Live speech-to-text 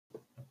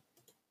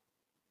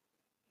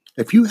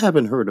If you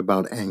haven't heard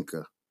about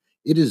Anchor,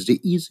 it is the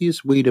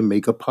easiest way to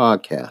make a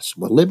podcast.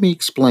 Well, let me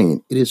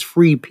explain. It is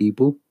free,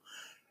 people.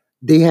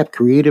 They have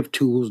creative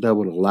tools that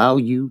will allow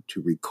you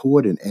to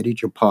record and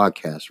edit your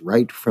podcast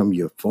right from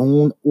your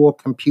phone or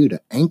computer.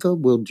 Anchor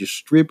will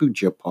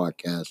distribute your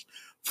podcast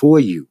for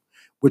you,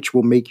 which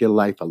will make your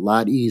life a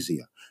lot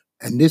easier.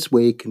 And this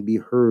way, it can be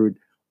heard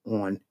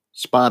on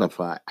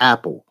Spotify,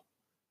 Apple,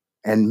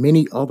 and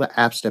many other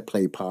apps that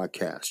play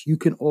podcasts. You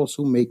can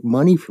also make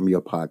money from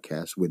your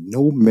podcast with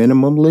no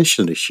minimum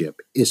listenership.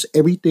 It's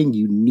everything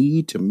you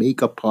need to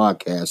make a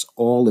podcast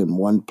all in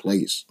one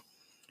place.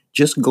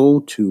 Just go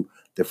to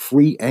the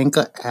free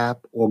Anchor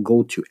app or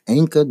go to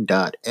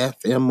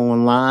anchor.fm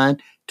online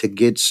to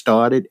get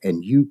started,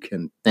 and you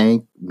can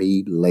thank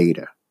me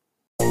later.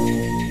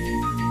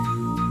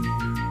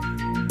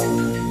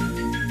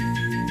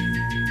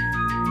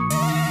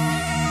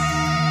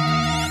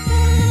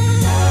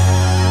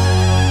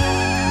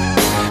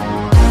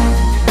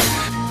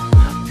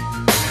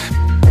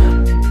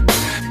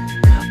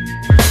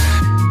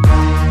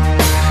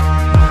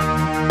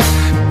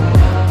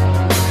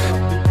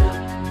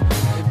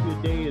 If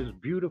your day is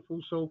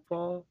beautiful so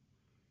far,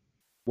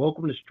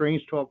 welcome to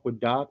Strange Talk with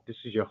Doc. This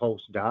is your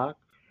host, Doc.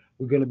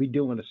 We're going to be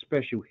doing a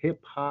special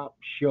hip hop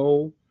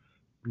show.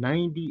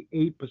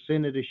 98%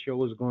 of the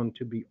show is going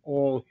to be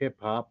all hip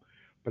hop,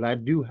 but I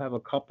do have a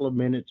couple of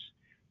minutes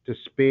to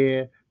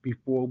spare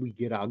before we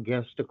get our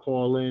guests to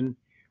call in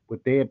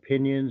with their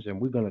opinions, and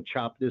we're going to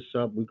chop this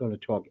up. We're going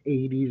to talk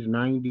 80s,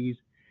 90s,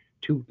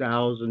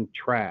 2000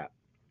 trap,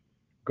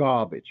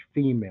 garbage,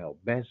 female,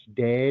 best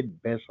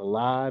dead, best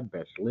alive,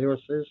 best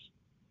lyricist.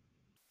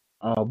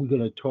 We're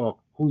going to talk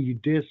who you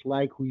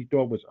dislike, who you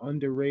thought was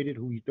underrated,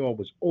 who you thought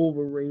was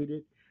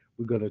overrated.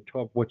 We're going to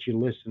talk what you're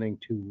listening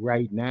to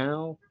right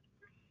now.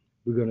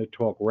 We're going to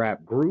talk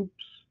rap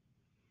groups,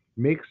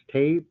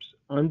 mixtapes,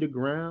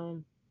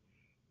 underground.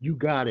 You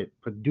got it.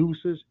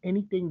 Producers,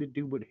 anything to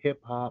do with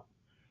hip hop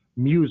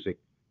music,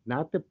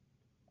 not the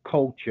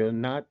culture,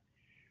 not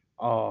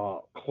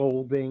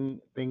clothing,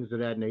 things of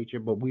that nature,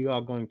 but we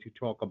are going to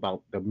talk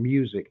about the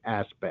music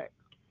aspect,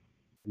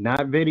 not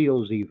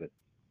videos even.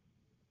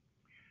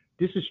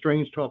 This is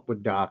Strange Talk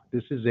with Doc.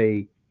 This is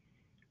a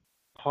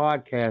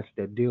podcast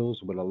that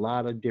deals with a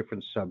lot of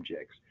different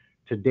subjects.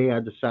 Today I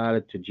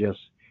decided to just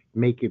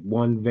make it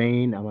one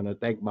vein. I want to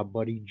thank my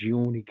buddy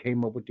June. He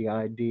came up with the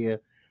idea,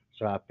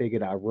 so I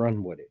figured I'd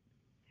run with it.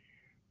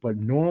 But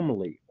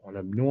normally, on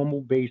a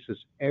normal basis,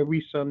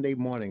 every Sunday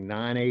morning,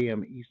 9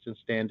 a.m. Eastern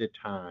Standard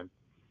Time,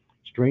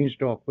 Strange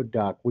Talk with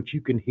Doc, which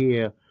you can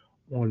hear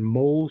on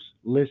most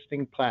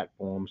listing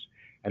platforms.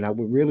 And I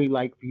would really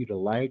like for you to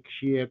like,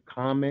 share,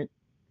 comment.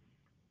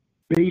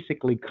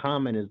 Basically,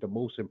 comment is the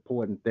most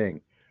important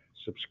thing.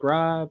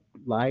 Subscribe,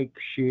 like,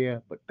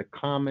 share, but the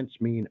comments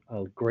mean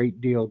a great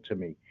deal to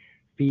me.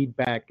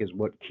 Feedback is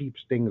what keeps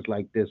things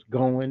like this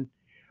going.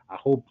 I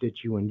hope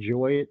that you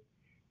enjoy it.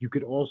 You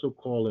could also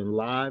call in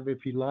live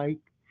if you like.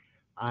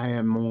 I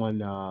am on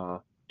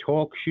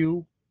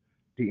TalkShoe.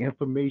 The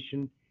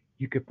information,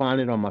 you can find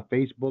it on my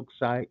Facebook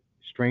site,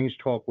 Strange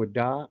Talk with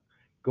Doc.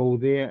 Go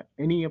there.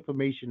 Any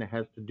information that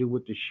has to do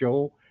with the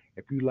show,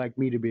 if you'd like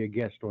me to be a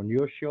guest on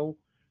your show,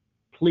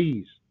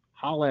 please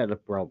holler at a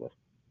brother.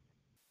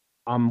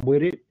 I'm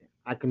with it.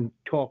 I can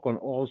talk on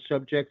all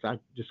subjects. I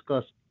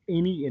discuss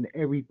any and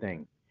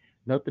everything.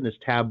 Nothing is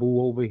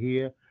taboo over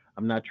here.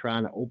 I'm not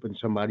trying to open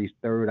somebody's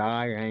third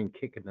eye. I ain't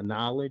kicking the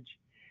knowledge.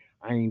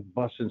 I ain't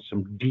busting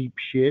some deep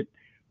shit.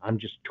 I'm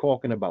just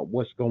talking about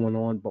what's going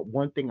on. But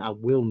one thing I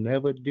will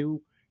never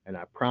do, and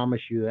I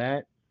promise you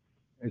that,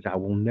 is I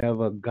will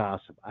never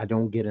gossip. I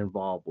don't get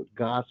involved with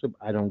gossip.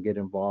 I don't get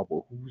involved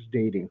with who's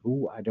dating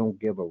who. I don't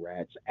give a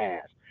rat's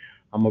ass.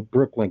 I'm a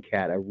Brooklyn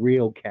cat, a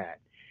real cat.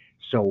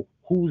 So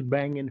who's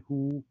banging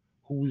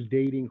who's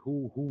dating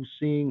who's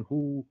seeing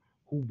who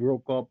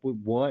broke up with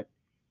what,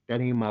 that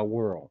ain't my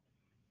world.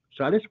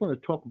 So I just want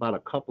to talk about a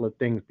couple of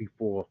things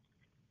before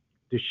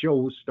the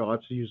show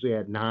starts. Usually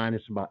at 9.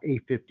 It's about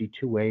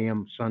 8:52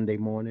 a.m. Sunday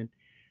morning.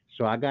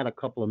 So I got a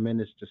couple of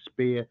minutes to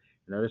spare,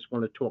 and I just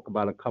want to talk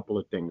about a couple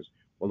of things.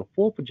 Well,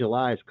 the 4th of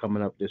July is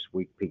coming up this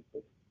week,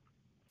 people.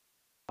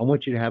 I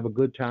want you to have a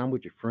good time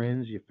with your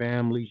friends, your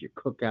families, your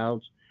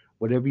cookouts,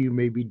 whatever you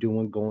may be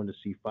doing, going to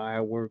see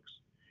fireworks,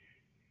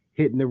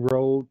 hitting the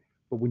road.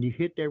 But when you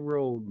hit that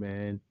road,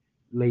 man,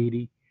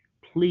 lady,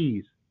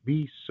 please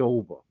be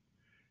sober.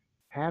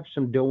 Have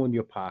some dough in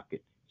your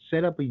pocket.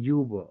 Set up a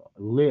Uber,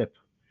 a Lyft.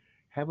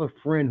 Have a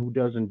friend who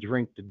doesn't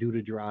drink to do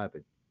the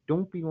driving.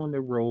 Don't be on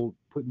the road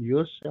putting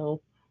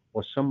yourself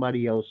or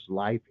somebody else's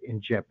life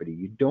in jeopardy.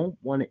 You don't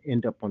want to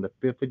end up on the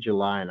 5th of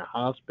July in a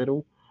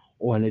hospital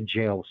or in a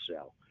jail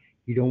cell.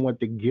 You don't want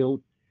the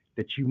guilt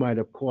that you might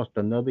have cost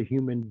another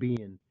human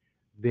being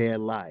their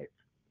life.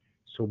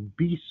 So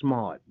be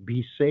smart,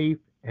 be safe,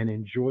 and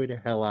enjoy the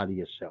hell out of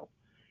yourself.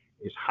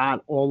 It's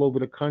hot all over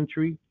the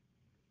country.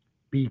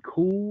 Be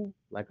cool,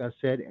 like I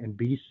said, and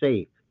be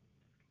safe.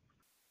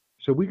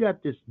 So we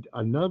got this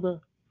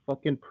another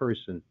fucking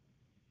person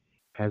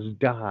has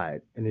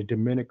died in the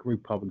Dominican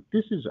Republic.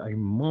 This is a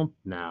month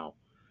now,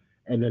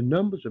 and the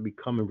numbers are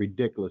becoming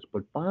ridiculous.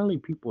 But finally,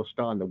 people are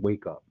starting to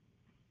wake up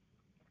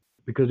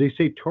because they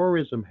say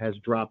tourism has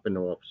dropping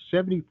off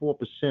 74%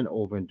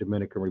 over in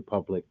Dominican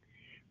Republic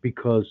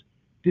because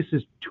this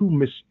is too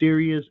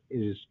mysterious, it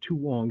is too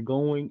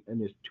ongoing,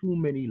 and there's too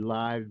many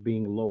lives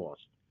being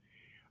lost.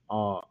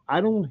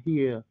 I don't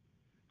hear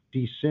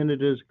the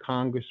senators,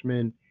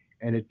 congressmen,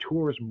 and the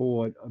tourist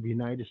board of the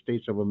United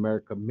States of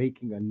America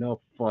making enough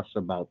fuss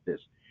about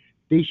this.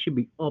 They should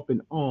be up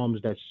in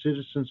arms that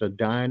citizens are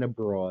dying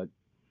abroad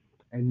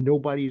and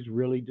nobody's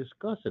really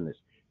discussing this.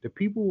 The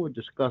people who are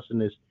discussing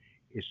this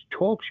is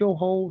talk show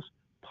hosts,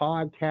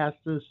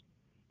 podcasters,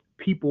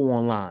 people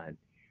online.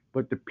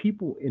 But the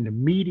people in the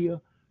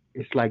media,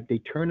 it's like they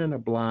turning a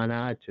blind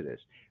eye to this.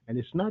 And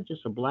it's not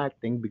just a black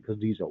thing because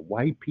these are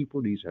white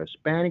people, these are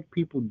Hispanic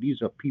people,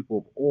 these are people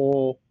of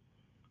all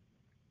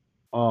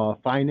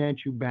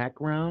financial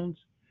backgrounds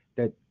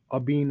that are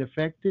being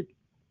affected.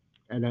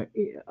 And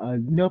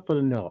enough is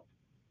enough.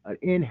 An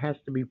end has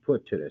to be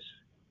put to this.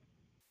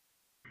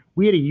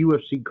 We had a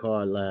UFC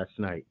card last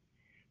night.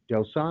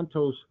 Del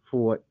Santos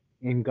fought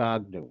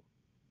Ngannou.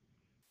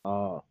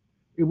 Uh,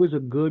 it was a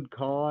good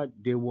card.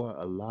 There were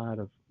a lot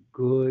of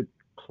good,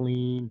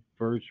 clean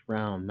first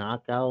round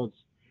knockouts.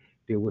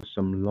 There was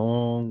some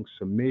long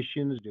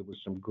submissions. There was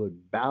some good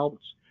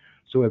bouts.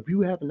 So if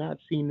you have not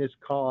seen this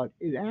card,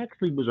 it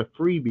actually was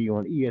a freebie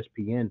on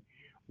ESPN,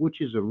 which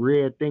is a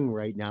rare thing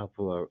right now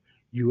for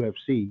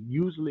UFC.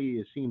 Usually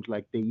it seems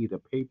like they either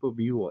pay per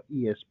view or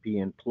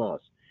ESPN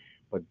Plus.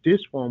 But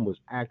this one was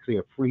actually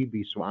a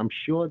freebie, so I'm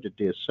sure that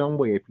there's some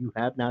way, if you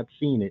have not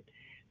seen it,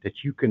 that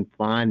you can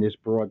find this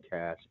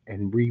broadcast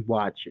and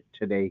rewatch it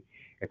today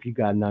if you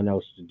got nothing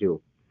else to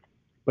do.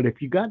 But if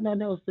you got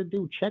nothing else to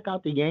do, check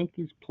out the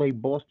Yankees play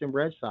Boston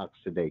Red Sox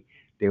today.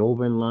 They're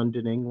over in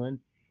London, England.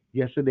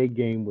 Yesterday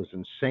game was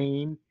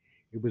insane.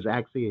 It was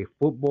actually a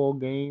football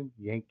game.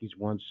 Yankees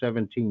won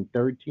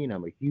 17-13.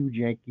 I'm a huge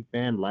Yankee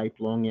fan,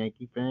 lifelong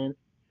Yankee fan.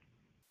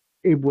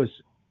 It was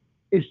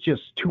it's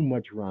just too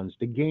much runs.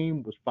 The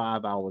game was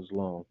 5 hours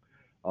long.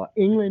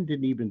 England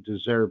didn't even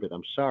deserve it.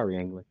 I'm sorry,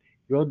 England.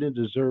 Y'all didn't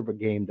deserve a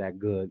game that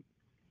good,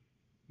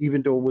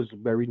 even though it was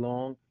very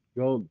long.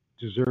 Y'all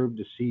deserve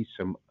to see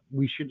some.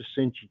 We should have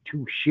sent you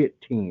two shit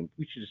teams.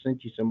 We should have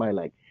sent you somebody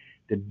like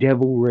the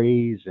Devil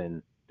Rays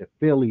and the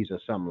Phillies or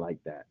something like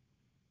that.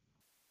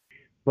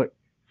 But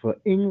for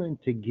England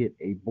to get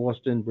a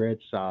Boston Red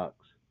Sox,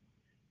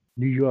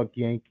 New York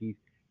Yankees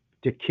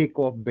to kick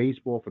off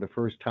baseball for the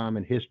first time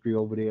in history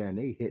over there, and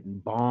they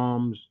hitting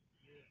bombs.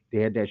 They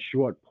had that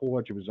short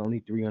porch. It was only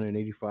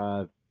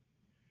 385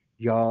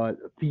 yard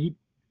feet.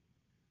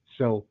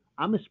 So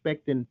I'm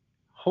expecting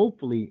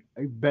hopefully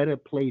a better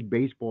played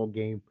baseball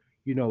game.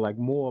 Like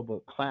more of a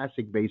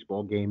classic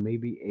baseball game,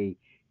 maybe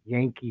a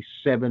Yankee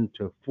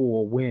 7-4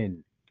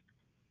 win.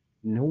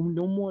 No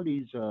more of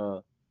these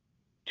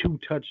two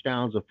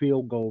touchdowns, a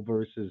field goal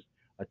versus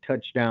a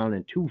touchdown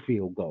and two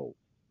field goals.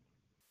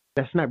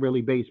 That's not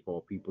really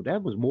baseball, people.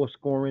 That was more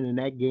scoring in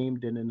that game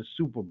than in the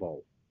Super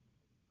Bowl.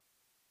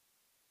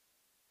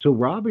 So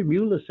Robert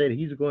Mueller said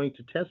he's going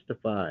to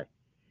testify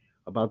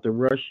about the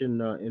Russian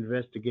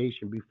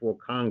investigation before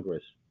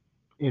Congress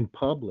in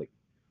public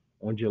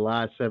on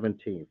July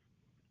 17th.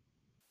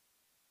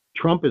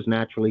 Trump is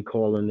naturally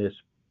calling this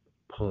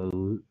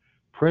pol-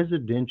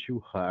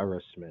 presidential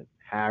harassment.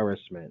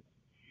 Harassment.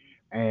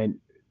 And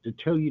to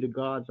tell you the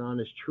God's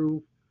honest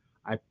truth,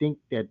 I think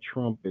that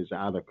Trump is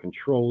out of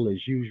control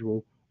as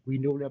usual. We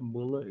know that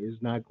Mueller is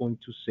not going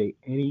to say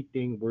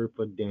anything worth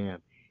a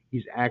damn.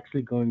 He's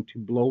actually going to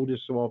blow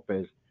this off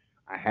as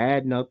I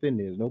had nothing,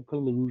 there's no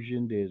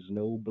collusion, there's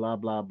no blah,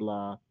 blah,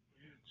 blah.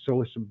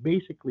 So it's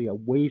basically a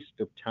waste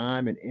of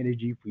time and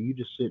energy for you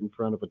to sit in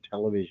front of a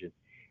television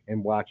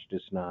and watch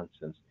this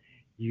nonsense.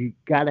 You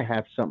got to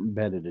have something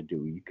better to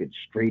do. You could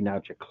straighten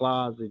out your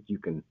closet, you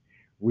can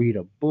read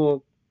a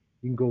book,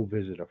 you can go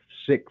visit a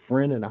sick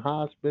friend in a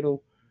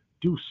hospital,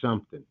 do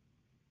something.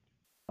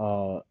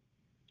 Uh,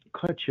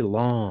 cut your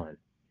lawn,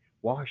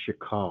 wash your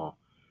car.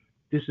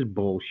 This is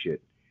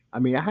bullshit. I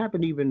mean, I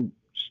haven't even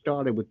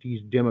started with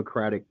these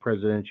Democratic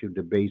presidential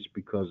debates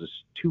because it's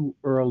too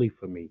early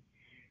for me.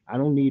 I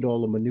don't need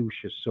all the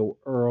minutia so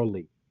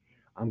early.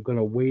 I'm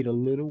gonna wait a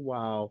little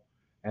while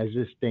as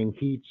this thing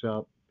heats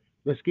up.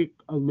 Let's get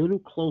a little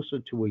closer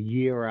to a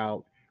year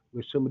out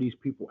where some of these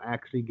people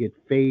actually get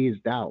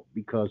phased out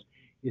because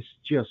it's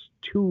just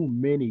too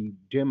many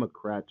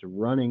Democrats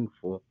running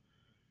for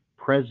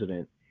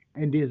president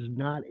and there's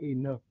not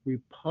enough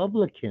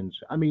Republicans.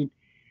 I mean,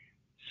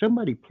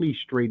 somebody please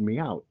straighten me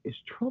out. Is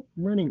Trump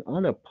running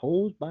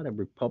unopposed by the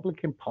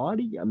Republican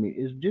Party? I mean,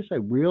 is this a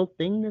real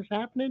thing that's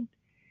happening?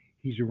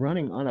 He's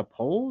running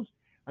unopposed?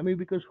 I mean,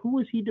 because who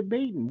is he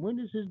debating? When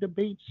is his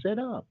debate set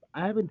up?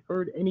 I haven't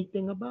heard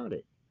anything about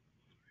it.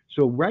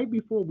 So, right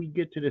before we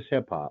get to this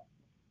hip hop,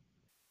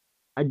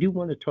 I do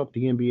want to talk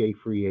the NBA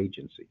free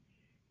agency.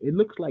 It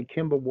looks like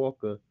Kemba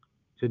Walker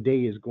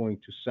today is going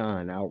to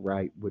sign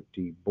outright with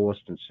the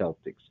Boston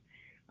Celtics.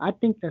 I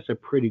think that's a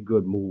pretty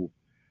good move.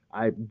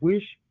 I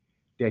wish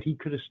that he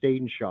could have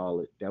stayed in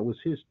Charlotte. That was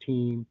his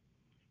team.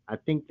 I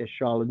think that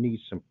Charlotte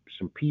needs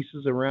some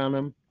pieces around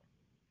him.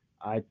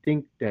 I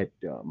think that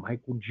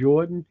Michael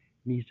Jordan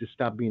needs to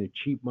stop being a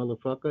cheap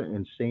motherfucker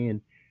and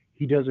saying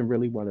he doesn't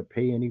really want to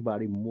pay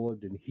anybody more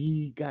than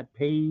he got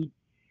paid.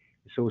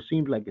 So it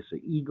seems like it's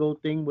an ego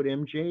thing with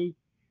MJ.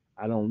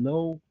 I don't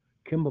know.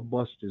 Kimba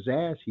bust his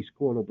ass. He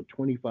scored over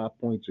 25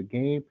 points a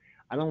game.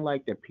 I don't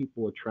like that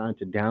people are trying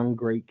to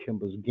downgrade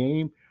Kimba's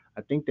game.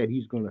 I think that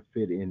he's going to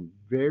fit in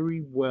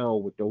very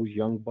well with those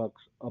young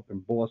bucks up in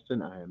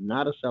Boston. I am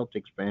not a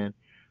Celtics fan.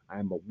 I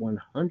am a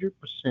 100%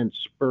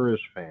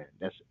 Spurs fan.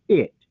 That's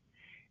it.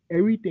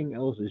 Everything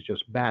else is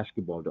just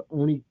basketball. The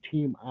only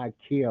team I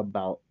care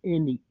about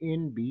in the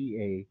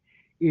NBA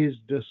is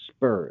the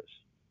Spurs.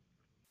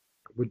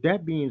 With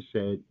that being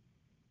said,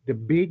 the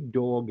big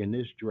dog in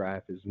this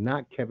draft is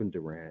not Kevin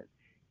Durant.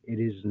 It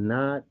is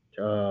not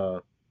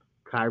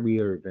Kyrie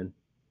Irving.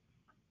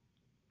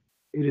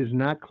 It is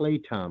not Clay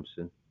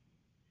Thompson.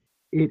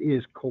 It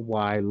is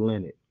Kawhi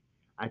Leonard.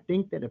 I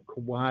think that if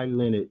Kawhi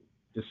Leonard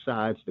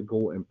decides to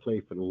go and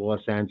play for the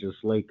Los Angeles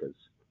Lakers,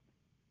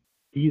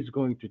 he's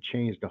going to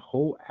change the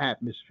whole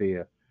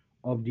atmosphere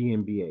of the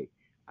NBA.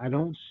 I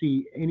don't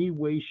see any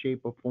way,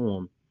 shape, or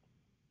form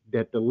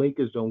that the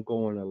Lakers don't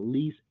go on at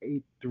least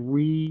a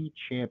three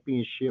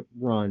championship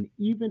run.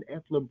 Even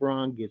if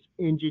LeBron gets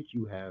injured,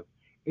 you have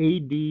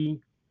AD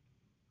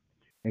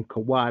and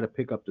Kawhi to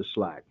pick up the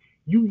slack.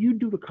 You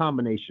do the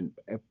combination.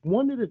 If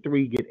one of the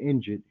three get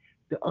injured,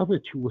 the other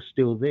two are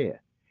still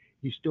there.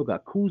 You still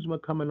got Kuzma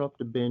coming off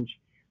the bench.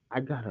 I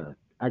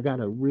got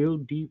a real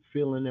deep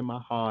feeling in my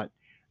heart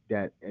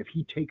that if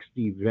he takes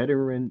the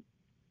veteran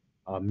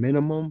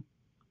minimum,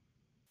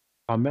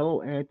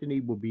 Carmelo Anthony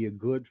will be a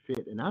good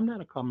fit, and I'm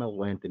not a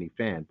Carmelo Anthony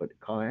fan, but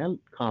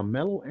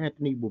Carmelo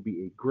Anthony will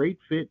be a great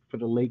fit for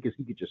the Lakers.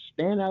 He could just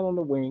stand out on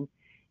the wing.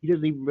 He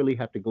doesn't even really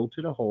have to go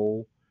to the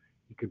hole.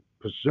 He could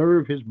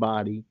preserve his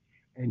body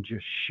and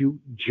just shoot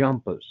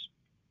jumpers.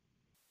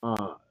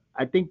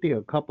 I think there are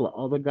a couple of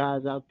other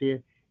guys out there.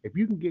 If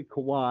you can get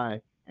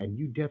Kawhi and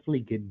you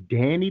definitely get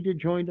Danny to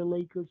join the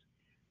Lakers,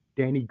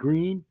 Danny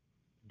Green,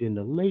 then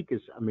the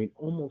Lakers, I mean,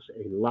 almost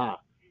a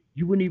lot.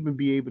 You wouldn't even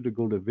be able to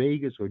go to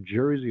Vegas or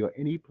Jersey or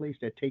any place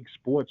that takes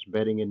sports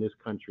betting in this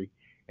country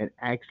and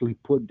actually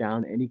put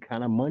down any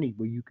kind of money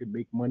where you could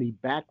make money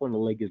back on the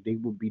Lakers. They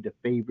would be the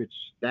favorites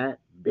that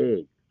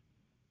big.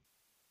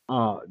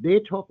 They're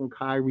talking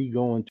Kyrie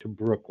going to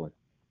Brooklyn.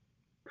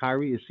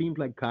 Kyrie, it seems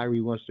like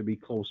Kyrie wants to be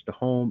close to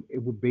home. It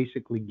would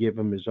basically give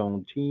him his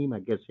own team. I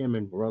guess him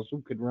and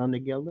Russell could run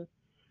together.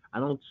 I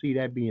don't see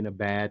that being a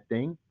bad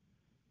thing.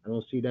 I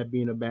don't see that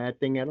being a bad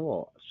thing at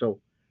all. So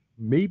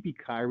maybe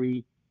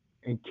Kyrie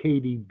and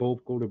Katie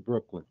both go to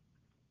Brooklyn.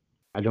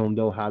 I don't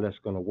know how that's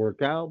going to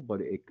work out,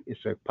 but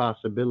it's a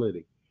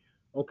possibility.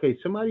 Okay,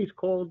 somebody's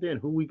called in.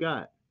 Who we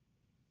got?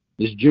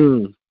 It's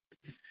June.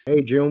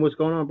 Hey, June, what's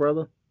going on,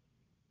 brother?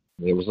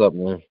 Hey, what's up,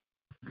 man?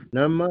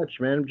 Not much,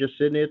 man. I'm just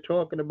sitting there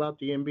talking about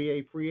the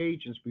NBA free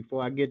agents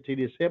before I get to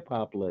this hip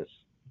hop list.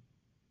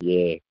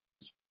 Yeah,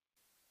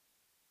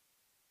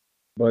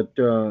 But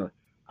uh,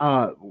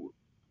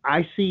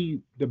 I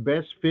see the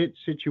best fit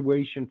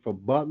situation for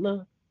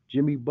Butler,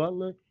 Jimmy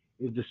Butler,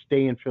 is to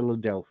stay in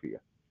Philadelphia.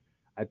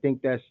 I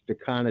think that's the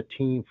kind of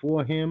team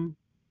for him.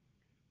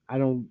 I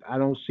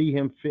don't see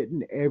him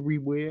fitting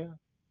everywhere,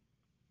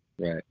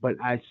 right. but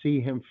I see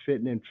him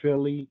fitting in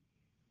Philly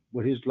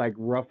with his like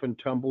rough and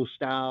tumble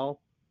style.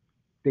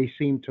 They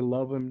seem to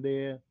love him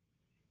there.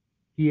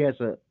 He has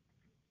a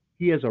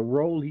he has a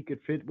role he could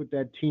fit with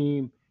that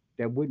team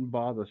that wouldn't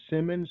bother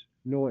Simmons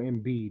nor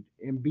Embiid.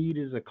 Embiid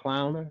is a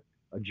clowner,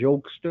 a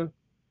jokester,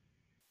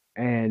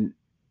 and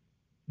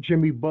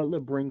Jimmy Butler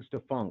brings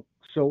the funk.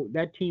 So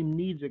that team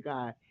needs a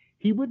guy.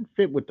 He wouldn't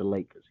fit with the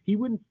Lakers. He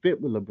wouldn't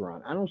fit with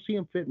LeBron. I don't see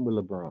him fitting with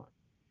LeBron.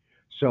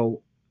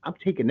 So I'm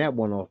taking that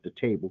one off the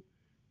table.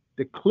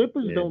 The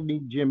Clippers Yeah, don't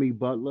need Jimmy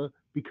Butler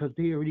because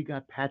they already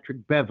got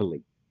Patrick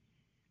Beverly.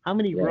 How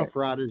many right. Rough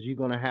Riders you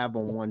gonna have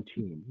on one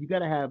team? You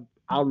gotta have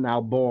out and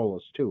out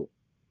ballers too.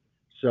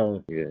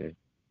 So Yeah,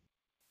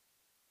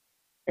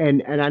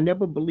 and I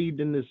never believed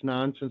in this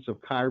nonsense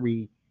of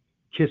Kyrie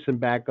kissing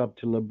back up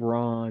to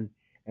LeBron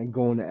and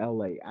going to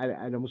LA.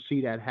 I don't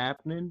see that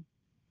happening.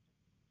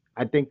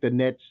 I think the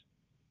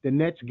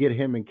Nets get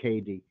him and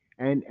KD.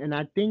 And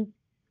I think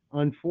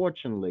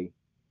unfortunately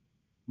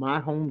my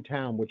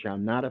hometown, which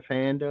I'm not a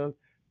fan of,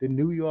 the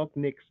New York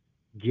Knicks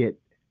get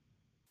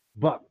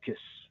Buckus.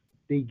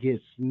 They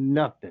get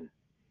nothing.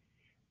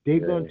 They're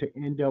going yeah, to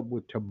end up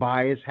with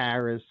Tobias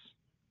Harris,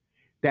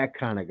 that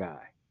kind of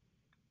guy.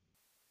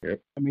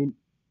 yep. I mean,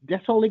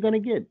 that's all they're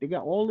going to get. They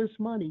got all this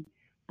money,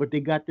 but they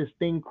got this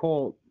thing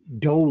called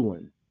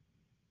Dolan.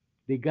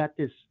 They got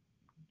this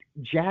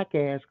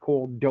jackass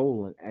called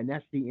Dolan, and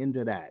that's the end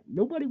of that.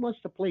 Nobody wants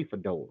to play for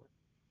Dolan.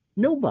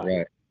 Nobody.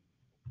 Right.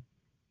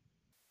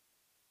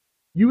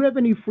 You have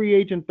any free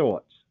agent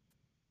thoughts?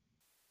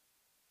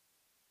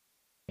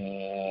 Uh,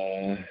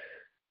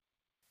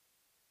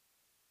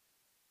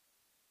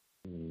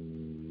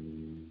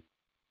 mm,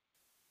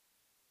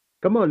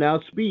 Come on now,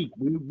 speak.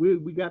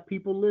 We got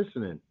people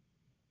listening.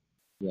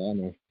 Yeah, I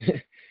know.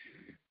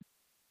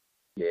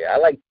 Yeah, I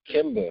like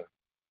Kimba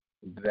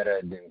better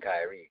than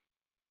Kyrie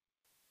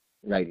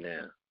right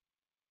now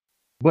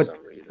for But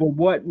some reason. for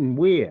what and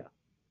where?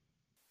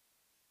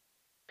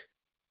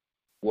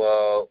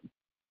 Well,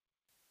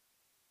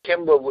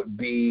 Kimba would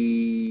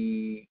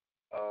be.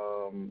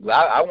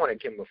 Well, I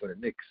wanted Kimba for the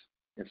Knicks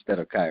instead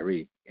of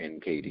Kyrie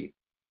and KD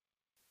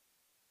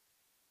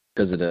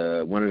because of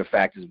the one of the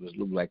factors was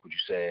look like what you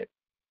said.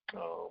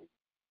 Um,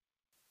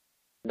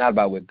 Not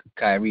about with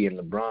Kyrie and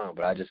LeBron,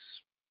 but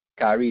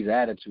Kyrie's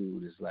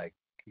attitude is like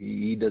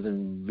he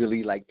doesn't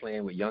really like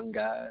playing with young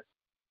guys.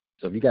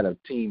 So if you got a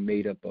team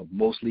made up of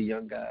mostly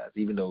young guys,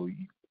 even though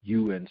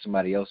you and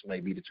somebody else may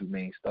be the two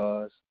main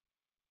stars,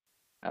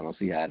 I don't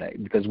see how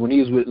that, because when he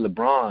was with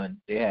LeBron,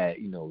 they had,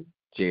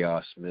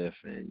 J.R. Smith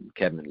and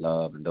Kevin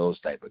Love and those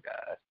type of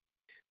guys.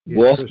 Yeah,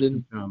 Tristan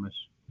Boston, Thomas.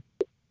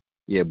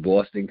 yeah,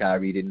 Boston,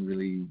 Kyrie didn't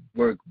really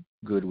work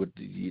good with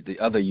the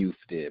other youth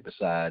there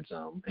besides,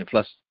 and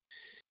plus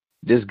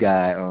this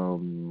guy,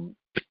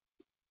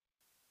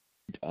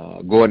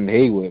 Gordon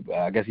Hayward,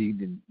 I guess he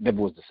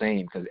never was the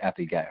same because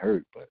after he got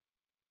hurt, but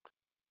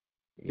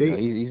They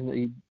he's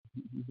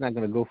not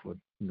gonna go for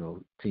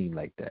team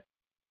like that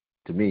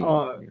to me.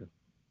 uh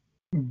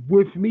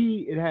with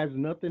me it has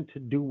nothing to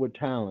do with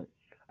talent.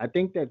 I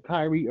think that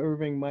Kyrie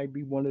Irving might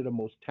be one of the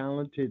most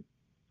talented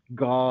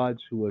guards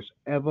who has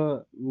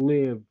ever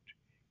lived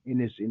in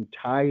this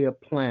entire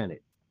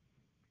planet.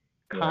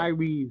 Right.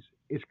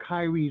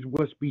 Kyrie's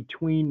what's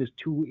between his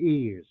two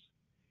ears.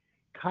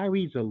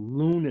 Kyrie's a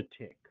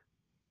lunatic.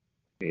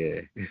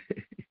 Yeah.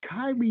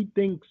 Kyrie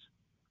thinks,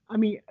 I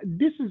mean,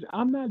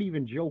 I'm not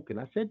even joking.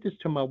 I said this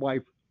to my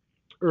wife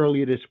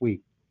earlier this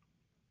week.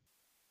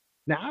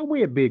 Now, I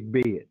wear a big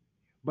beard,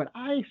 but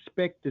I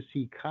expect to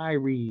see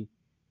Kyrie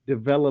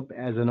develop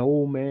as an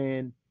old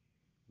man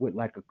with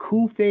like a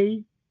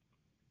kufi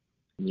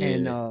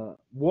and Yeah.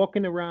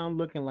 walking around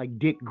looking like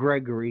Dick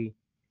Gregory,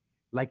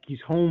 like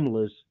he's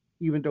homeless,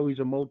 even though he's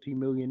a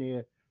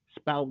multimillionaire,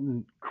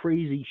 spouting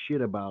crazy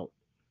shit about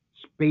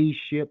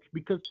spaceships.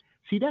 Because,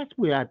 see, that's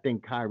where I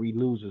think Kyrie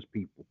loses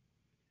people.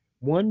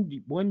 One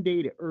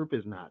day the Earth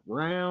is not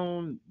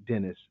round,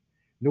 Dennis.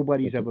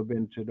 Nobody's ever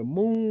been to the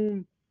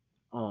moon.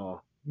 Uh,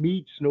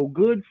 Meat's no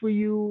good for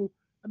you.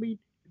 I mean,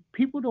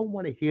 people don't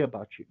want to hear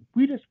about you.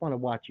 We just want to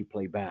watch you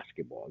play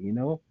basketball.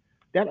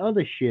 That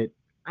other shit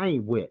I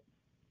ain't with.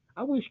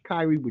 I wish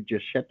Kyrie would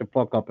just shut the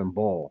fuck up and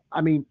ball.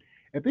 I mean,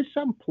 if it's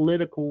some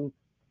political,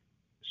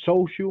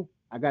 social,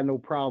 I got no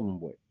problem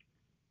with.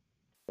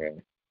 Right.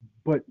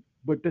 But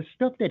the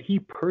stuff that he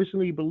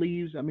personally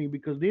believes, I mean,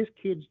 because there's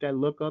kids that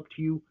look up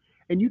to you,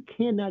 and you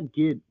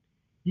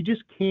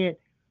just can't,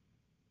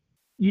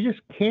 you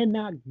just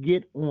cannot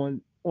get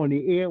on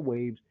the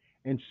airwaves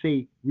and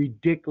say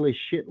ridiculous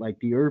shit like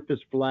the Earth is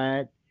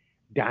flat,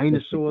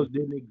 dinosaurs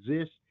didn't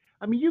exist.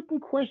 I mean, you can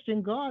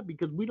question God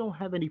because we don't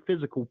have any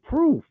physical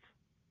proof,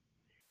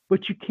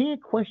 but you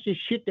can't question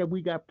shit that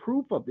we got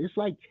proof of. It's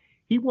like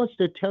he wants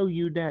to tell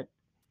you that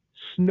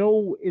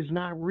snow is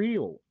not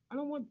real. I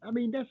don't want. I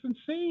mean, that's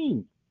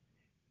insane.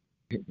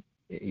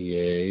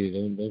 Yeah,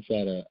 don't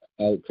try to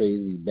out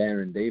crazy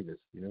Baron Davis.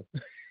 He's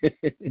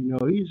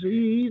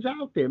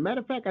out there.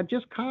 Matter of fact, I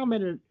just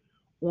commented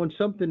on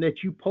something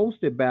that you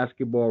posted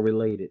basketball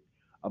related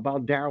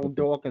about Daryl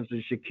Dawkins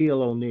and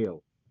Shaquille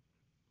O'Neal.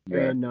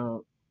 Right. And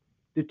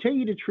to tell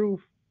you the truth,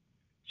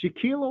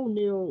 Shaquille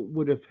O'Neal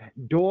would have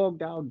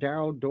dogged out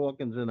Daryl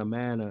Dawkins in a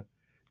manner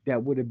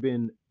that would have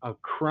been a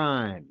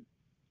crime.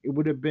 It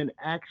would have been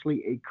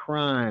actually a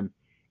crime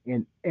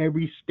in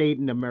every state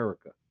in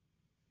America.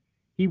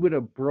 He would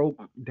have broke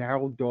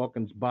Daryl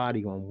Dawkins'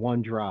 body on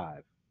one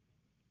drive.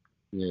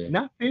 Yeah.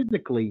 Not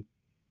physically,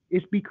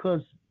 it's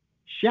because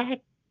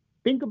Shaq,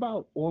 think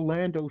about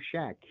Orlando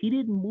Shaq. He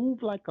didn't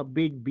move like a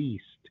big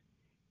beast.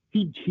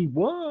 He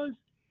was,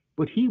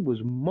 but he was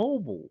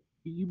mobile.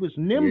 He was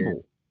Yeah.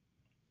 nimble.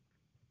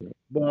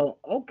 Well,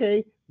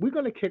 okay, we're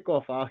gonna kick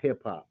off our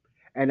hip hop.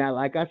 And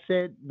like I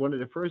said, one of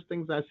the first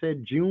things I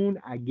said, June,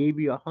 I gave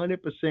you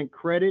 100%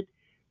 credit.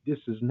 This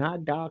is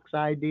not Doc's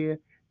idea.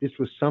 This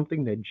was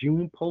something that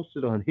June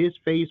posted on his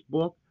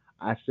Facebook.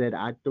 I said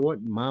I thought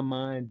in my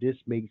mind this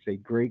makes a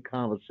great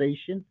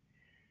conversation.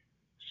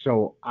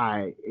 So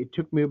it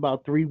took me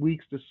about 3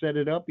 weeks to set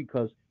it up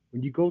because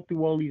when you go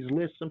through all these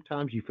lists,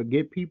 sometimes you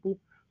forget people.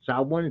 So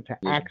I wanted to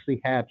Yeah. actually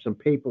have some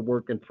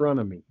paperwork in front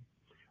of me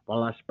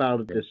while I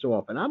spouted Yeah. this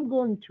off. And I'm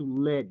going to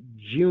let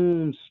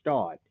June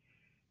start.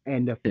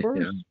 And Yeah.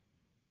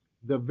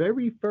 the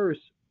very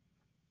first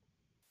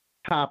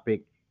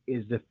topic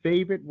is the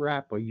favorite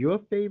rapper, your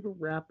favorite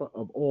rapper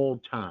of all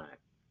time.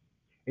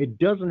 It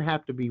doesn't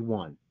have to be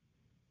one.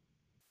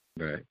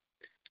 Right.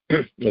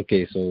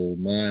 Okay, so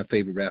my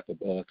favorite rapper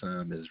of all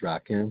time is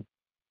Rakim,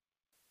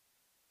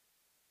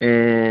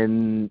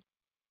 and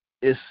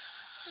it's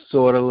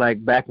sort of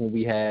like back when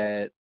we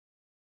had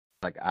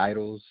like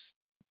idols,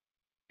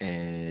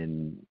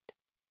 and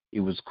it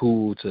was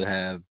cool to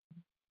have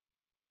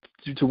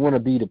to want to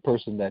be the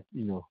person that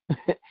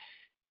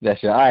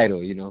that's your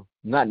idol.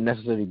 Not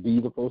necessarily be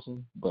the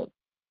person, but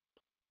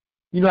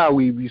You know how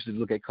we used to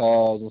look at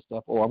cars and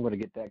stuff. Oh, I'm gonna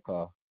get that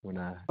car when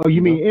I, Oh,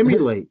 you mean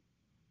emulate?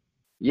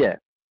 yeah.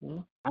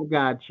 Mhm. I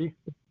got you.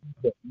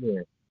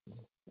 Yeah,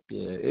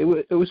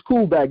 yeah. It was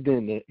cool back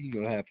then that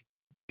have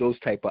those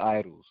type of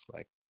idols.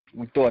 Like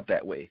we thought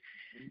that way.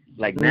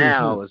 Like Hmm.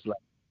 now it's like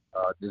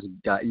this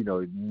guy.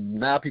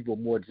 Now people are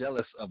more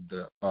jealous of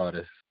the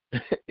artist.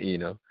 you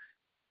know.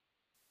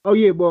 Oh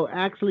yeah, well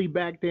actually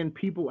back then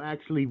people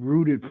actually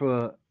rooted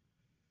for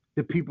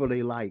the people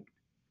they liked.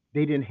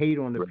 They didn't hate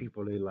on the Right.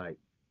 people they liked.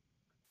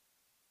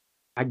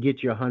 I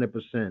get you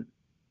 100%.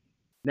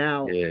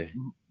 Now, Yeah.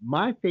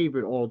 my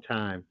favorite all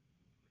time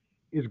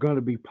is going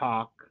to be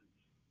Pac,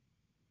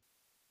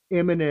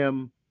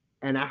 Eminem,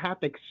 and I have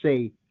to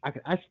say,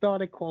 I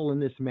started calling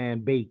this man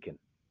Bacon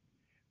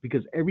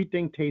because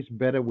everything tastes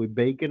better with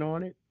bacon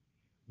on it.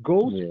 Yeah.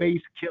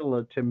 Ghostface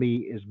Killer to me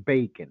is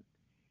bacon.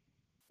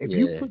 If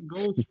you Yeah. put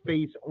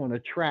Ghostface on a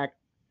track,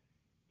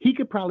 he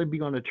could probably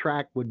be on a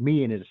track with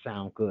me and it'll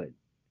sound good.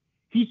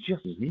 He's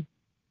just, hmm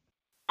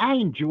I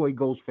enjoy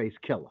Ghostface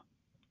Killer,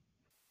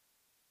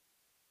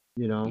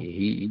 you know?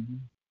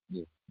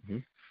 Yeah. hmm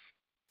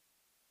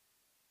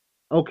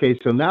Okay,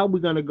 so now we're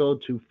going to go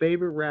to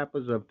favorite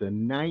rappers of the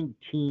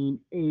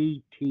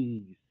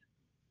 1980s.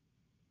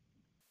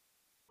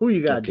 Who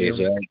you got, Okay,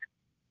 Jim?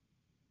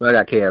 I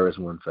got KRS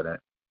One for that.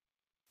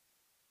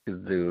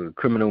 'Cause the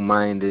Criminal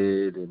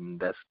Minded and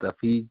that stuff.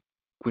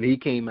 When he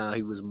came out,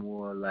 he was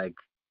more like,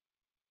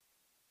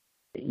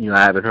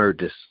 I haven't heard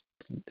this.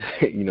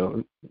 you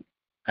know,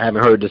 I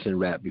haven't heard this in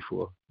rap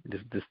before.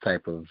 This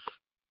type of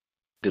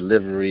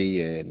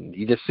delivery, and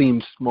he just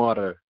seemed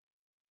smarter,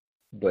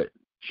 but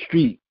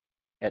street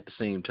at the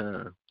same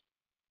time.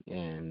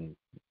 And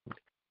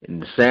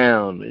and the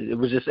sound, it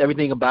was just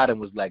everything about him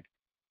was like,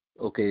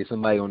 okay,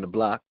 somebody on the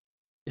block,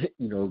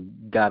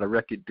 got a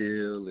record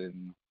deal,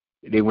 and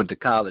they went to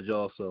college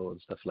also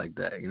and stuff like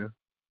that.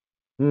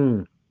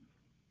 Hmm.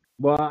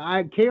 Well,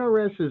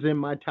 KRS is in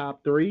my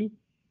top three.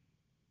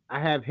 I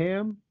have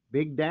him,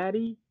 Big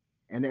Daddy,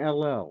 and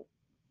LL.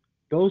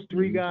 Those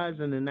three hmm guys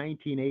in the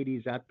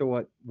 1980s, I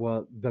thought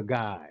were the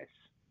guys.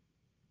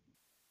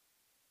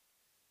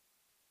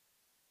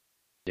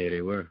 Yeah,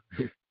 they were.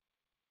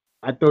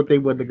 I thought they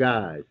were the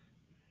guys.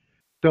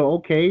 So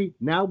okay,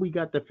 now we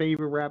got the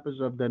favorite rappers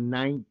of the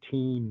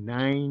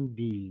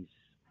 1990s.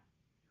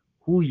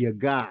 Who you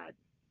got?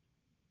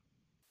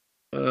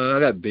 I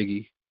got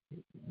Biggie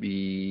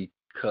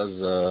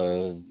because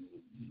of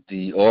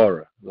the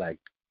aura. Like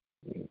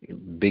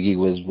Biggie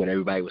was what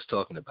everybody was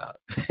talking about,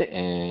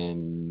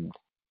 and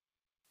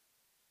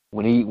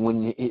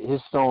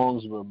his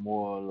songs were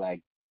more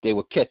like they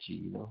were catchy.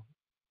 You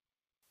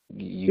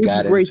He was a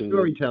got great into it.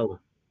 storyteller.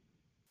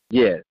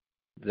 Yeah,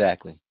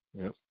 exactly.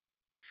 Yep.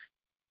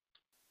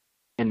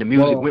 And the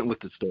music Well, went with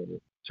the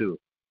story too.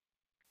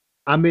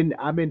 I'm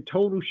in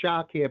total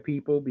shock here,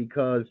 people,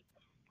 because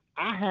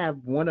I have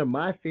one of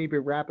my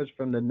favorite rappers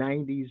from the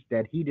 90s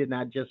that he did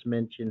not just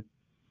mention,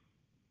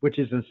 which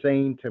is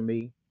insane to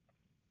me.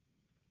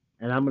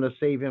 And I'm going to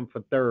save him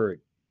for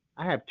third.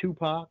 I have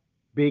Tupac,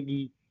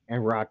 Biggie,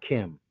 and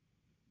Rakim.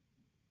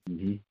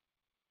 hmm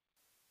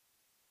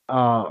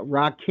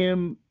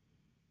Rakim,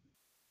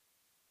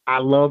 I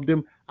loved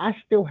him. I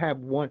still have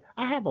one.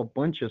 I have a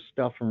bunch of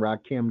stuff from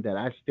Rakim that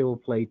I still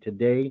play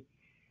today.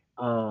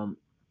 Um,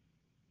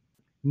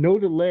 Know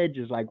the Ledge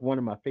is like one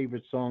of my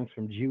favorite songs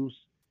from Juice.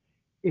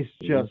 It's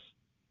hmm just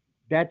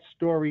that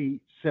story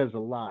says a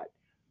lot.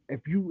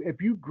 If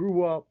you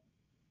grew up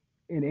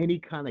in any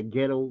kind of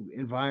ghetto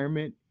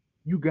environment,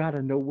 you got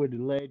to know where the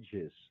ledge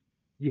is.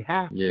 You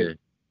have to. Yeah.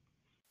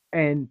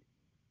 And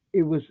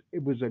it was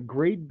a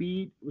great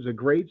beat, it was a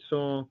great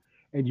song,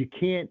 and you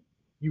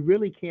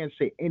really can't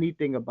say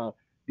anything about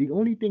the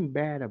only thing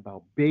bad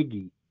about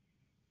Biggie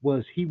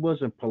was he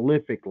wasn't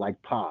prolific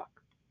like Pac.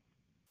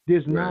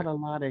 There's not Right. a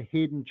lot of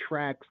hidden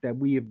tracks that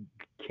we have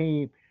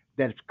came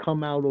that's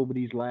come out over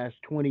these last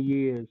 20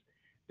 years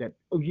that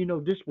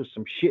this was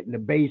some shit in the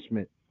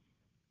basement.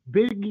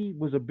 Biggie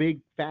was a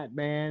big fat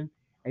man,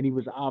 and he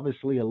was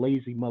obviously a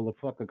lazy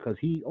motherfucker because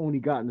he only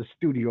got in the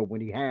studio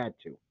when he had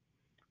to.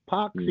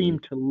 Pac hmm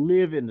seemed to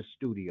live in the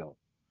studio,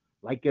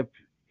 like if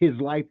his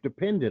life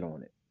depended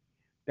on it.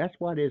 That's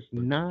why there's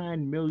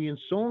 9 million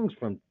songs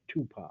from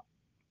Tupac.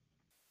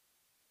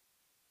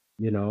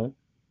 You know.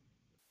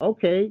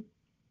 Okay,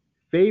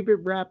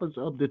 favorite rappers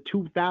of the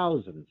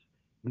 2000s.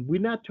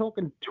 We're not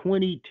talking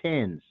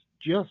 2010s,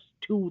 just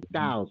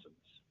 2000s.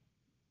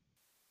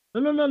 No,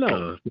 no, no, no.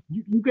 Uh,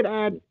 You could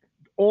add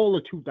all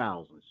the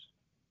 2000s.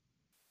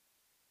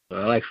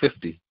 I like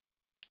 50.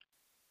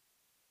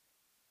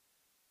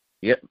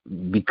 Yep,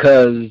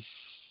 because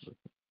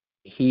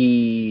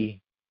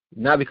he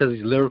not because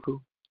he's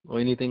lyrical or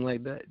anything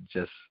like that.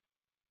 Just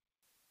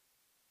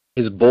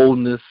his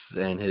boldness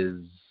and his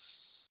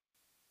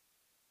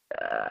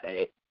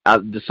uh,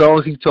 the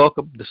songs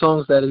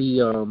that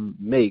he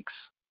makes.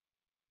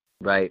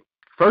 Right.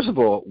 First of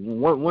all,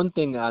 one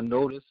thing I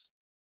noticed,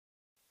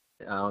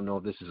 I don't know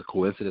if this is a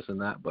coincidence or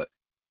not, but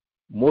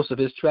most of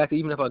his tracks,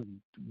 even if I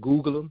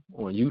Google them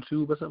on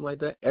YouTube or something like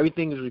that,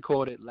 everything is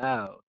recorded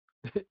loud.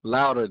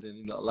 louder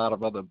than a lot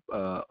of other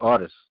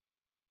artists.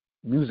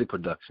 Music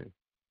production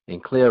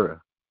and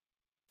clearer.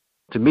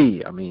 To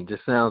me, I mean,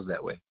 just sounds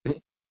that way.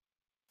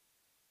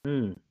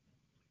 Hmm.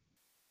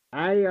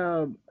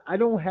 I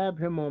don't have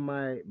him on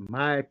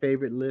my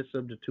favorite list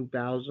of the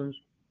 2000s.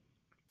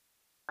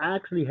 I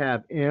actually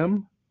have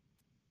M,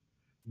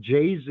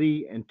 Jay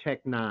Z, and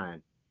Tech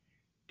Nine.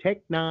 Tech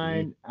Hmm.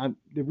 Nine.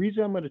 The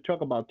reason I'm going to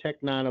talk about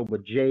Tech Nine over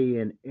J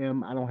and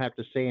M, I don't have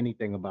to say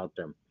anything about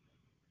them.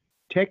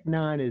 Tech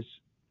Nine is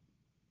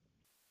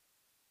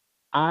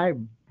I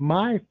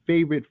my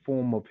favorite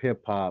form of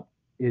hip hop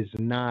is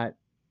not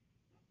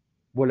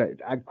what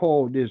I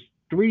call. There's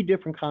three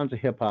different kinds of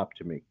hip hop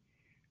to me.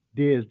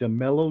 There's the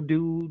mellow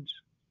dudes,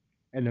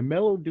 and the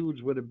mellow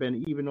dudes would have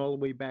been even all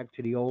the way back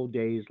to the old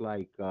days,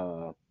 like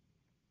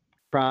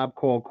Tribe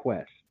Called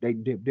Quest.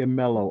 They're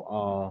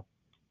mellow.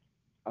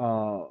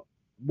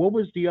 What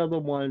was the other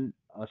one?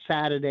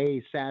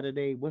 Saturday.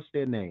 What's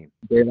their name?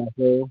 De La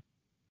Soul.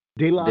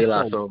 De La De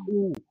La Soul.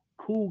 Soul.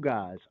 Cool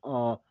guys.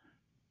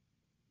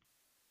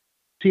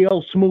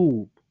 CL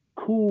Smooth,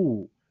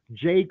 cool.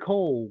 J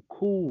Cole,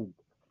 cool.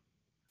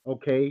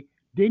 Okay.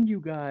 Then you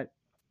got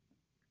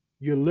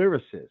your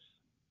lyricists.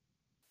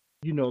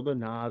 You know the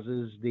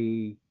Nas's,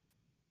 the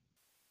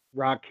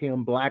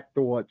Rakim, Black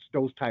Thoughts,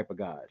 those type of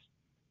guys.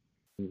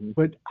 Hmm.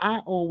 But I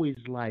always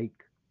like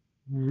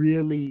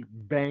really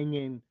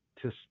banging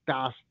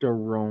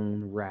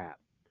testosterone rap.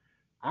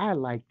 I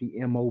like the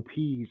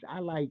MOPs.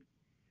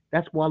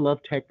 That's why I love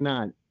Tech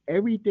Nine.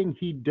 Everything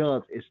he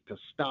does is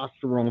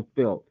testosterone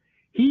filled.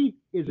 He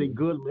is a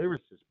good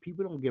lyricist.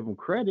 People don't give him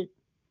credit,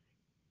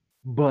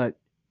 but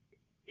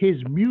his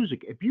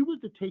music, if you was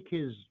to take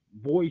his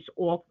voice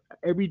off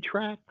every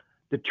track,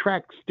 the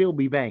track still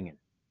be banging.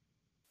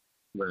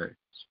 Right.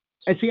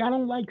 And see, I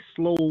don't like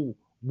slow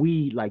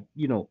weed, like,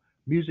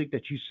 music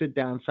that you sit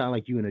down and sound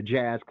like you in a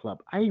jazz club.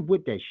 I ain't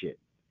with that shit.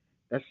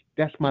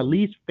 That's my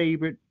least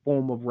favorite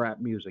form of rap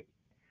music.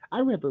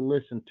 I rather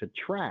listen to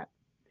trap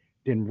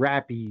than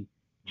rappy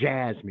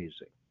jazz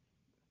music.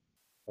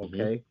 Hmm.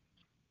 Okay.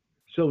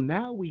 So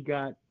now we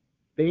got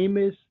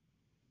famous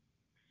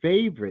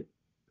favorite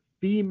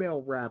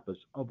female rappers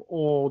of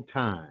all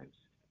times.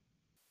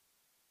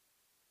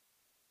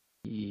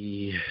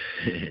 Yeah.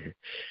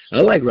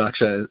 I like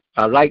Roxanne.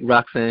 I like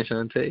Roxanne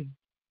Shante.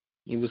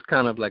 It was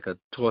kind of like a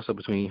toss up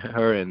between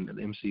her and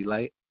MC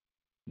Light,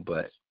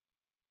 but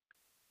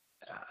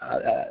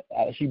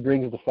she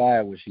brings the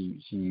fire when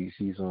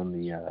she's on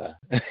the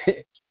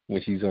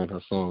when she's on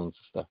her songs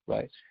and stuff,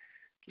 right?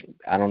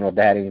 I don't know if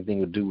that had anything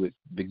to do with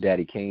Big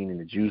Daddy Kane and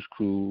the Juice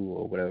Crew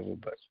or whatever,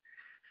 but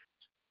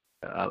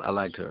I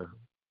liked her.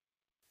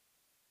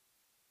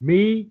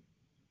 Me,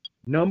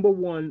 number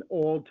one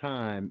all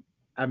time.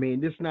 I mean,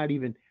 this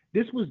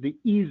was the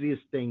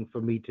easiest thing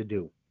for me to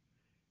do.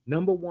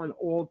 Number one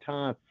all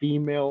time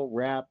female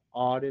rap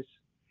artist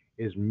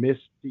is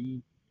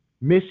Missy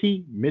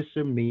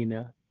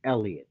Missamina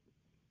Elliott.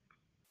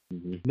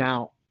 Hmm.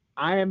 Now,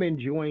 I am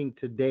enjoying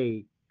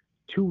today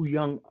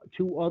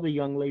two other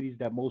young ladies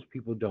that most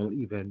people don't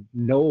even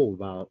know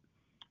about.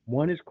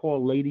 One is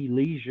called Lady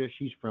Leisure.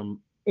 She's from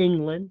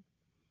England,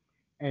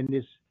 and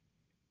this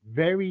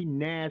very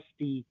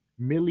nasty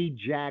Millie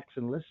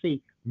Jackson. Let's say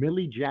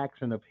Millie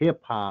Jackson of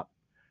hip hop.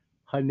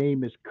 Her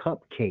name is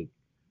Cupcake.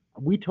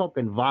 We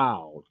talking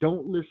vile.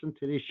 Don't listen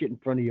to this shit in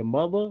front of your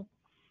mother.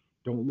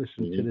 Don't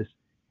listen to Hmm. this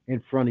in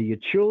front of your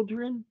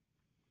children.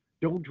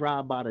 Don't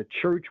drive by the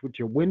church with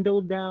your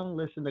window down.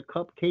 Listen to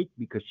Cupcake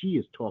because she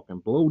is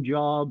talking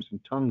blowjobs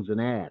and tongues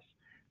and ass.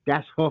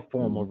 That's her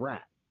form Hmm. of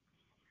rap.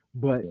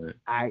 But Right.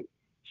 I,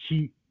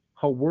 she,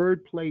 her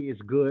wordplay is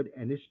good,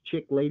 and this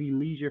chick, Lady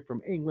Leisure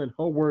from England,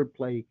 her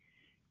wordplay.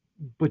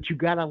 But you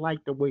gotta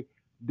like the way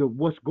the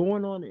what's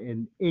going on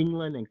in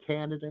England and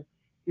Canada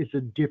is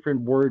a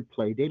different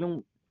wordplay. They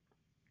don't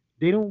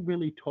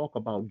really talk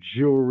about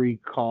jewelry,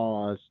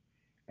 cars,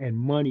 and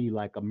money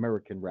like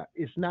American rap.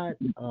 It's not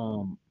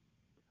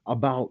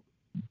about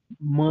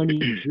money,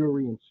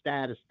 jewelry, and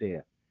status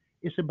there.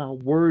 It's about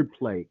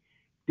wordplay.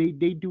 They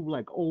do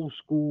like old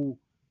school.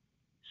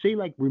 Say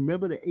like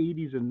remember the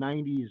 80s and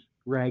 90s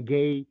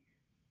reggae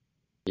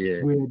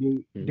Yeah. where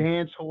they Hmm.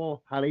 dance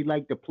hall, how they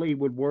like to play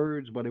with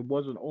words, but it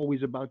wasn't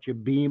always about your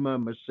Beamer,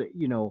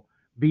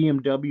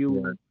 BMW.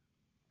 Right.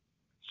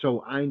 So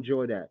I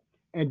enjoy that.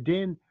 And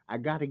then I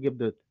gotta give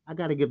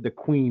the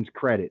queens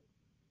credit.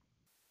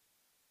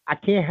 I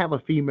can't have a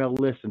female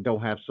list and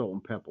don't have salt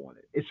and pepper on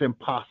it. It's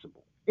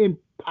impossible.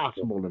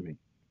 Impossible to me.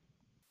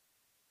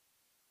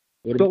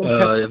 What Salt and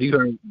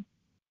pepper.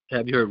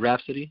 have you heard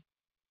Rhapsody?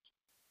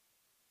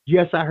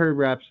 Yes, I heard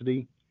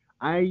Rhapsody.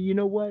 You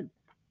know what?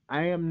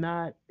 I am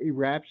not a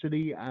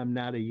Rhapsody. I'm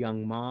not a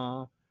Young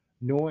Ma,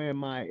 nor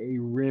am I a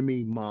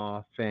Remy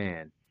Ma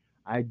fan.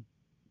 I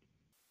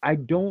I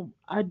don't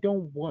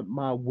want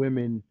my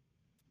women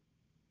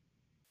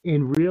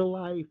in real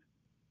life,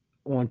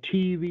 on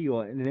TV,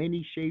 or in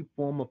any shape,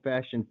 form, or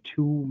fashion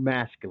too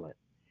masculine.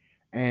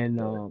 And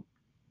Right.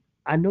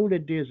 I know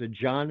that there's a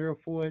genre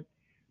for it,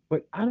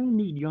 but I don't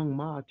need Young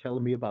Ma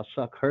telling me about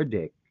suck her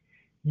dick.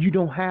 You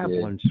don't have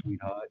Yeah. one,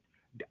 sweetheart.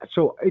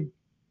 So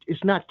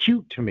it's not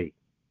cute to me.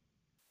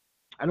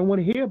 I don't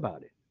want to hear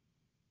about it.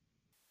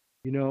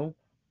 You know.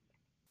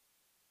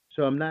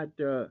 So I'm not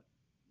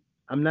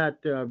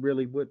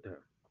really with her.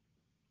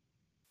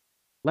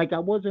 Like I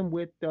wasn't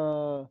with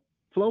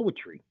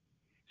Flowetry.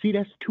 See,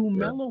 that's too Right.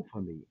 mellow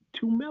for me.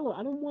 Too mellow.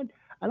 I don't want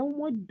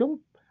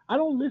don't I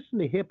don't listen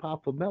to hip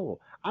hop for mellow.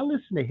 I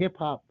listen to hip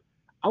hop.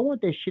 I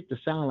want that shit to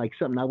sound like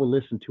something I would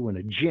listen to in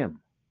a gym.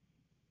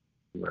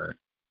 Right.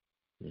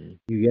 Mm.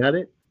 You got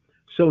it?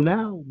 So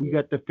now we Yeah.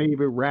 got the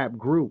favorite rap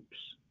groups.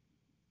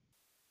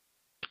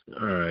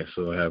 All right.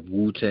 So I have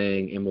Wu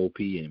Tang, MOP,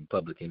 and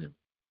Public Enemy.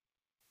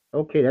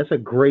 Okay, that's a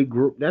great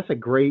group. That's a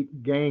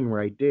great gang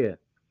right there.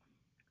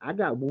 I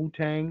got Wu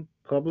Tang,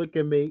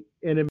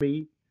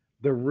 Enemy,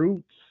 The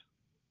Roots,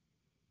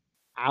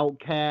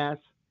 Outkast,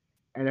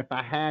 and if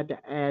I had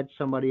to add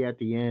somebody at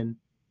the end,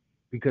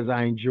 because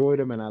I enjoyed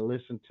them and I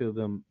listened to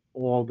them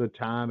all the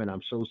time, and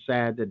I'm so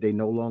sad that they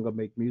no longer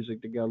make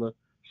music together.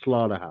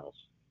 Slaughterhouse.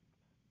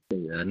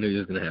 Yeah, I knew you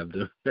was gonna have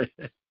them.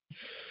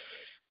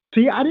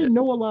 See, I Yeah. didn't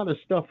know a lot of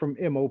stuff from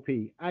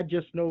MOP. I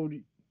just know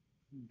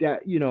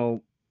that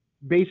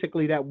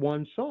basically that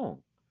one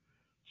song.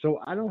 So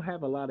I don't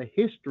have a lot of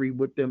history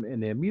with them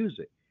and their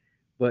music.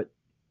 But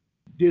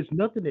there's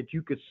nothing that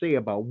you could say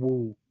about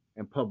Wu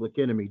and Public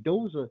Enemy.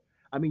 Those are,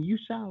 I mean, you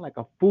sound like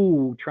a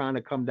fool trying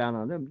to come down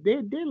on them.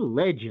 They're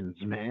legends,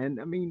 man.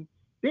 I mean,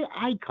 they're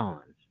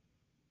icons.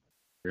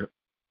 Yep.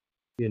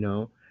 You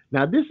know.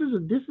 Now this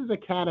is a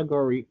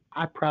category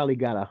I probably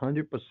got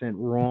 100%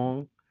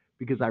 wrong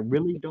because I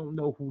really don't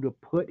know who to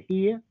put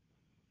here.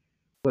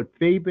 But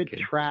favorite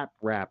Okay. trap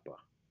rapper.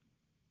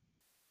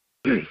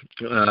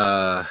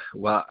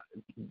 Well,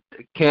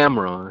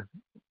 Cameron,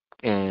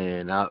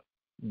 and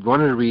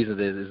one of the reasons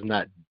is it's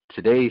not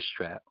today's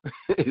trap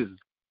is,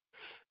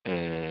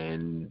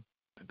 and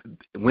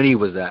when he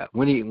was at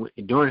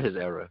during his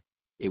era,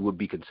 it would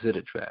be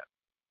considered trap.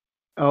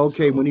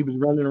 Okay, when he So was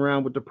running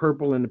around with the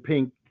purple and the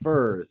pink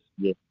furs.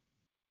 yeah.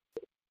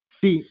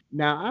 See,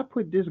 now I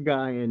put this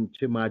guy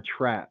into my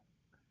trap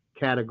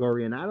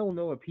category, and I don't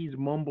know if he's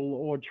mumble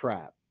or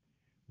trap,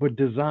 but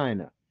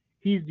designer.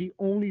 He's the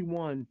only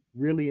one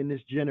really in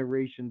this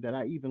generation that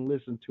I even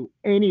listen to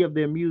any of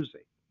their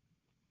music.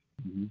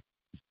 Mhm.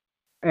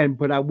 And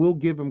but I will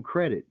give him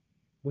credit.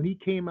 When he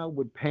came out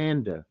with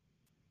Panda,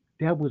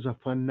 that was a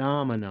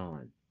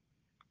phenomenon.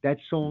 That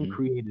song Mhm.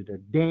 created a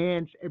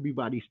dance.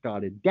 Everybody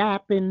started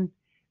dapping.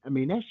 I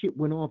mean, that shit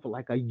went on for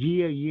like a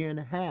year and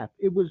a half.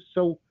 It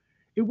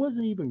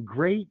wasn't even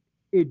great.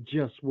 It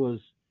just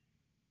was,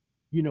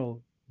 you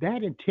know,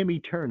 that and Timmy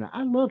Turner.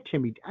 I love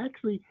Timmy.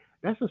 Actually,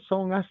 that's a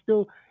song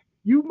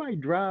you might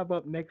drive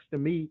up next to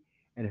me,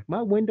 and if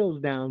my window's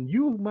down,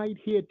 you might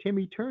hear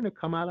Timmy Turner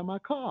come out of my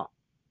car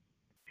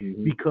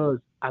Mhm.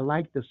 because I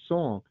like the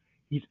song.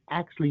 He's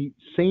actually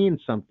saying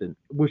something,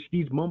 which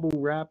these mumble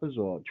rappers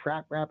or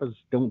trap rappers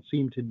don't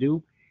seem to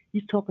do.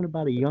 He's talking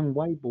about a young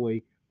white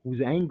boy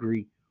who's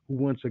angry, who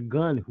wants a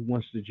gun, who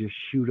wants to just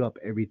shoot up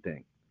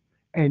everything.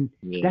 And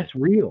Yeah. that's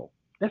real.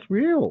 That's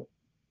real.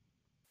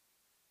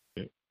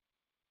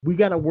 We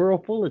got a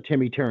world full of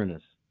Timmy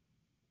Turners.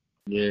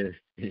 Yeah.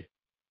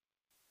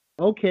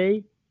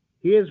 Okay,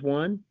 here's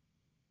one.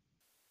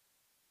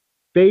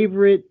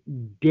 Favorite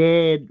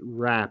dead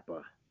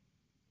rapper.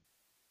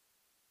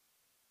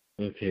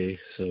 Okay.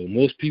 So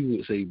most people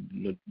would say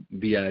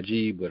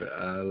Big, but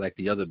I like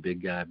the other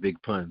big guy,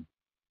 Big Pun.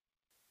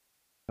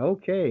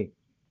 Okay,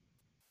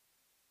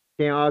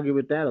 can't argue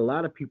with that. A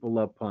lot of people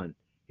love Pun.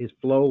 His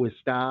flow, his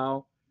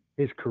style,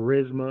 his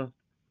charisma.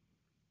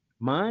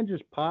 Mine's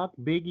is Pac,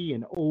 Biggie,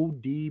 and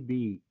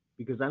ODB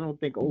because I don't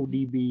think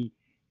ODB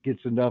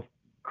gets enough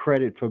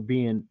credit for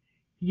being.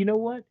 You know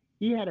what?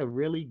 He had a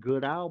really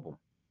good album.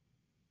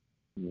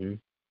 Mhm.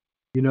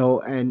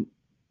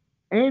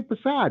 And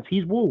besides,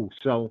 he's Wu,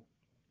 so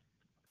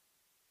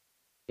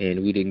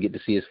And we didn't get to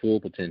see his full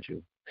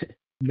potential.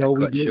 no, Got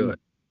we cut didn't. short.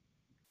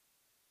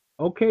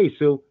 Okay,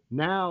 so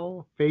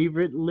now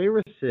favorite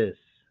lyricist.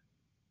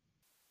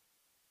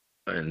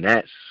 And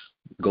that's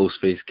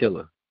Ghostface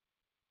Killer.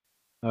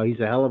 He's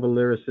a hell of a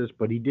lyricist,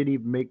 but he didn't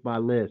even make my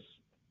list.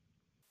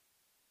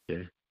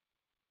 Okay.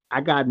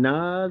 I got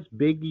Nas,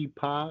 Biggie,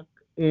 Pac,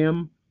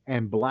 M,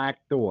 and Black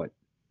Thought.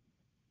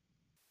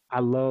 I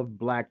love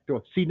Black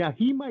Thought. See, now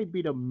he might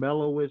be the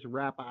mellowest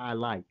rapper I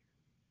like,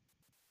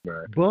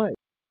 Right. but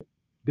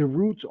the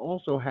Roots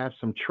also have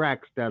some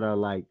tracks that are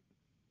like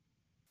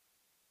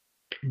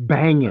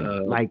banging,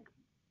 Uh, like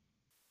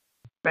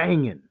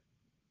banging.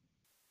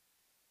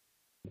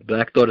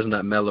 Black Thought is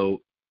not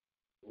mellow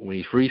when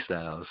he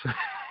freestyles.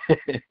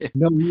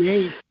 No, he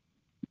ain't.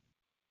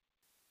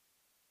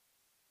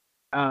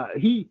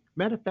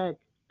 Matter of fact,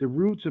 the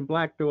Roots and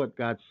Black Thought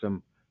got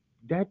some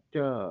that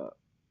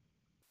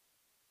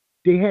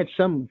they had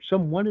some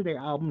one of their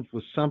albums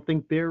was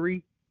Something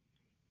Theory.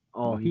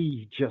 Oh, Mhm.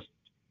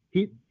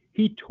 he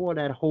he tore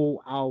that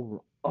whole album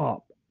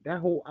up. That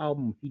whole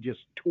album he just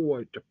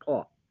tore it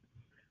apart.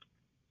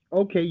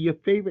 Okay, your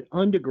favorite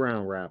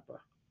underground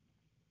rapper.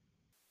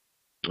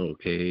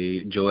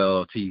 Okay, Joel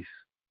Ortiz.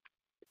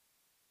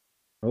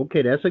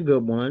 Okay, that's a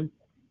good one.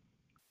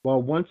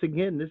 Well, once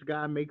again, this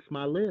guy makes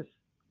my list.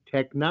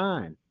 Tech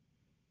Nine,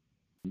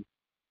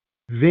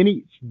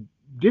 Vinny.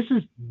 This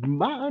is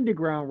my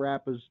underground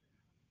rappers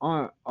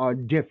are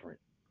different.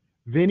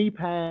 Vinny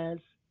Paz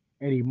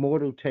and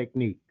Immortal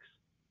Techniques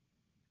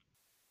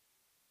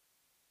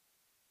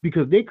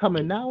because they come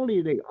in. Not only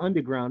are they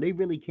underground, they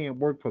really can't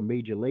work for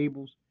major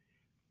labels.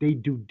 They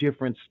do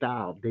different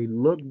styles. They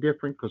look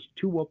different because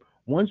two of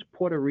one's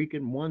Puerto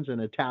Rican, one's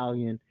an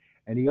Italian,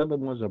 and the other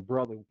one's a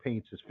brother who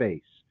paints his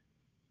face.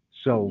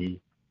 So Mm-hmm.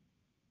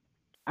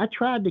 I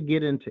tried to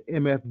get into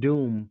MF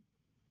Doom,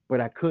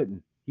 but I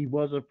couldn't. He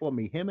wasn't for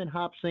me. Him and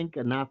Hop Sync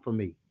are not for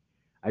me.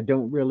 I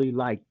don't really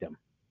like them.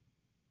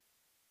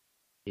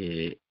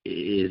 Yeah.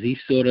 Is he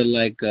sort of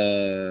like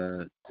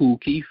Kool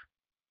Keith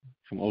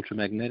from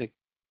Ultramagnetic?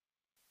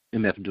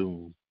 MF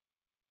Doom.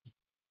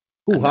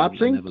 Who Hop I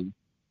Sync? never.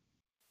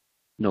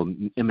 No,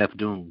 MF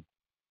Doom.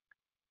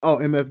 Oh,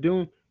 MF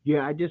Doom.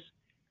 Yeah, I just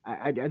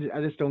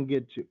don't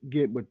get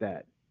with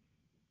that.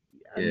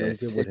 I Yeah. don't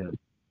get with him.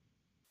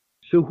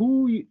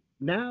 So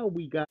now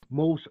we got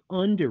most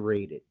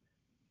underrated.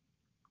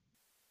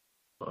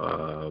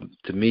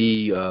 To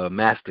me,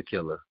 Master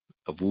Killer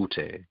of Wu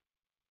Tang.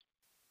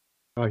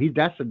 He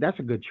that's a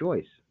good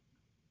choice.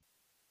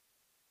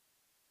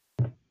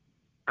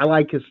 I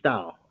like his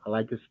style. I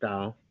like his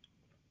style.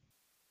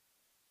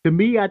 To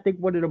me, I think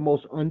one of the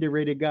most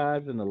underrated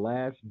guys in the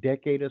last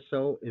decade or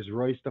so is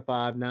Royce the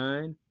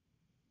 5'9".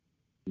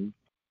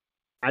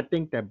 I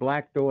think that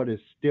Black Thought is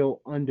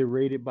still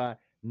underrated by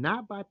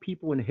not by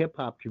people in the hip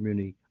hop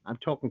community. I'm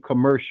talking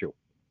commercial.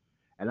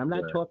 And I'm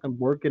not Right. talking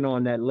working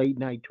on that late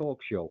night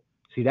talk show.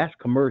 See, that's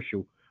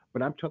commercial,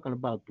 but I'm talking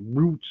about the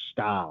Roots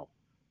style.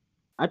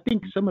 I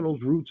think some of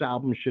those Roots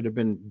albums should have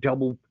been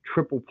double,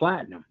 triple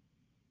platinum.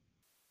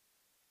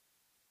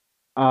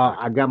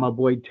 I got my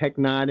boy Tech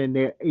Nine in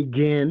there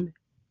again,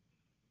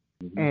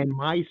 Mm-hmm. and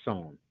My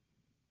Song.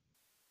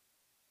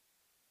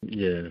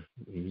 Yeah.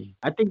 Mm-hmm.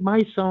 I think My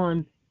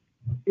Song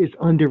is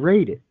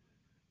underrated.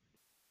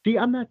 See,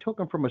 I'm not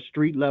talking from a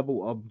street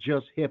level of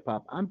just hip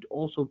hop. I'm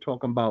also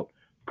talking about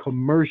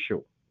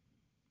commercial.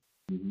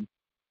 Mm-hmm.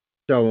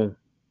 So,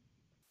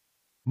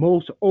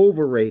 most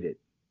overrated.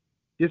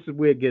 This is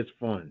where it gets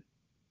fun.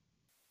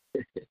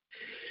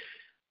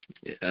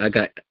 I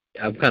got.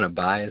 I'm kind of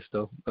biased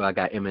though. I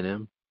got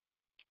Eminem.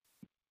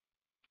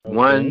 Okay.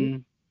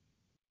 One,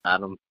 I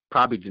don't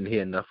probably didn't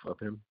hear enough of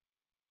him,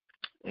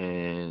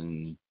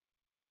 and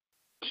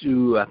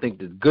two, I think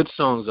the good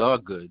songs are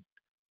good,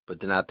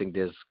 but then I think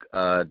there's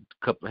a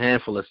couple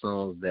handful of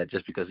songs that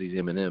just because he's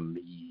Eminem,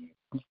 he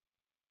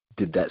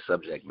did that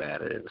subject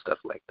matter and stuff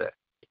like that.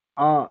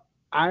 Uh,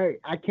 I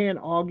can't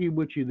argue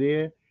with you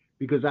there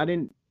because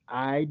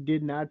I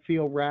did not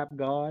feel Rap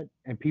God,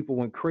 and people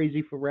went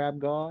crazy for Rap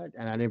God,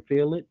 and I didn't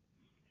feel it.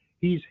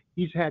 He's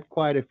had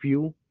quite a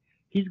few.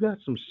 He's got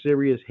some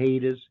serious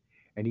haters,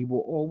 and he will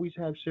always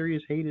have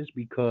serious haters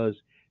because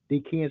they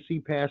can't see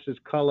past his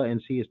color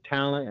and see his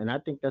talent, and I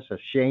think that's a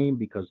shame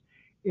because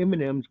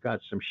Eminem's got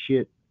some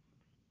shit.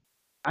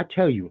 I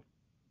tell you,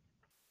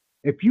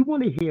 if you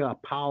want to hear a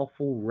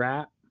powerful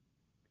rap,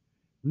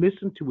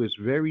 listen to his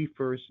very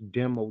first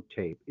demo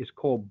tape. It's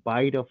called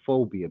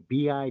Bitophobia,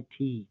 Bitter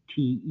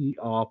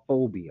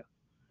phobia.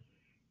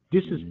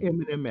 This is Mm-hmm.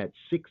 Eminem at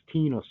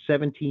 16 or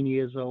 17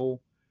 years old,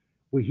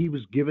 where he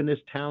was given this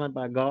talent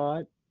by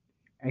God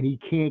and he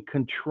can't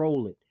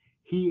control it.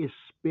 He is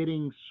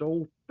spitting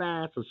so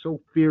fast or so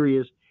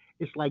furious.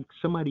 It's like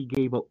somebody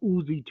gave a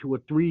Uzi to a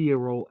 3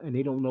 year old and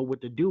they don't know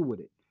what to do with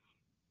it.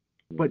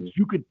 But Mm-hmm.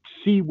 you could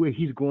see where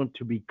he's going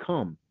to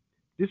become.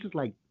 This is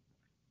like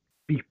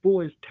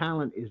before his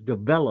talent is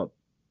developed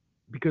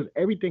because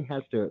everything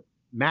has to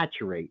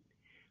maturate.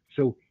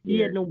 So he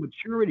Yeah. had no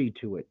maturity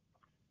to it.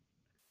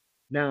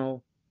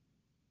 Now,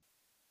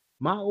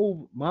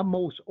 my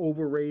most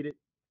overrated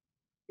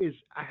is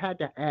I had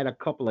to add a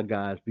couple of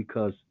guys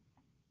because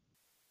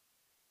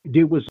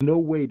there was no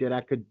way that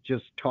I could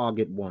just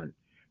target one.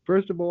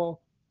 First of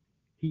all,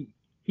 he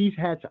he's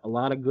had a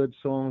lot of good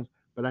songs,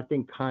 but I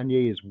think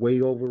Kanye is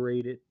way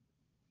overrated.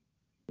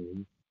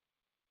 Mm-hmm.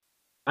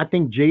 I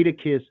think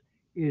Jadakiss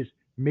is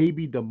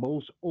maybe the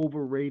most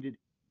overrated.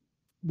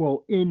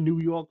 Well, in New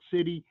York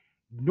City,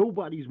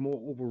 nobody's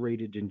more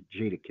overrated than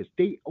Jadakiss.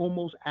 They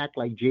almost act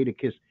like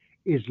Jadakiss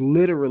is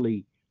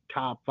literally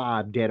top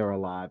five dead or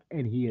alive,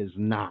 and he is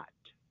not.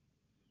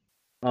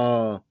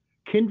 Uh,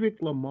 Kendrick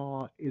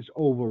Lamar is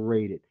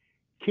overrated.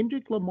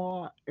 Kendrick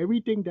Lamar,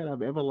 everything that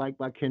I've ever liked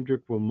by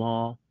Kendrick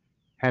Lamar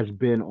has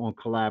been on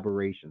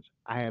collaborations.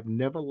 I have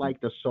never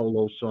liked a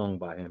solo song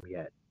by him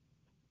yet.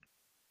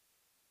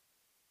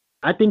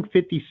 I think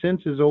 50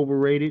 Cent is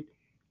overrated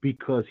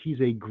because he's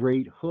a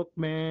great hook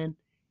man.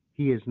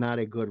 He is not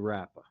a good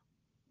rapper.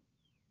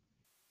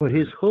 But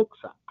his hooks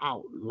are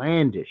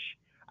outlandish.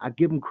 I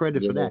give him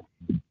credit for Yeah.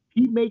 that.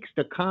 He makes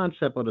the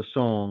concept of the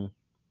song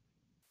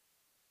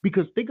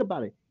because think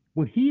about it.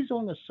 When he's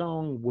on a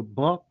song with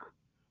Buck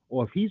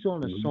or if he's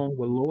on a Mm-hmm. song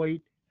with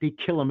Lloyd, they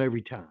kill him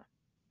every time.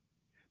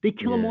 They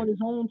kill him Yeah. on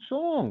his own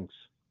songs.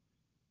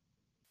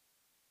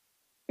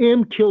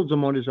 M kills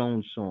him on his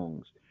own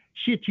songs.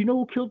 Shit, you know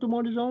who killed him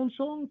on his own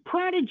song?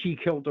 Prodigy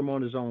killed him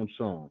on his own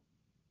song.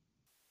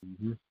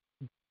 Hmm.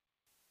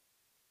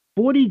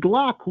 40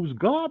 Glock, who's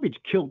garbage,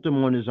 killed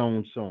him on his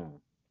own song.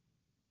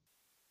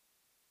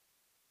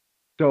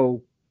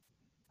 So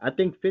I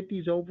think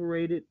 50's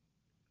overrated.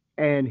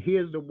 And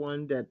here's the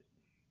one that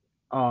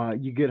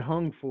you get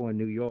hung for in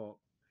New York,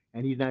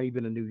 and he's not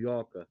even a New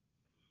Yorker.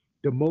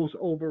 The most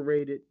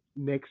overrated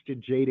next to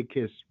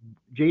Jadakiss.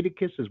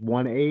 Jadakiss is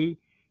 1A,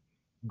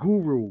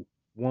 Guru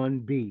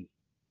 1B.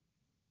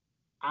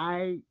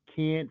 I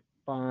can't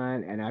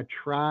find, and I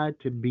try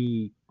to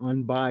be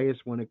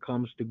unbiased when it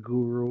comes to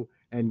Guru.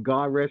 And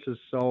God rest his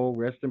soul,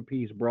 rest in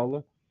peace,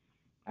 brother.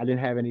 I didn't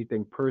have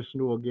anything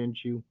personal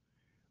against you,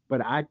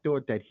 but I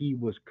thought that he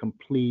was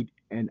complete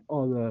and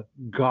utter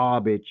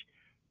garbage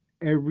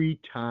every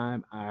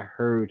time I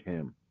heard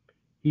him.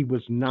 He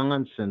was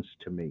nonsense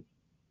to me.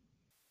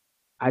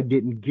 I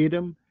didn't get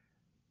him.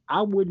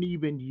 I wouldn't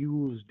even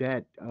use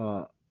that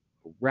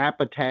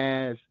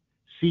Rapataz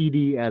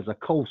CD as a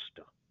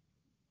coaster.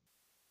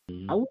 I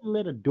Hmm. wouldn't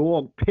let a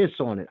dog piss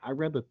on it. I'd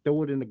rather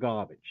throw it in the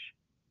garbage.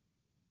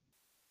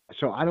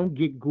 So I don't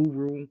get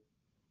Guru.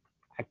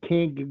 I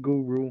can't get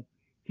Guru.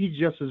 He's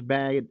just as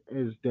bad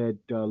as that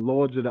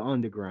Lords of the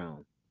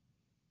Underground.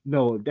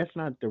 No, that's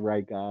not the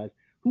right guys.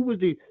 Who was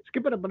the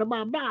skip it up and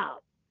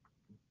about?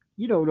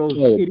 You know those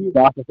Oh, idiots.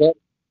 DOS effect.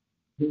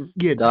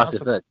 Yeah, DOS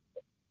Das. effect.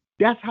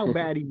 That's how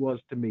bad he was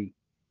to me.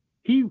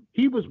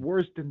 He was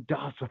worse than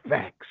Das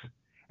Effects,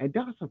 and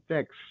Das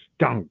Effects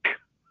stunk.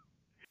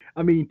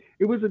 I mean,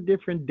 it was a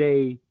different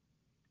day.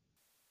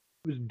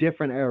 It was a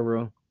different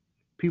era.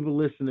 People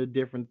listen to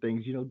different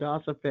things. You know,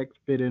 DOS Effects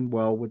fit in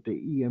well with the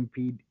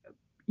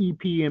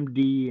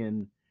EPMD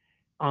and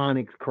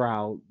Onyx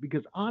crowd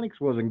because Onyx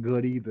wasn't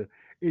good either.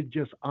 It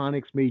just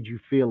Onyx made you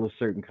feel a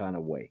certain kind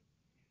of way.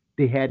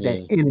 They had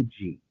that Yeah.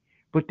 energy,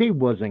 but they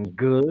wasn't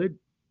good.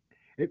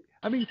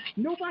 I mean,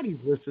 nobody's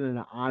listening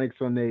to Onyx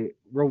on their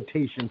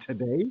rotation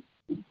today.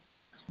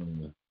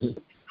 Mhm.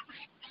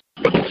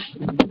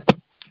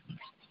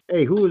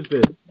 Hey, who is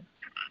this?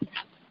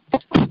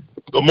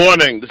 Good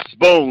morning. This is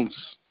Bones.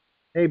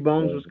 Hey,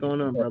 Bones, what's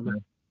going on, brother?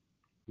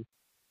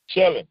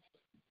 Chilling.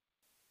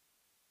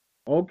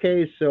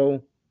 Okay,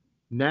 so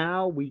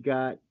now we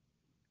got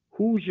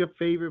who's your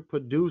favorite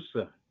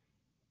producer?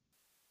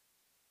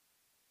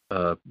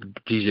 Uh,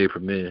 DJ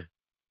Premier.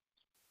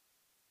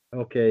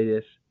 Okay,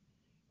 this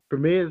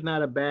Premier is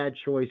not a bad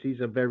choice.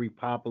 He's a very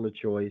popular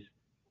choice.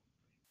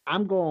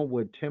 I'm going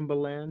with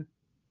Timberland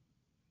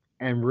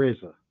and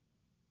RZA.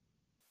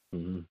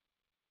 Hmm.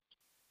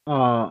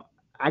 Uh,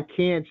 I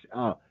can't.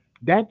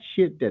 That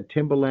shit that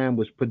Timberland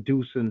was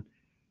producing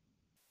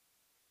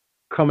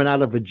coming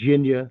out of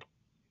Virginia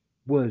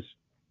was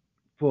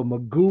for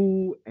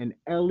Magoo and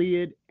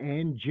Elliott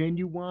and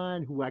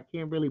Genuine, who I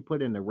can't really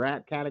put in the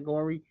rap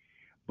category,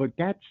 but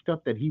that stuff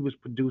that he was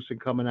producing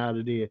coming out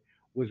of there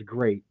was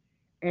great.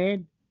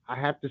 And I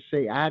have to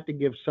say, I had to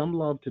give some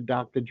love to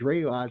Dr.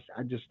 Dre, or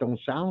I just don't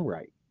sound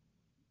right.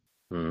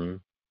 Hmm.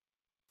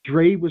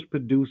 Dre was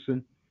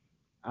producing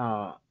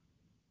uh,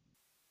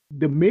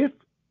 the myth.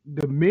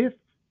 The myth,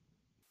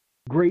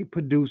 great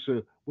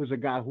producer, was a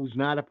guy who's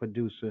not a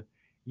producer.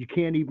 You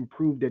can't even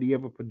prove that he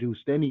ever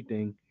produced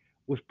anything.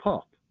 Was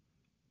Puff.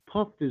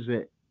 Puff is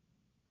a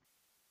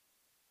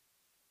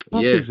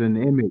Puff Yeah. is an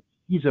image.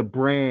 He's a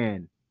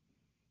brand.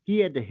 He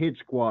had the hit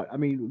squad. I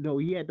mean, no,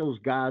 he had those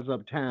guys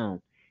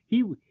uptown.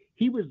 He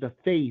he was the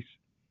face.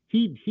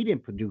 He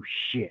didn't produce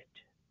shit.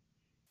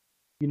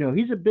 You know,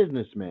 he's a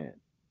businessman.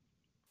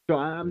 So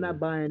I'm Yeah. not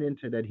buying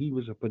into that he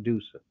was a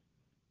producer.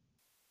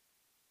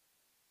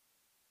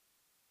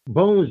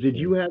 Bones, did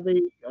you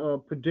Okay. have a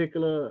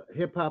particular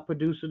hip hop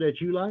producer that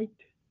you liked?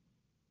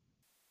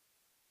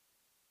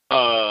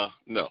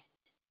 No.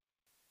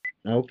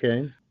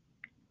 Okay.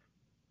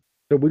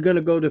 So we're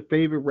gonna go to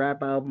favorite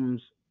rap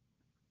albums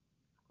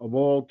of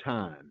all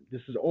time.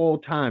 This is all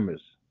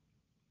timers.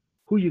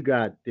 Who you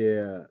got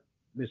there,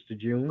 Mr.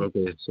 June?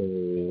 Okay.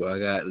 So I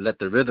got Let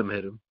the Rhythm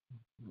Hit 'Em.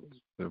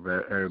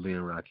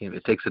 Arabian Rakim.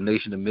 It Takes a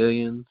Nation of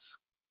Millions.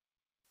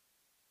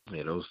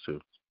 Yeah, those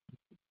two.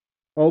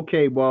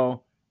 Okay,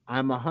 well,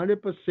 I'm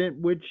 100%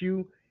 with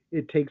you.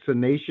 It takes a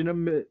nation of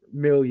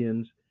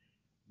millions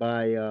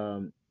by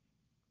Public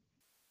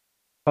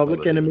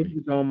Public Enemy Enemy.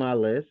 is on my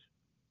list.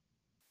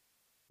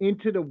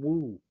 Into the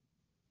Woo,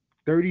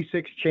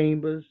 36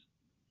 Chambers,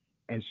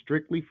 and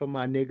Strictly for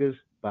My Niggas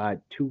by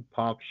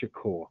Tupac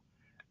Shakur.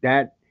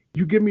 That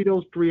you give me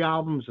those three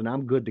albums and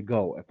I'm good to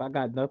go. If I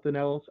got nothing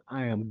else,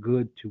 I am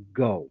good to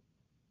go.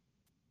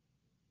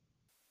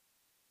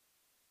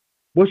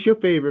 What's your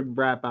favorite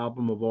rap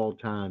album of all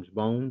times,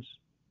 Bones?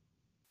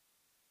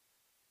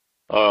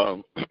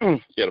 Yeah,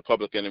 the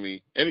Public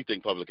Enemy,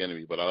 anything Public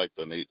Enemy, but I like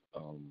the Nation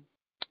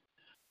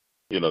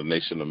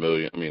of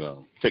Million.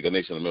 Take a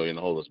Nation of Million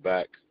to hold us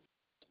back.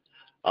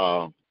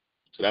 So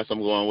that's what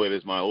I'm going with.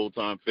 Is my old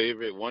time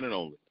favorite, one and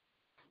only.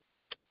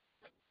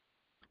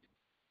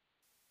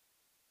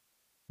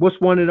 What's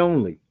one and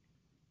only?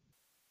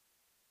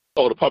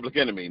 Oh, the Public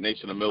Enemy,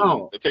 Nation of Millions.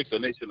 Oh, It takes the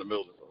Nation of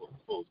Millions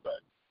pulls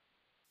back.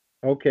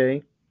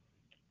 okay.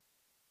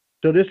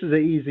 So this is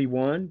an easy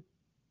one.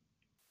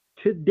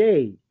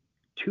 Today,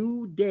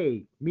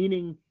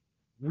 meaning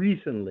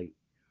recently,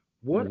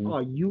 what Mm-hmm.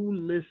 are you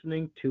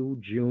listening to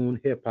June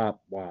hip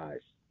hop wise?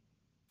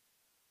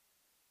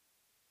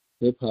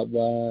 Hip hop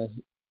wise,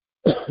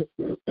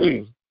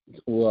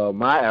 well,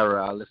 my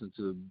era, I listened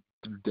to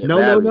the No,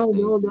 no, various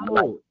no, things. no,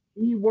 Like, no.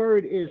 E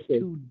word is okay.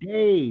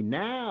 today,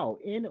 now,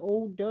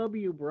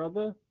 NOW,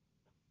 brother.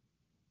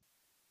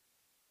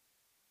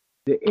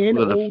 The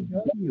Well,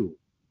 NOW.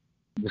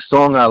 the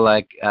song I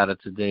like out of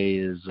today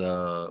is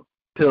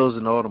 "Pills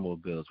and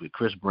Automobiles" with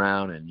Chris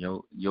Brown and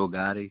Yo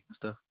Gotti and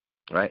stuff,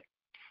 right?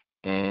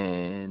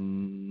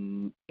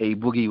 And A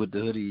Boogie with the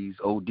Hoodies,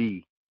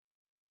 OD.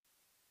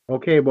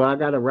 Okay, well, I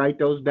got to write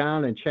those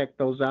down and check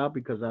those out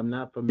because I'm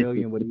not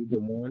familiar with either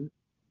one.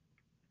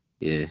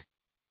 Yeah.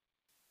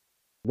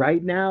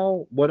 Right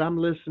now, what I'm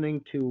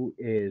listening to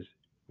is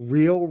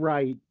Real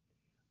Right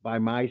by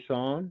My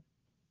Son,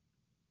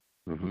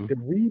 Mhm. the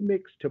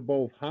remix to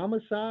both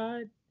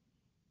Homicide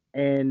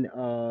and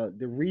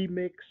the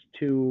remix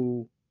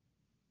to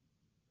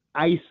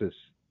ISIS,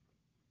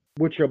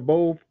 which are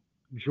both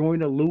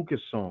Joyner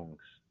Lucas songs.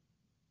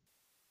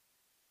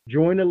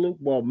 Joyner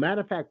Lucas, well,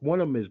 matter of fact, one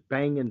of them is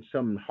banging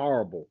something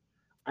horrible.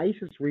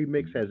 ISIS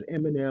remix has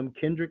Eminem,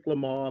 Kendrick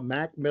Lamar,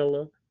 Mac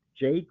Miller,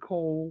 J.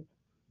 Cole,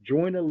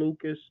 Joyner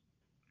Lucas,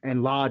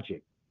 and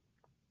Logic.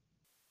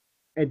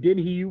 And then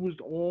he used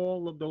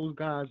all of those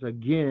guys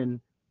again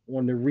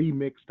on the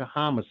remix to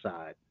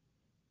Homicide.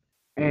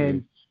 Mhm.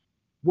 And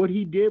what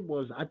he did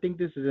was, I think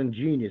this is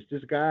ingenious.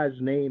 This guy's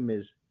name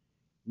is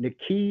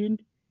Nakeed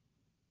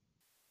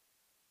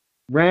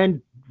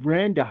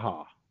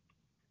Randaha,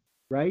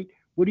 right?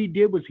 What he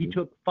did was he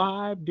took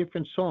 5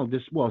 different songs,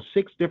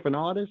 six different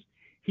artists.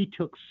 He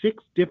took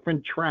 6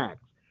 different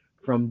tracks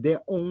from their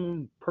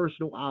own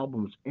personal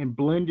albums and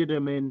blended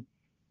them in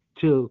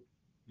to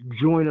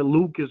Joyner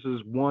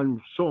Lucas's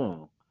one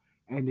song.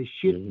 And the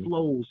shit Mhm.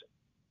 flows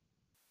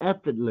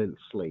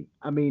effortlessly.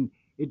 I mean,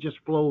 it just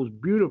flows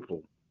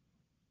beautiful.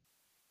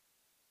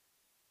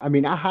 I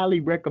mean, I highly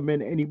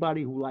recommend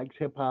anybody who likes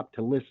hip hop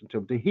to listen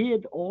to hear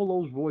all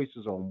those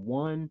voices on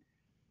one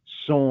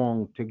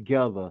song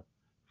together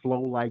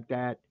flow like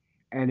that,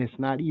 and it's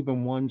not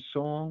even one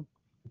song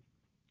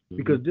Mhm.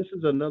 because this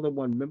is another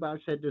one. Remember, I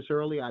said this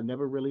earlier. I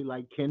never really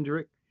liked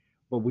Kendrick,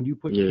 but when you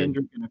put Yeah.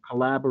 Kendrick in a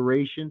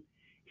collaboration,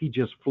 he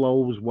just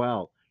flows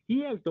well.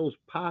 He has those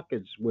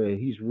pockets where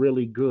he's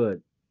really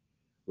good.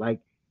 Like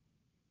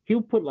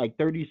he'll put like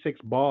 36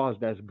 bars.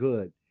 That's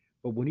good.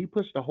 But when he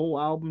puts the whole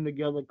album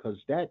together,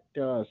 because that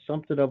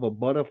something of a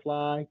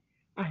butterfly,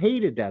 I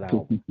hated that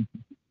album.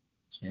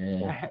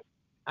 Yeah.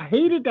 I, I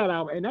hated that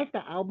album, and that's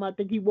the album I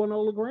think he won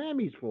all the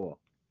Grammys for.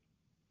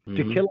 To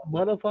Mhm. Kill a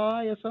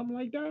Butterfly or something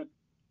like that.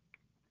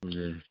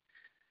 Yeah.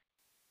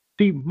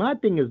 See, my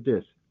thing is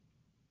this: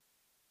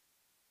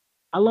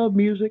 I love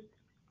music.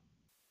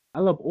 I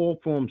love all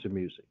forms of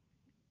music.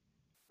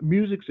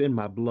 Music's in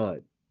my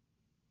blood.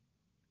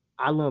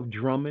 I love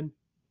drumming.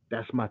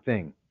 That's my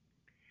thing.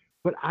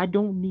 But I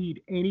don't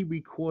need any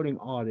recording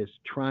artist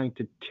trying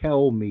to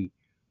tell me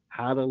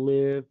how to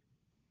live.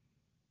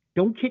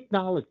 Don't kick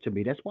knowledge to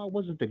me. That's why I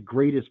wasn't the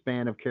greatest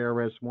fan of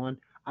KRS-One.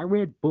 I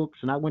read books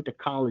and I went to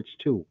college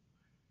too.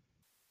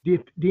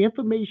 The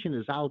information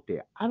is out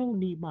there. I don't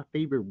need my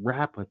favorite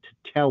rapper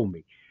to tell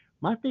me.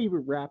 My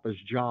favorite rapper's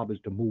job is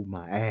to move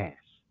my ass.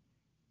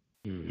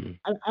 Mhm.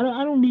 I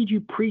don't need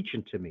you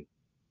preaching to me.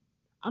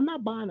 I'm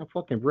not buying a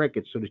fucking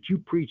record so that you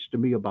preach to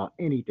me about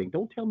anything.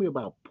 Don't tell me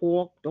about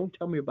pork. Don't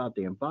tell me about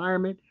the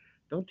environment.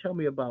 Don't tell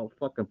me about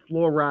fucking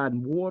fluoride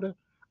in water.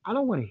 I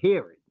don't want to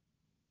hear it.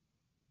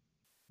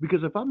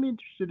 Because if I'm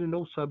interested in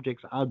those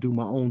subjects, I'll do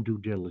my own due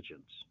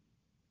diligence.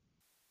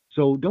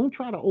 So don't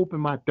try to open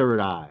my third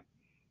eye.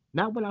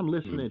 Not when I'm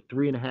listening Mhm. to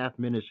 3.5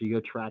 minutes of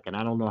your track and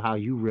I don't know how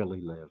you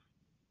really live.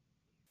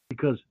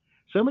 Because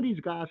some of these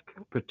guys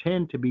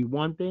pretend to be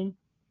one thing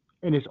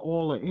and it's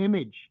all an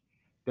image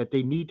that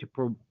they need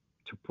to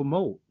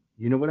promote.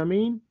 You know what I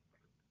mean?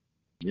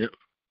 Yep.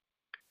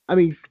 I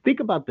mean, think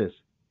about this.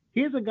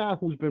 Here's a guy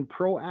who's been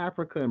pro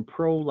Africa and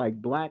pro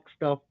like black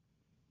stuff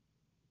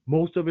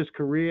most of his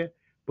career,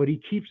 but he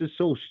keeps it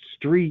so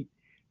street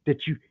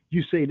that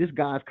you say this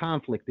guy's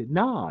conflicted.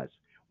 Nas.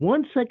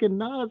 One second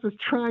Nas is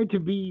trying to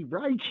be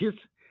righteous.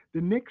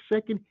 The next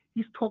second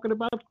he's talking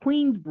about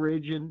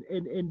Queensbridge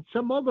and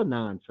some other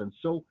nonsense.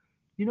 So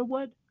you know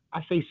what?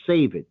 I say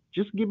save it.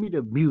 Just give me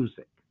the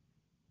music.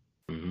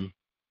 Mhm.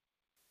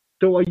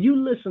 So are you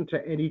listening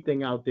to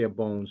anything out there,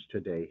 Bones,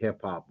 today,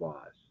 hip hop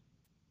wise?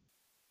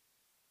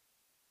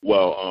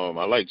 Well,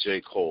 I like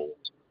J. Cole,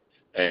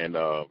 and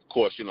of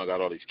course, I got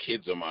all these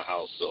kids in my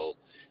house, so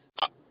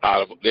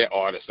out of their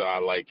artists that I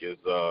like is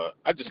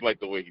I just like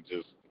the way he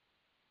just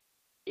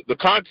the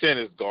content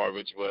is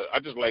garbage, but I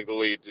just like the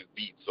way it just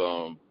beats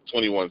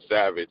 21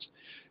 Savage,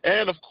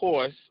 and of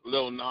course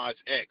Lil Nas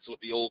X with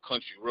the Old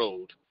Country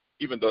Road,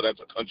 even though that's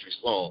a country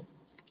song.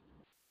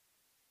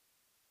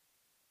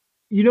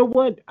 You know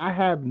what? I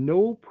have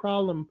no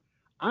problem.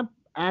 I'm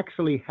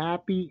actually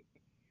happy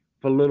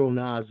for Little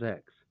Nas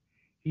X.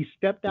 He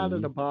stepped out of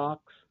Hmm. the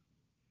box.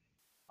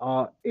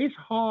 It's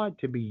hard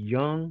to be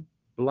young,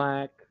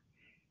 black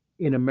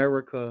in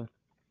America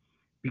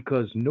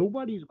because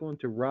nobody's going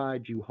to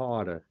ride you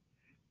harder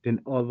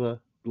than other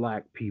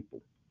black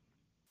people.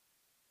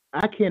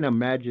 I can't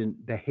imagine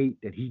the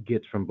hate that he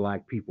gets from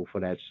black people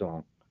for that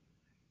song.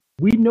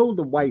 We know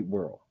the white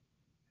world,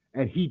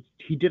 and he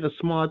did a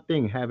smart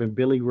thing having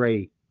Billy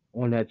Ray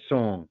on that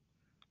song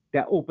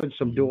that opened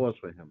some Hmm. doors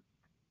for him.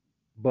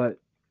 But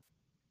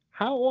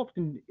how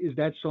often is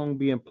that song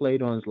being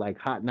played on like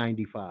Hot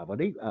 95?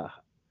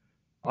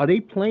 Are they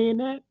playing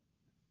that?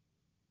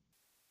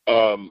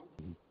 Um,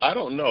 I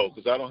don't know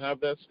because I don't have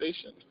that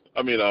station.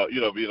 I mean,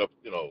 being up,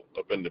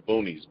 up in the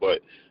boonies,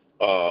 but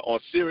on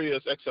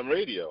Sirius XM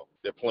radio,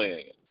 they're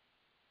playing it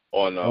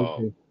on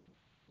Okay.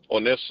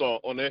 on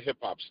their hip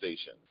hop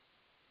station.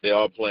 They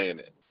are playing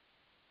it.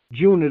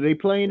 June, are they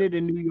playing it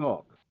in New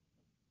York?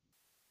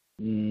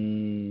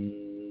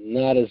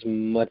 Not as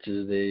much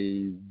as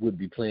they would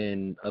be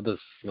playing other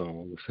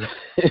songs,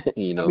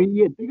 you I know, mean,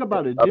 yeah, think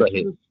about it. other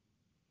hits.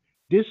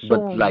 This But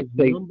song like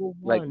was say number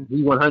like one.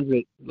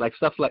 Z100, like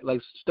stuff like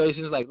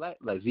stations like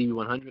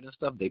Z100 and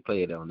stuff, they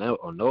play it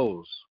on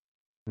those.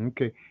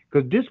 Okay,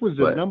 because this was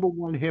the But number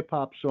one hip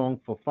hop song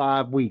for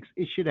 5 weeks.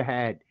 It should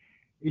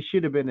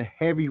have been a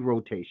heavy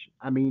rotation.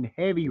 I mean,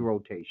 heavy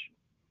rotation.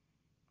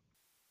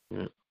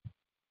 yeah.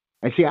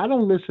 And see, I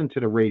don't listen to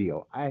the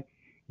radio. I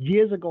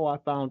Years ago I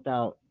found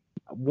out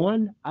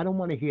one, I don't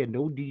want to hear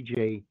no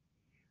DJ.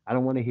 I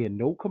don't want to hear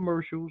no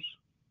commercials.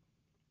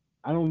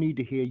 I don't need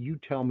to hear you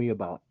tell me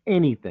about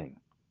anything.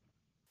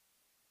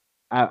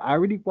 I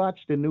already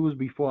watched the news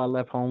before I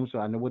left home, so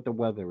I know what the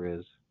weather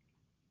is.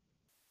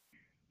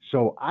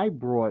 So I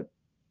brought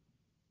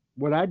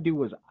what I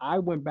do is I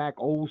went back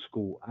old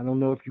school. I don't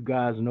know if you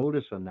guys know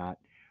this or not,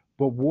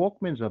 but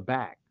Walkmans are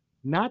back.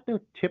 Not the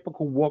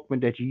typical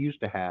Walkman that you used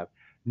to have.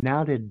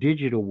 Now they're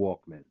digital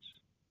Walkmans.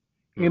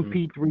 Hmm.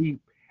 MP3,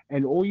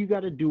 and all you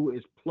got to do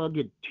is plug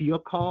it to your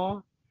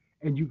car,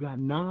 and you got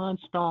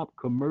nonstop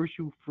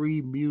commercial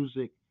free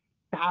music,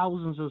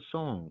 thousands of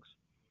songs.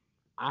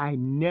 I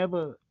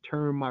never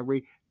turn my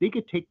radio. They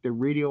could take the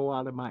radio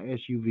out of my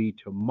SUV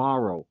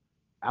tomorrow.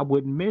 I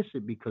wouldn't miss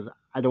it because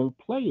I don't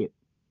play it,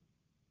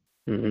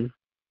 Hmm.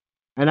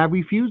 and I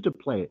refuse to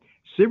play it.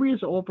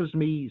 Sirius offers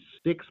me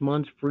 6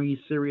 months free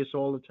Sirius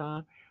all the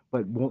time,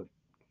 but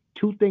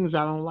two things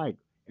I don't like.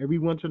 Every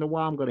once in a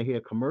while, I'm going to hear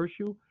a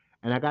commercial,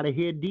 and I got to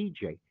hear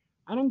DJ.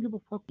 I don't give a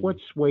fuck what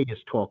Sway is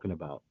talking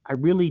about. I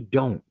really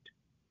don't.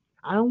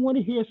 I don't want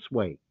to hear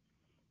Sway.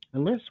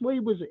 Unless Sway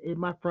was in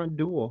my front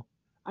door,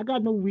 I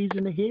got no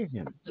reason to hear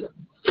him.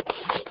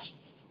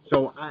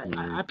 So Hmm.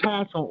 I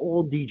pass on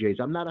all DJs.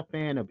 I'm not a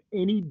fan of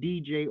any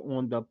DJ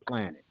on the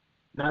planet.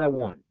 Not a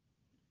one.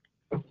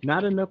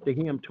 Not enough to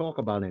hear him talk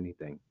about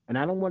anything. And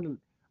I don't want to.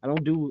 I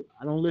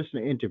don't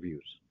listen to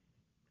interviews.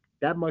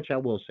 That much I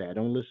will say. I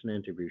don't listen to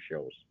interview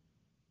shows.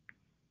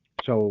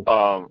 So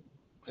Um,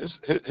 his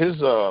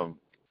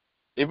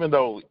even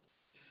though,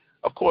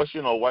 of course,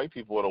 white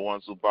people are the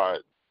ones who buy,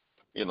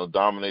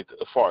 dominate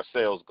as far as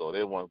sales go.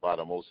 They want to buy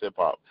the most hip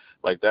hop.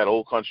 Like that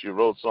old country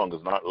road song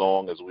is not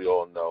long, as we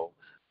all know,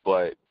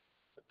 but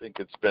I think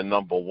it's been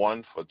number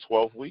one for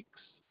 12 weeks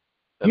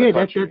in the yeah,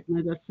 country.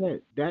 that's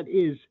it.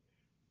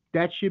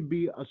 That should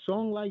be a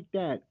song like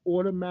that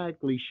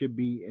automatically should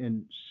be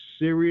in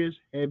serious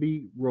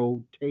heavy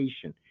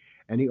rotation.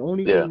 And the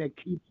only thing Yeah. that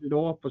keeps it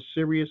off a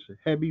serious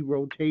heavy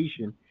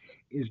rotation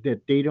is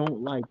that they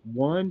don't like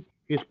one,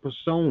 his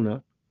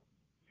persona,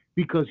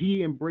 because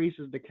he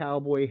embraces the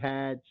cowboy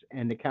hats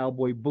and the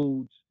cowboy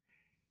boots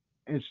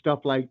and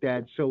stuff like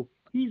that. So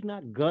he's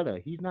not gutter,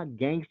 he's not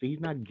gangster, he's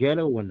not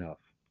ghetto enough.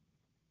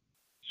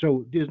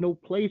 So there's no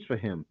place for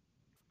him.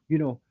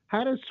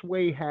 How does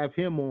Sway have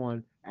him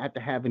on after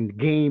having the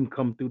game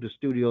come through the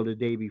studio the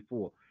day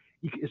before?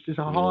 It's just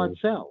a hard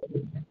Yeah. sell.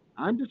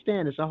 I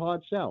understand it's a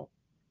hard sell.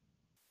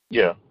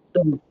 Yeah.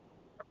 So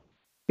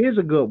here's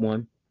a good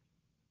one.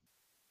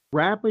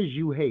 Rappers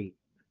you hate.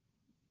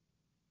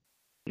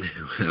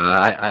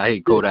 I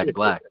hate Kodak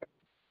Black.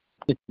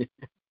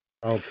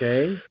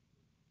 Okay.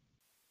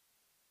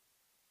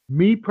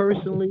 Me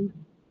personally,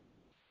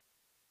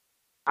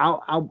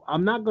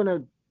 I'm not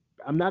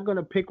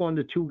gonna pick on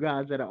the two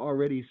guys that I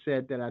already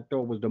said that I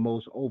thought was the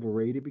most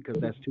overrated because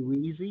that's too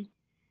easy.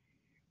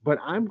 But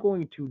I'm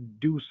going to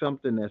do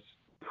something that's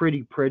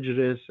pretty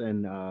prejudiced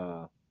and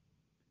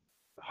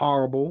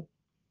horrible.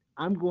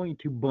 I'm going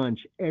to bunch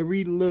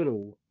every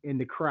little in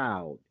the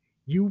crowd.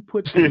 You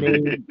put the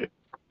name.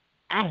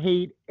 I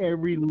hate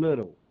every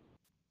little.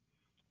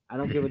 I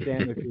don't give a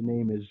damn if your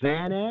name is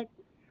Xanax.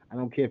 I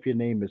don't care if your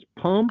name is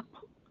Pump.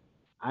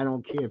 I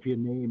don't care if your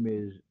name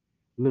is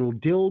Little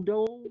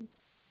Dildo.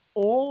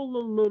 All the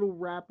little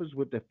rappers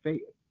with the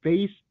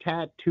face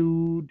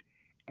tattooed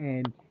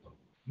and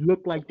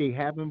look like they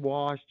haven't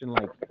washed in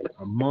like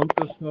a month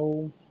or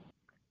so.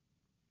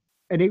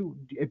 And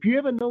if you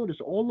ever notice,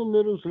 all the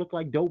littles look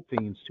like dope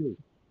fiends too.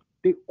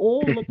 They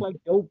all look like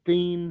dope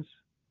fiends.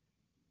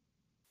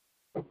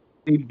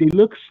 They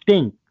look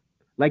stink.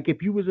 Like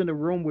if you was in a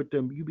room with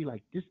them, you'd be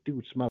like, this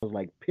dude smells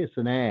like piss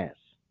and ass.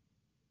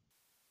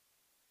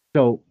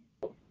 So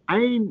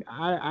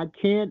I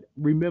can't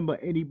remember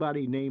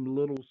anybody named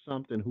Little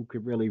something who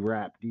could really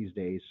rap these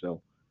days.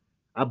 So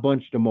I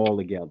bunched them all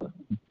together.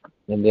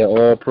 And they're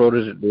all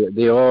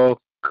they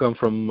all come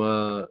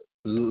from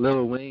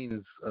Lil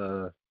Wayne's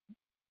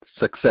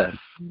success,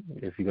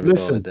 if you're gonna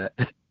call it Listen,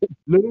 that.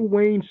 Lil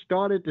Wayne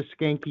started the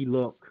skanky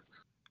look,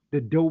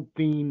 the dope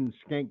fiend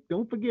skank.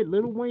 Don't forget,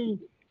 Lil Wayne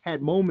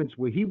had moments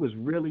where he was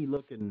really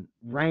looking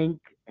rank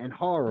and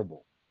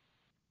horrible.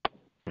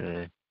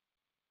 Yeah.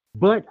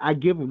 But I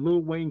give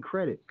Lil Wayne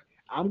credit.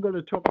 I'm going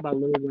to talk about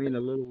Lil Wayne a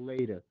little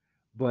later,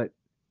 but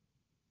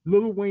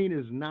Lil Wayne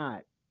is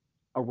not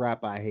a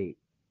rap I hate.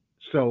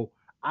 So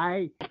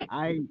I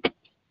I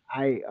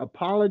I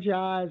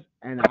apologize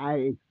and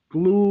I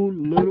exclude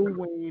Lil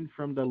Wayne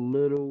from the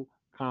little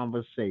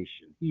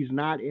conversation. He's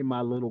not in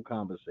my little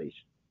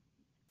conversation.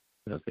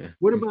 Okay.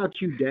 What about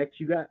you, Dex?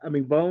 You got, I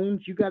mean,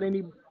 Bones. You got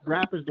any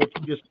rappers that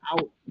you just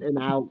out and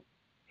out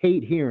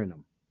hate hearing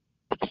them?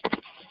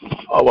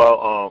 Oh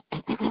well,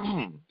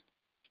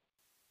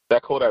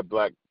 that Kodak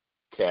Black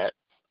Cat,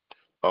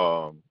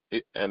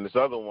 and this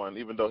other one,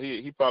 even though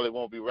he probably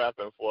won't be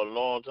rapping for a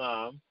long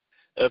time,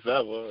 if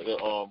ever. The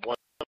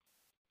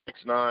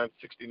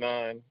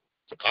 16969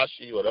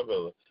 Takashi, whatever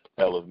the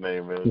hell his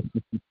name is.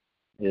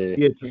 Yeah.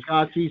 Yeah,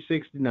 Takashi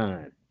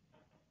 69.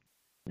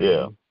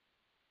 Yeah,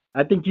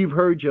 I think you've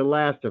heard your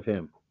last of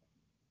him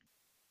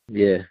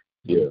Yeah.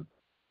 yeah.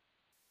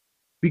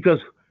 because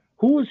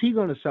who is he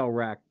going to sell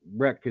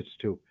records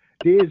to?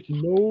 There's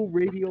no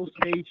radio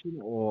station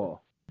or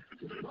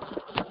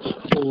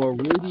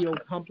radio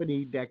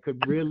company that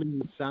could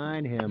really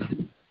sign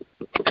him.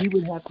 He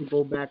would have to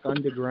go back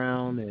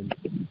underground,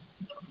 and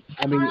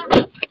I mean,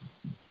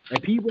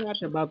 if he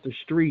rapped about the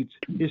streets,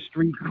 his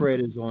street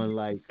cred is on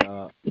like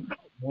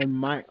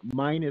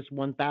minus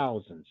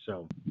 1,000.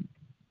 So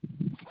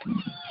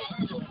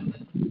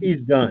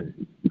he's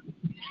done.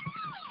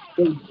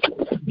 So,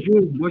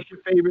 June, what's your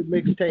favorite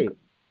mixtape?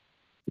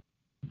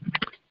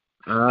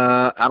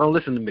 I don't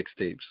listen to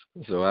mixtapes,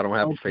 so I don't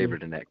have a Okay.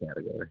 favorite in that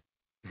category.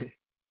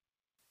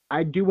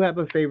 I do have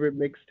a favorite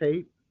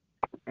mixtape,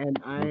 and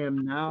I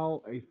am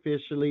now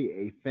officially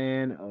a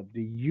fan of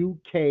the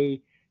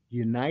UK,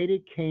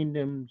 United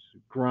Kingdom's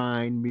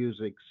grind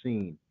music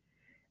scene.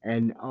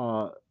 And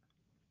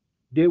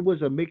there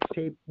was a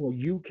mixtape called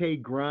UK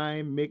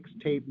Grind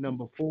Mixtape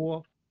Number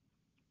 4,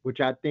 which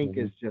I think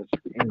Mhm. is just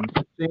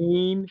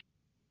insane.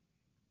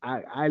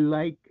 I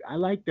like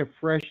the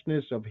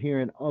freshness of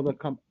hearing other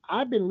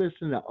I've been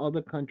listening to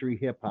other country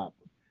hip hop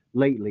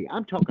lately.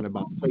 I'm talking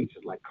about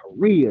places like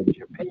Korea,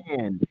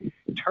 Japan,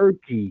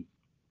 Turkey,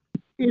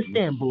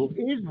 Istanbul,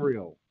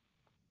 Israel,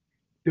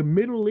 the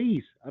Middle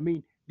East. I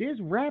mean, there's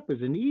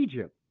rappers in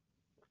Egypt,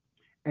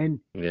 and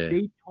Yeah.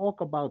 they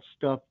talk about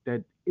stuff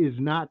that is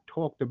not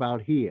talked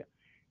about here.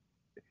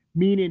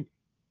 Meaning,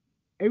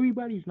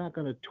 everybody's not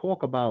going to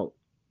talk about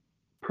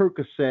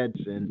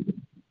Percocets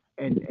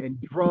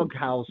and drug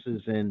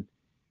houses and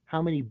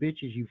how many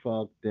bitches you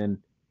fucked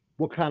and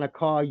what kind of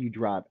car you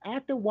drive.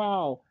 After a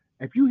while,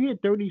 if you hear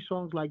 30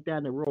 songs like that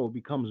in a row, it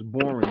becomes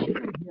boring. You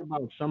want to hear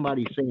about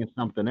somebody saying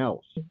something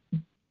else.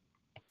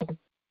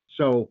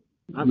 So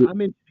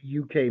I'm into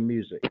UK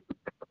music.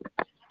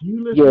 Do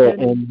you listen Yeah, to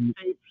any and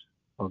tapes,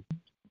 oh,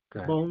 go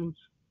ahead. Bones?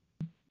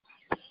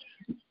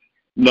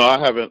 No, I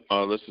haven't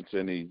listened to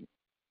any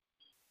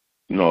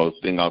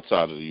thing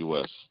outside of the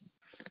U.S.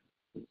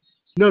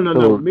 No.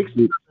 So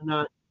Mixtapes are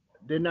not.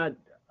 They're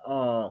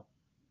not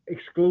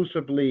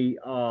exclusively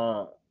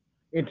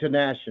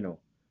international.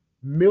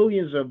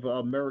 Millions of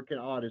American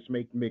artists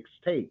make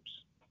mixtapes.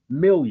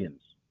 Millions.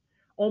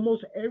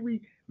 Almost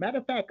every matter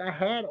of fact, I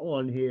had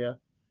on here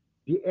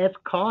the S.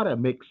 Carter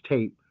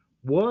mixtape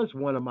was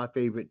one of my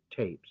favorite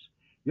tapes.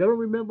 You ever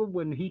remember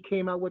when he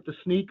came out with the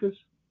sneakers?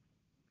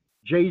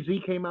 Jay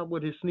Z came out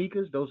with his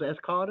sneakers, those S.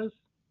 Carters.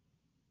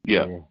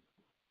 Yeah. yeah.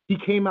 He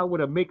came out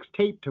with a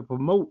mixtape to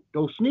promote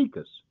those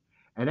sneakers,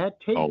 and that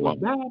tape Oh was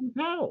wow. bad as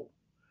hell.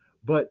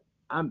 But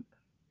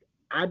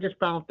I just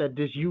found that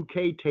this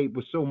UK tape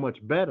was so much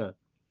better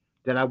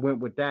that I went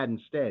with that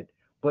instead.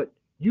 But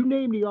you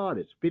name the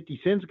artists. 50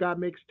 Cent's got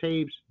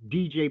mixtapes.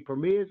 DJ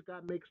Premier's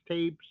got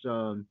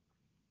mixtapes.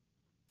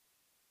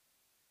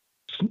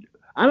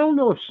 I don't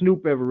know if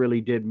Snoop ever really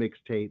did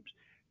mixtapes.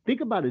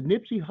 Think about it.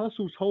 Nipsey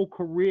Hussle's whole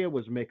career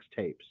was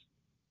mixtapes.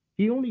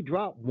 He only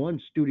dropped one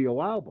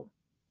studio album.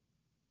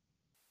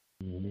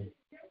 Mhm.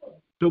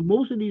 So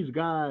most of these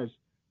guys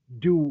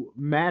do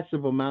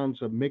massive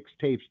amounts of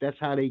mixtapes. That's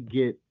how they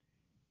get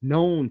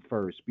known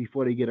first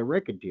before they get a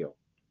record deal.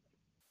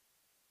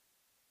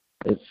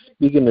 And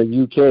speaking of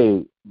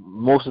UK,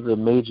 most of the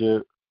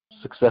major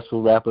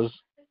successful rappers,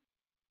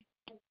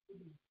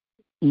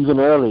 even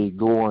early,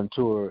 go on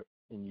tour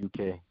in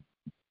UK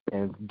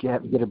and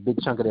get a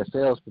big chunk of their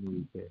sales from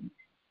the UK.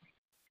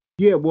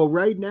 Yeah, well,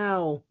 right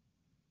now,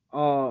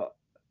 uh,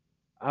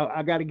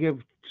 I got to give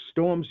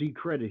Stormzy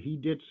credit. He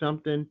did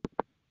something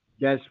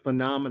that's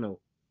phenomenal.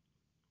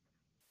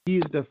 He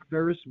is the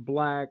first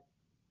black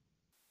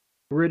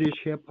British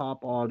hip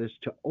hop artist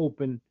to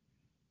open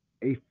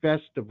a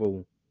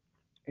festival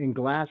in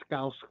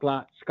Glasgow,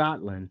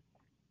 Scotland.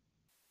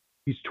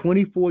 He's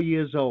 24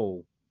 years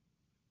old,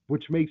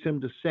 which makes him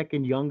the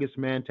second youngest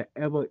man to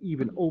ever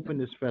even open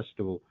this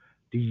festival.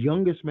 The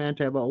youngest man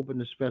to ever open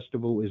this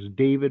festival is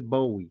David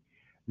Bowie.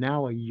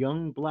 Now a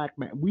young black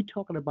man. We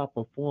talking about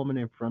performing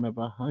in front of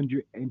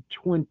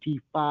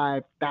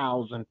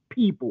 125,000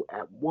 people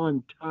at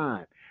one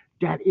time.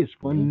 That is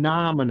Mm-hmm.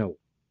 phenomenal.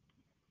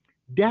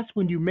 That's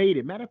when you made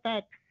it. Matter of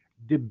fact,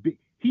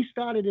 he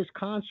started his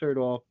concert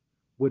off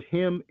with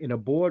him in a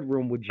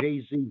boardroom with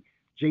Jay Z.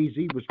 Jay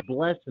Z was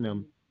blessing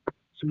him,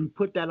 so he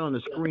put that on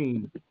the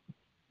screen.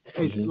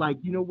 It's Mm-hmm. like,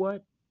 you know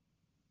what?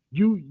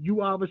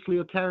 You obviously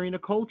are carrying a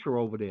culture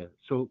over there,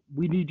 so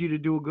we need you to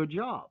do a good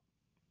job.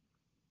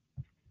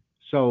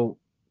 So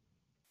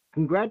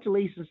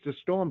congratulations to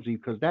Stormzy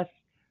because that's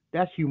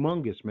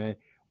humongous, man.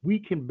 We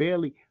can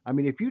barely. I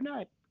mean, if you're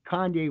not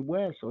Kanye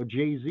West or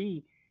Jay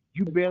Z,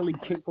 you barely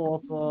kick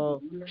off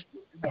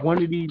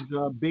one of these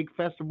big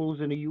festivals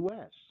in the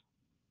U.S.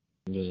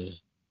 Yeah.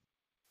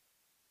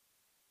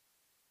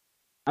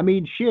 I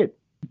mean, shit.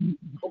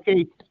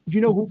 Okay,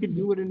 you know who can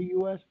do it in the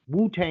U.S.?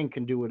 Wu Tang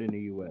can do it in the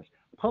U.S.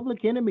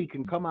 Public Enemy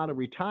can come out of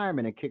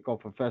retirement and kick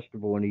off a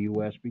festival in the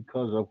U.S.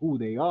 because of who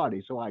they are.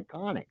 They're so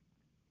iconic.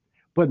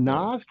 But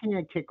Right. Nas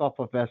can't kick off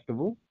a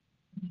festival.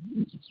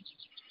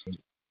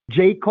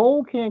 J.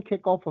 Cole can't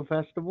kick off a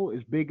festival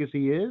as big as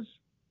he is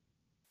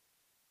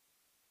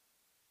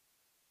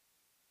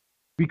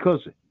because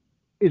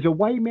is a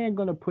white man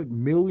going to put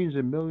millions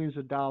and millions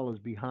of dollars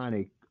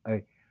behind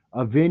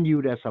a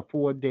venue that's a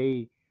 4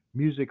 day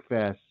music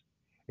fest,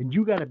 and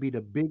you got to be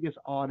the biggest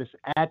artist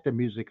at the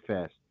music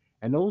fest,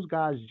 and those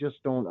guys just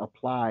don't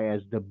apply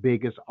as the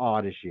biggest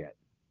artist yet,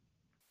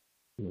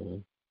 Yeah.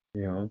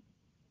 you know.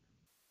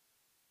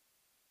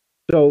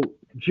 So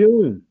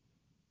June,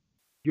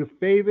 your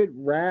favorite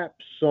rap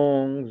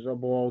songs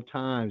of all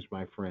times,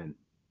 my friend.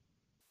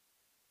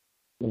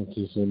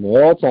 Okay, so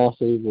my all-time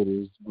favorite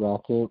is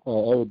Rockin',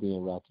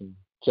 Arabian Rockin'.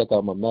 Check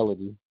out my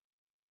melody,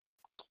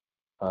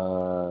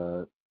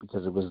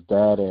 because it was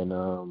that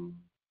and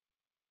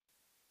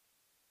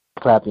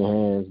Clap Your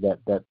Hands,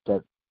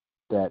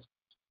 that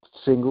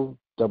single,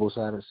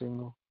 double-sided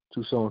single,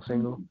 two-song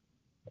single,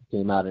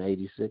 came out in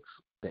 '86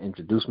 that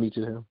introduced me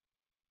to him,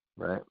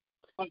 right?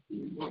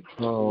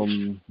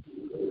 Um,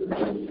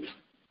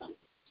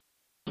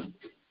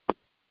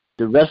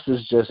 the rest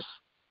is just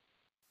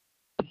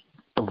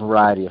a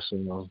variety of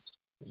songs.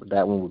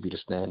 That one would be the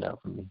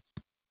standout for me.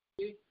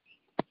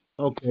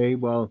 Okay,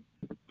 well,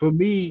 for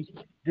me,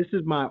 this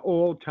is my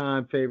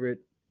all-time favorite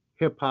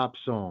hip hop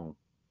song.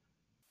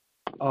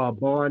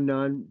 Bar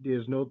none.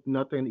 There's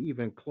nothing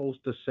even close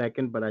to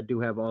second, but I do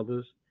have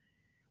others.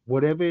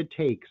 Whatever It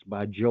Takes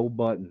by Joe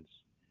Buttons.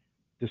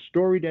 The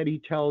story that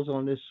he tells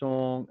on this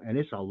song, and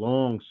it's a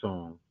long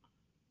song,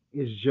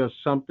 is just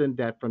something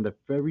that from the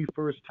very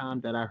first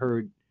time that I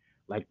heard,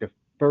 like the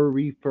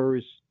very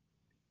first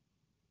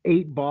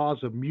 8 bars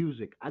of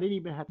music, I didn't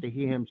even have to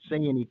hear him say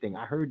anything.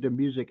 I heard the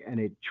music and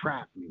it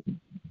trapped me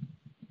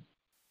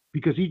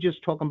because he's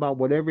just talking about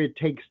whatever it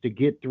takes to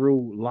get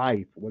through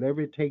life,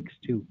 whatever it takes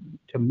to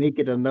make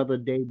it another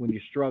day when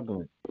you're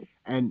struggling.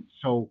 And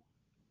so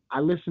I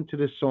listen to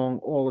this song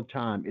all the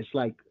time. It's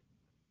like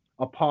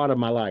a part of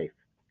my life.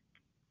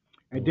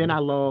 And then Hmm. I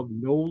love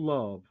No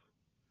Love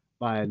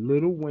by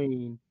Lil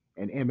Wayne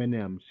and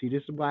Eminem. See,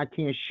 this is why I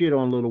can't shit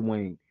on Lil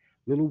Wayne.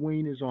 Lil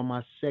Wayne is on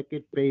my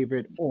second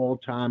favorite all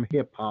time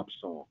hip hop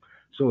song.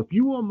 So if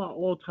you on my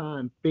all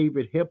time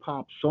favorite hip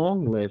hop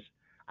song list,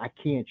 I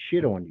can't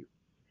shit on you.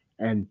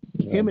 And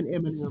him Right.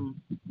 and Eminem,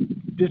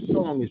 this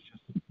song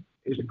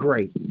is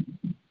great.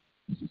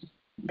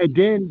 And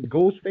then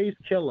Ghostface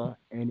Killer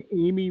and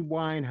Amy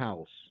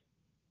Winehouse,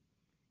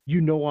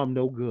 You Know I'm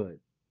No Good.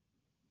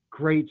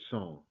 Great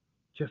song.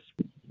 Just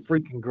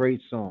freaking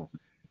great song.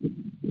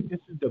 This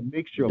is the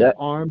mixture of That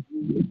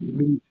R&B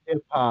meets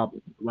hip hop,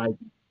 like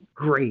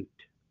great.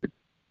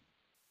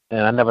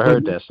 and I never heard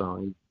And that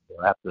song.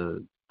 I have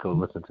to go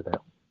listen to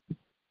that.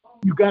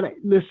 you gotta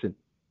listen.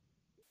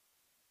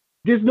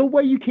 There's no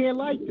way you can't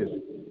like this.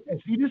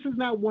 And see, this is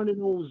not one of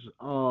those.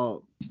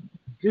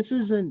 This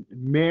isn't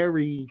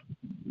Mary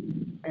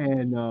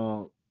and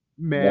Meth.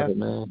 Method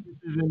Man.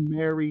 This isn't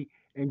Mary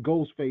and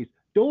Ghostface.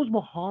 Those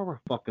were horror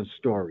fucking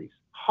stories.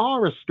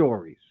 Horror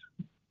stories.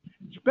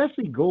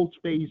 Especially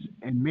Ghostface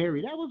and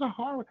Mary. That was a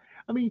horror.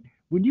 I mean,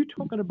 when you're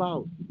talking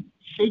about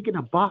shaking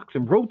a box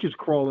and roaches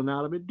crawling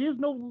out of it, there's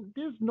no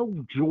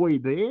joy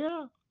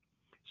there.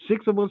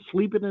 6 of us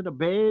sleeping in a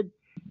bed.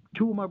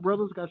 2 of my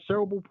brothers got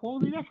cerebral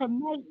palsy. That's a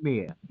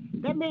nightmare.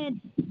 That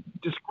man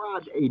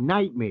described a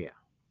nightmare.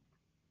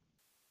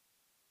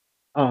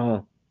 Uh,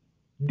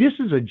 this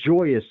is a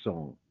joyous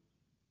song.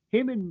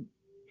 Him and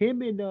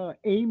him and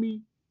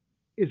Amy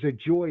is a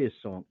joyous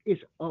song.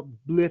 It's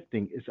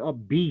uplifting. It's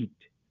upbeat.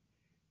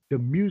 The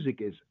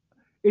music is.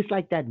 It's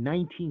like that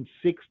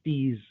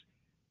 1960s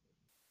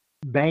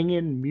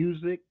banging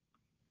music.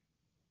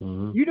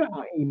 Hmm. You know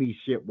how Amy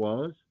shit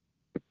was.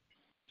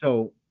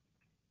 So,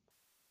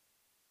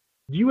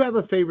 do you have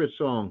a favorite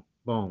song,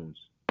 Bones?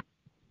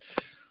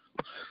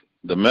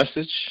 The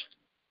Message,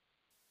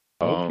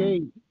 um,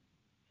 Okay,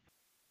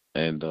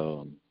 and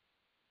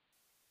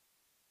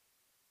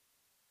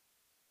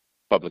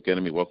Public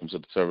Enemy, Welcome to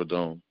the Terror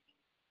Dome.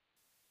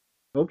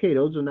 okay,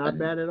 those are not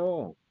bad at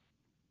all.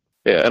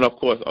 Yeah, and of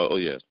course, oh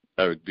yeah,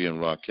 Eric B. and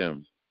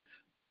Rakim.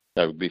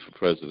 Eric B. for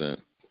president.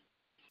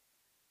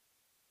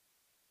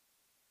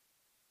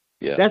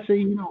 Yeah. That's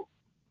a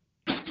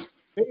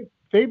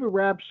favorite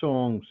rap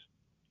songs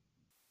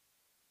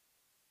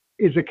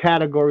is a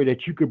category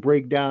that you could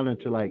break down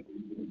into like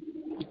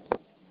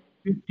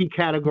 50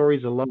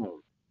 categories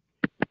alone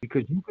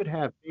because you could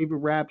have favorite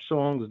rap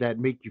songs that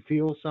make you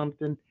feel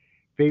something,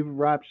 favorite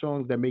rap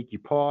songs that make you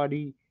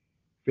party,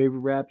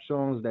 favorite rap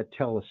songs that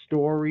tell a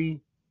story.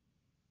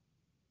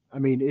 I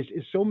mean, it's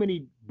so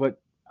many,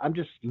 but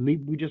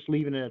we just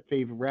leaving it at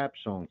favorite rap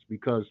songs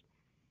because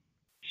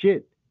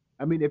shit.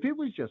 I mean, if it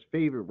was just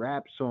favorite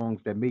rap songs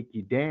that make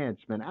you dance,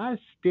 man, I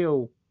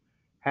still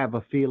have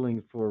a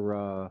feeling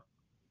for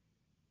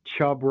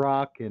Chub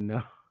Rock and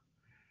uh,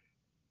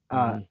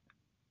 Hmm.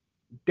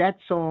 that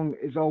song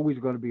is always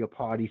going to be a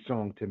party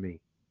song to me.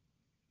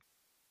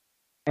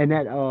 And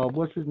that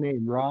what's his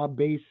name, Rob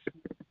Bass.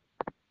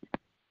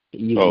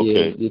 Yeah,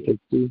 Okay. it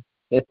takes two.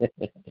 Yeah,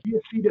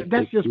 see, It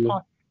that's takes just two.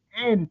 part.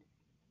 And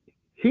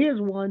here's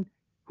one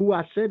who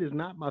I said is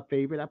not my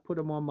favorite. I put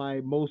him on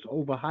my most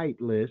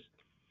overhyped list.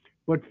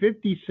 But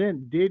 50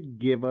 Cent did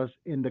give us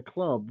In the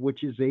Club,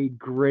 which is a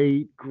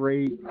great.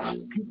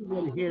 People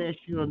want to hear that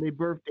shit on their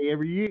birthday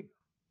every year.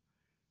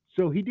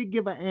 So he did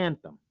give an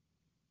anthem,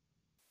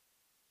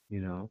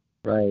 you know.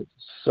 Right.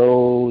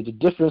 So the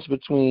difference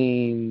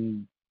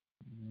between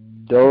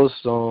those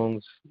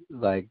songs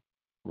like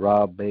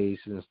Rob Bass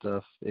and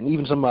stuff, and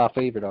even some of our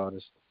favorite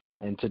artists,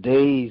 and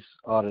today's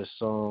artist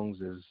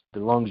songs is the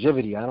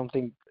longevity. I don't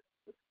think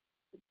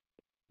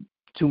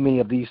too many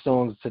of these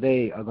songs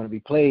today are going to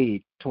be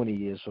played 20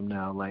 years from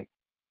now. Like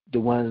the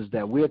ones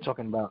that we're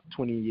talking about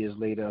 20 years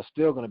later are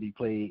still going to be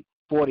played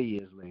 40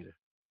 years later.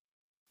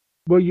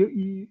 Well,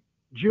 June,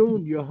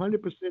 you're 100%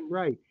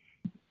 right.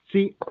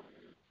 See,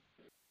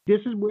 this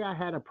is where I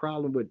had a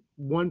problem with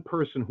one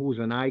person who's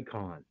an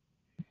icon,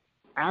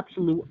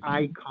 absolute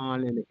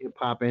icon in the hip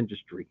hop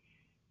industry.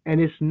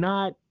 And it's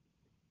not,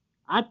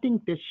 I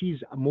think that she's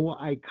more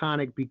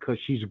iconic because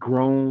she's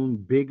grown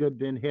bigger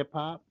than hip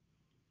hop.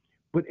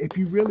 But if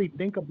you really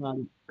think about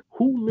it,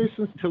 who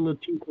listens to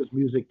Latifah's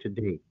music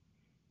today?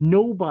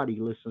 Nobody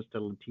listens to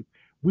Latifah.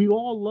 We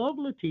all love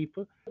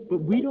Latifah,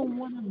 but we don't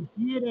want to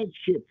hear that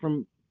shit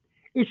from.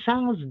 It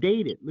sounds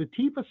dated.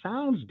 Latifah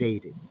sounds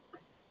dated.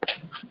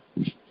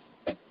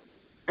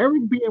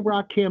 Eric B. and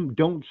Rakim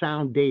don't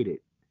sound dated.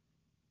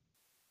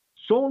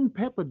 Salt and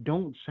Pepper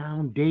don't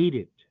sound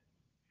dated.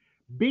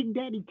 Big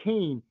Daddy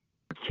Kane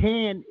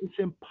can. It's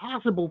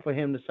impossible for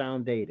him to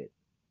sound dated.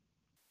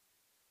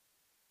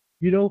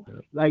 You know,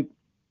 like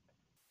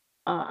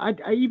I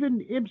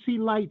even MC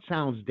Light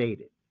sounds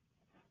dated.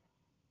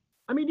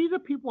 I mean, these are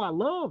people I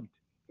loved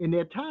in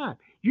their time.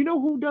 You know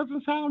who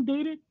doesn't sound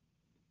dated?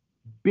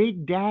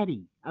 Big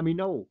Daddy. I mean,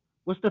 no.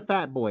 What's the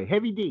fat boy?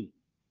 Heavy D.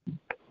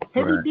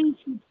 Heavy Right. D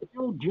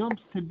still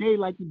jumps today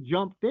like he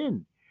jumped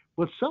in.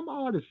 But some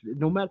artists,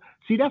 no matter,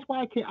 see, that's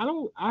why I can't. I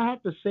don't. I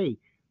have to say,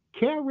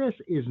 KRS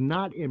is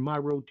not in my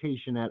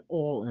rotation at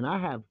all, and I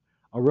have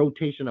a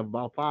rotation of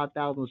about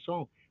 5,000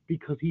 songs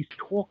because he's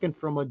talking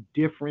from a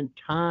different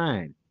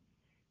time.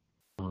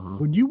 Uh-huh.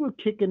 When you were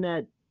kicking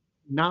that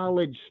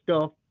knowledge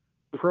stuff,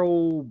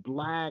 pro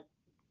black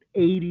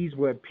 80s,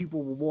 where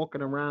people were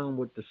walking around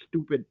with the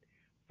stupid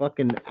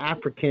fucking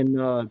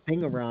African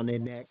thing around their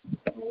neck,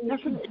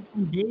 that's a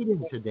different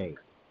dating today.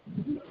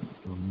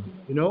 Mhm.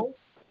 You know,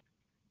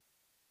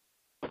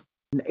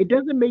 it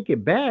doesn't make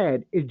it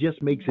bad. It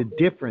just makes a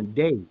different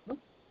day.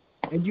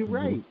 And you're Mhm.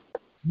 right.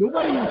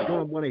 Nobody is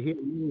gonna want to hear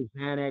Lil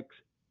Xanax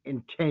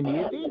in 10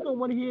 years. They ain't gonna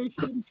want to hear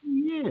shit in 2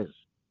 years.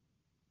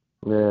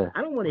 Yeah.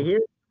 I don't want to hear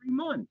it in 3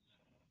 months.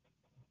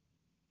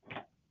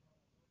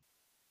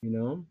 You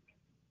know.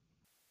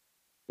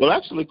 Well,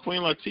 actually,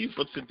 Queen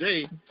Latifah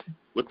today,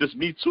 with this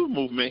Me Too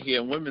movement here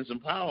and women's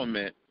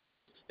empowerment,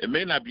 it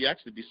may not be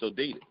actually be so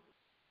dated.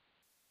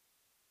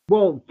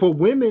 Well, for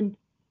women,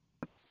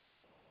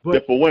 Yeah,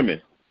 but for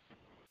women.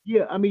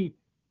 yeah, I mean,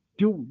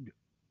 do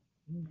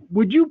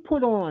would you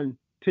put on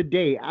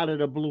today out of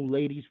the blue,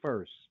 ladies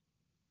first?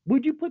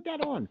 Would you put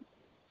that on?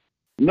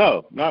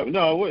 No, no,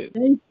 I wouldn't.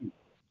 Thank you.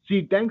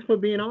 See, thanks for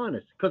being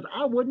honest, because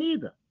I wouldn't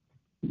either.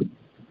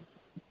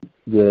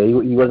 Yeah,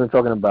 he wasn't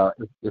talking about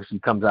if she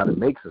comes out and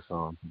makes a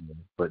song,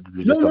 but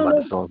you're No, just talking no, about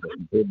the no. songs that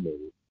she did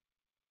make.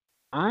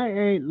 I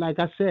ain't like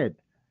I said.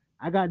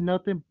 I got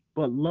nothing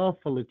but love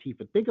for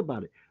Latifah. Think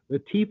about it.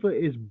 Latifah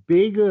is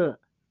bigger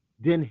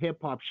than hip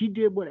hop. She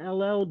did what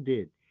LL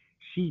did.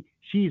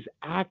 She's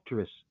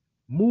actress,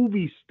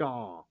 movie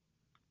star.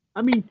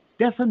 I mean,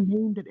 that's a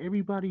name that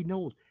everybody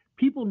knows.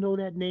 People know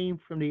that name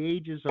from the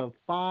ages of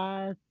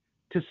 5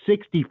 to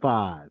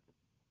 65.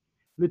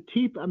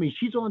 Latifah, I mean,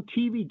 she's on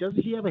TV.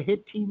 Doesn't she have a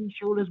hit TV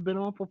show that's been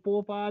on for 4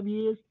 or 5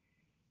 years?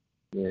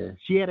 Yeah.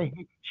 She had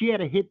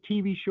a hit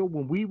TV show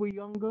when we were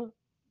younger.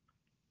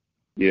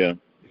 Yeah.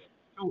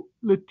 So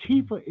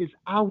Latifah is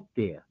out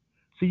there.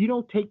 So you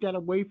don't take that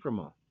away from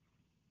her.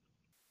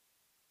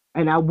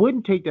 And I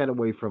wouldn't take that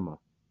away from her.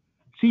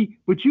 See,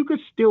 but you could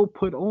still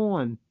put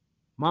on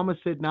Mama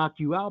Said Knock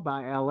You Out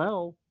by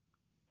LL.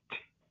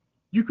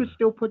 You could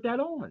still put that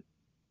on.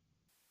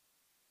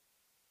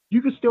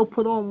 You could still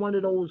put on one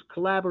of those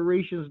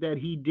collaborations that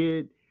he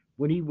did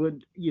when he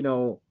would,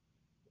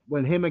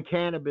 when him and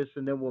Cannabis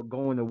and then we're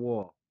going to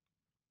war.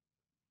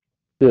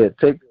 Yeah,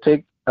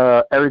 take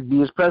Eric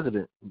B as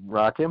president.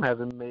 Rakim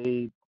hasn't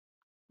made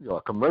a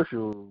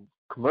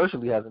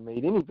commercially hasn't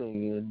made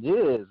anything in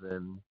years,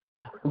 and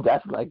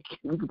that's like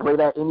you can play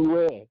that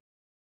anywhere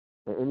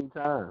at any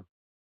time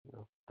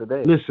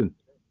today. Listen,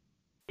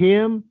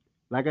 him,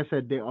 like I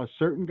said, there are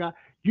certain guys.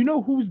 You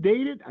know who's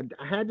dated?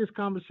 I had this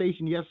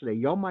conversation yesterday.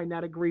 Y'all might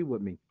not agree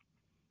with me.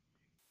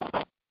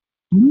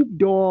 Snoop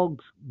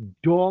Dogg's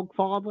Dog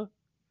Father.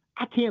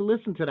 I can't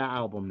listen to that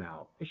album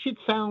now. It shit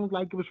sounds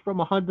like it was from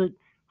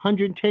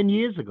 110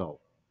 years ago.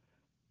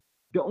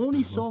 The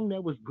only Mhm. song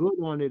that was good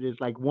on it is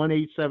like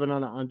 187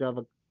 on the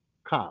Undercover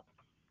Cop.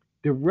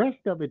 The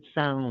rest of it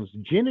sounds,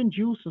 Gin and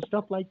Juice and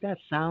stuff like that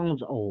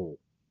sounds old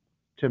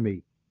to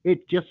me.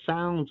 It just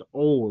sounds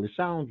old. It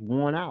sounds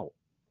worn out.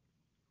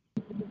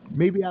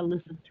 Maybe I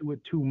listened to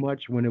it too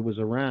much when it was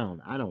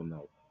around. I don't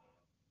know.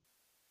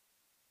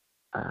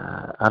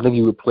 I think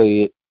you would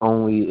play it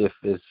only if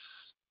there's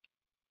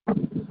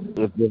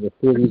a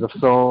series of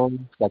songs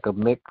like a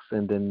mix,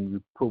 and then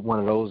you put one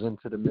of those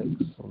into the mix.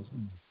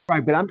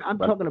 Right, but I'm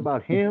But talking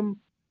about him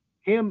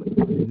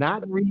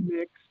not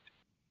remixed,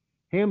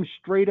 him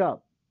straight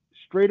up,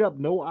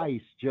 no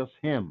ice, just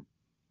him.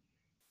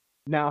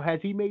 Now, has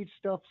he made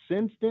stuff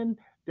since then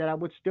that I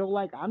would still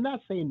like? I'm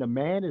not saying the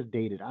man is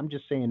dated. I'm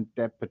just saying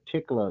that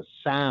particular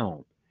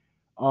sound.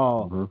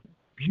 Uh, hmm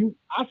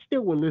I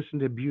still would listen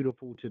to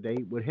 "Beautiful" today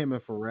with him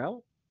and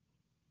Pharrell.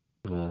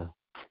 yeah,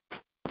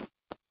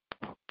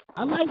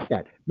 I like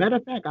that. Matter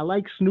of fact, I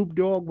like Snoop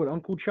Dogg with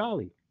Uncle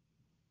Charlie.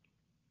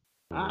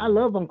 I yeah.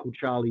 love Uncle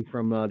Charlie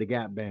from the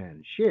Gap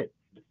Band. Shit,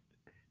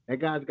 that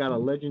guy's got a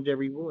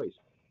legendary voice.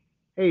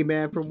 Hey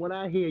man, from what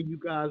I hear, you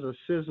guys are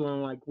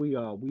sizzling like we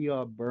are. We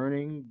are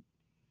burning.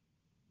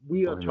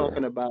 We are Oh yeah.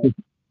 talking about.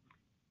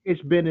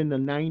 It's been in the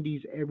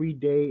 90s every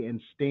day and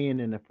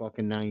staying in the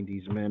fucking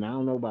 90s, man. I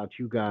don't know about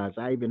you guys.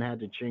 I even had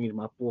to change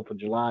my 4th of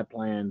July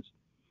plans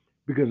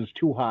because it's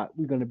too hot.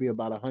 We're going to be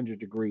about 100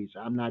 degrees.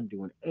 I'm not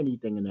doing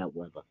anything in that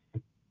weather.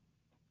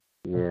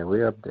 Yeah,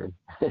 we're up there.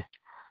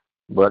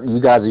 But you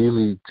guys are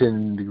usually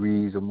 10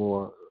 degrees or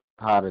more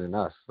hotter than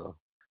us. So,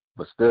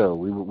 but still,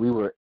 we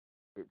were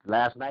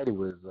last night. It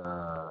was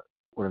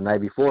or the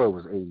night before it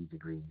was 80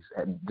 degrees.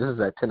 And this is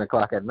at 10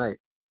 o'clock at night.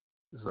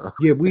 So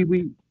Yeah,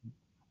 we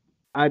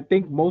I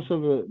think most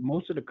of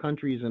the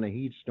country is in a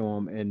heat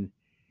storm, and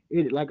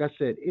it, like I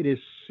said, it is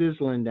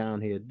sizzling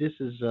down here. This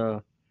is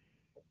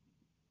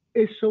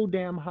it's so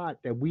damn hot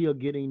that we are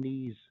getting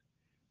these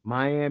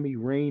Miami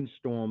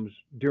rainstorms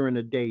during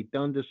the day,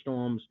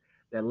 thunderstorms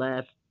that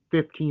last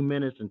 15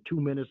 minutes, and 2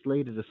 minutes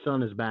later the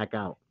sun is back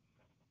out.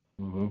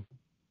 hmm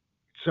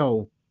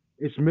So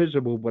it's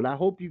miserable, but I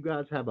hope you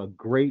guys have a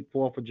great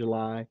 4th of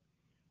July.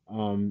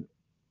 Um,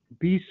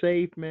 be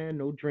safe, man.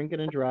 No drinking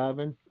and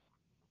driving.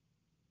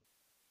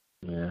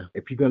 yeah,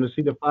 If you're gonna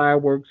see the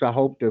fireworks, I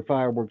hope the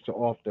fireworks are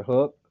off the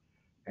hook.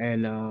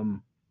 And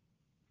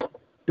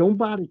don't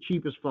buy the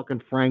cheapest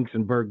fucking franks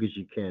and burgers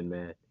you can,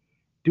 man.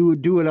 Do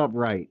it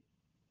upright,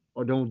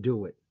 or don't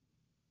do it.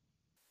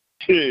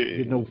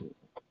 Get no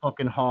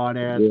fucking hard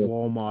ass yeah,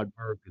 Walmart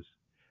burgers.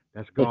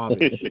 That's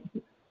garbage.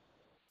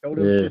 Throw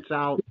them yeah, shits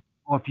out.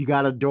 Or if you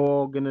got a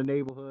dog in the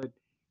neighborhood,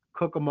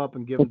 cook them up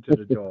and give them to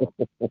the dog.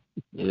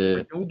 yeah.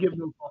 But don't give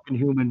no fucking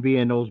human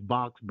being those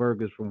box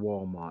burgers from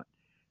Walmart.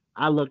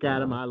 I look at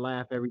them, Uh, I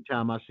laugh every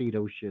time I see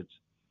those shits.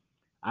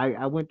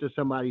 I went to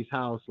somebody's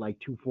house like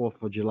 2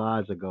 4th of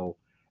July's ago,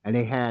 and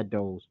they had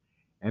those.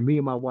 And me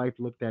and my wife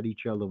looked at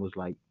each other and was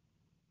like,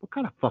 what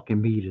kind of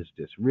fucking meat is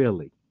this,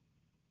 really?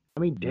 I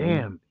mean, mhm.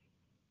 damn.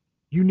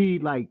 You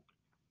need like,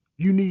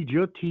 you need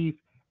your teeth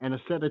and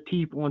a set of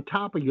teeth on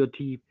top of your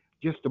teeth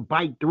just to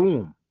bite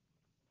through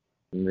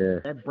them. Yeah.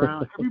 That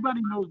brown,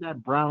 everybody knows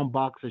that brown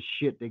box of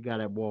shit they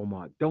got at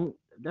Walmart. Don't,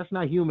 that's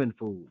not human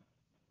food.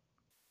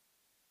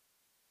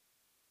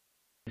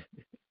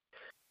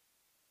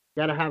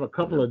 Got to have a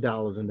couple Yeah. of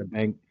dollars in the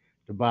bank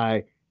to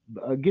buy.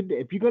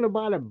 If you're gonna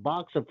buy a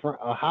box of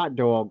a hot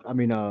dog, I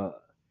mean,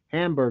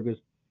 hamburgers,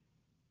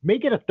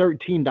 make it a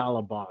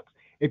 $13 box.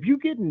 If you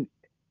getting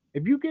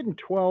if you getting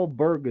 12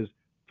 burgers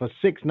for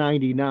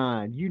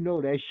 $6.99, you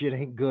know that shit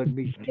ain't good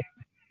meat.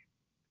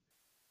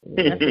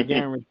 That's a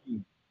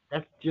guarantee.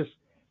 That's just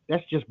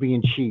that's just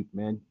being cheap,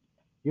 man.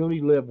 You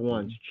only live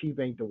once. Mhm. Cheap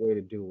ain't the way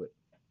to do it.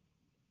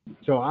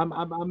 So I'm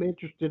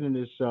interested in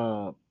this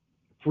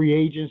free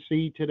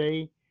agency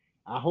today.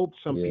 I hope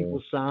some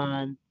people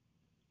sign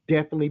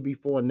definitely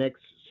before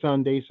next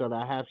Sunday so that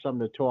I have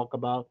something to talk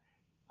about.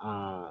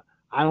 I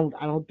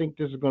don't think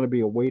this is going to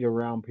be a wait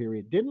around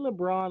period. Didn't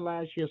LeBron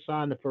last year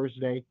sign the first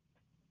day?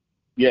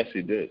 Yes,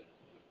 he did.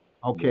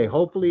 Okay,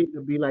 hopefully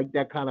it'll be like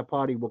that kind of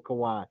party with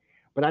Kawhi.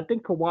 But I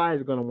think Kawhi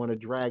is going to want to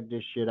drag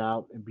this shit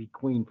out and be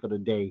queen for the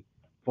day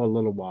for a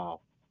little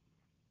while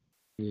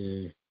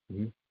Yeah.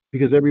 Mm-hmm.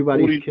 because Who do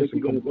everybody's you think kissing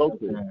he's going to go Kawhi's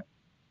to? ass.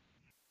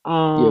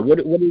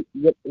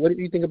 Yeah. What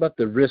do you think about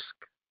the risk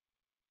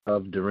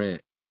of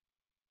Durant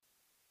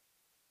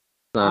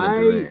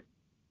signing Durant?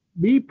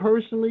 Me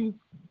personally,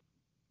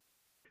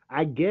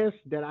 I guess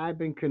that I've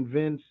been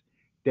convinced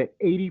that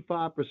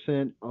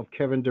 85% of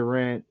Kevin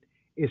Durant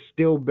is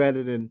still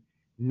better than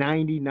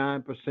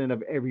 99%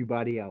 of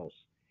everybody else.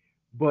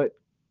 But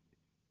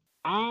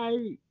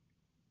I,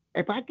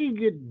 if I could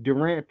get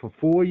Durant for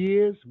 4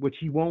 years, which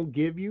he won't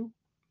give you,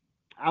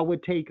 I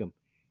would take him.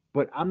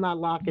 But I'm not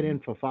locking in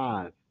for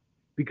 5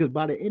 because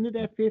by the end of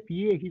that 5th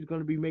year, he's going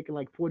to be making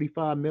like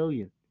 45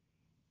 million.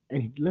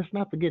 And let's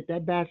not forget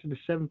that bastard is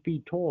 7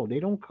 feet tall. They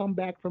don't come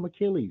back from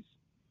Achilles.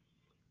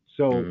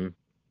 So, Mm-hmm.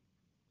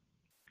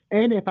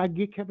 and if I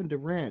get Kevin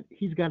Durant,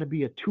 he's got to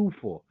be a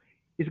two-for.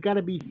 It's got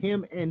to be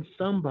him and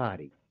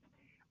somebody.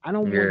 I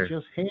don't want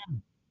just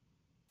him.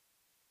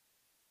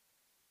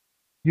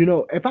 You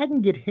know, if I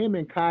can get him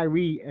and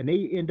Kyrie and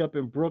they end up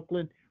in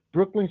Brooklyn,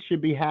 Brooklyn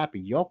should be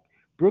happy.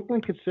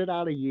 Brooklyn could sit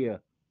out a year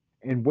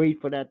and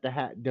wait for that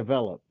to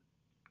develop.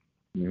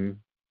 Mm-hmm.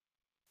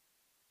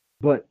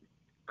 But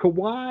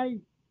Kawhi,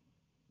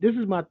 this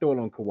is my thought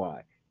on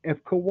Kawhi.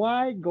 If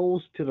Kawhi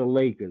goes to the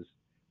Lakers,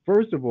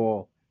 first of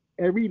all,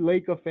 every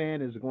Laker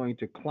fan is going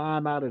to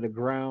climb out of the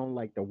ground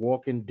like the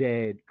Walking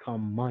Dead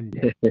come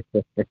Monday.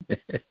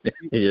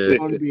 It's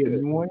going to be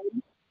annoying.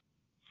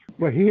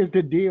 But here's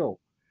the deal.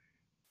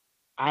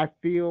 I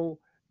feel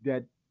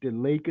that the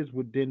Lakers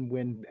would then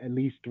win at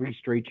least 3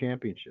 straight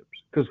championships.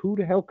 Because who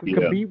the hell could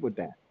compete with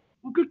that?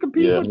 Who could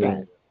compete with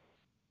that?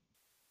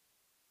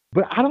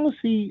 But I don't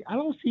see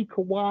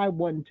Kawhi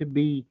wanting to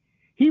be.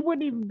 He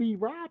wouldn't even be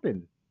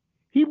Robin.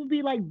 He would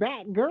be like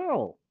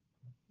Batgirl.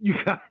 You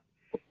got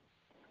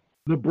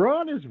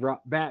LeBron is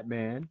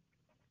Batman.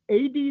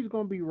 AD is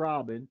gonna be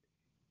Robin.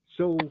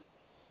 So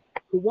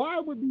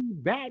Kawhi would be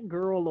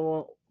Batgirl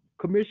or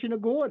Commissioner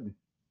Gordon.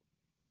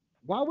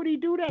 Why would he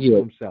do that to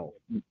himself?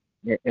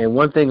 And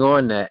one thing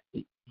on that,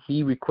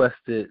 he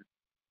requested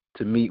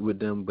to meet with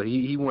them, but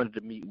he wanted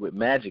to meet with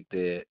Magic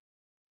there,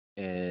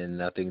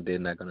 and I think they're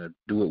not going to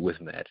do it with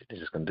Magic. They're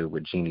just going to do it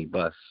with Jeanie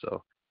Buss.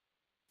 So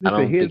I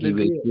don't think he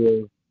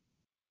really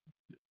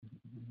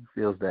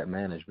feels that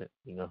management,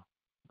 you know.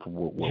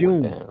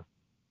 June,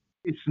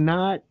 it's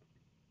not.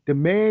 The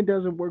man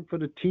doesn't work for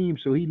the team,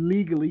 so he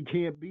legally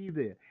can't be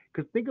there.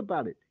 Because think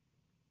about it.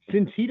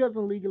 Since he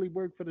doesn't legally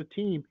work for the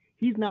team,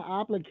 he's not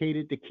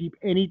obligated to keep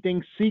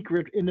anything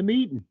secret in the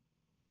meeting.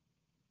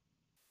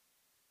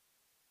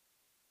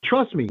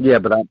 Trust me. Yeah,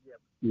 but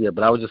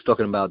I was just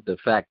talking about the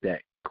fact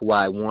that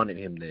Kawhi wanted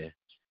him there.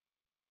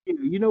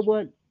 You know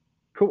what?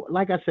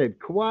 Like I said,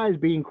 Kawhi is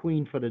being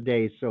queen for the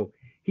day, so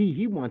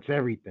he wants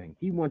everything.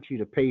 He wants you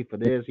to pay for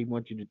this. He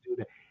wants you to do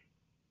that.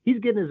 He's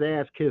getting his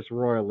ass kissed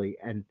royally,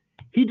 and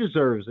he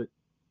deserves it.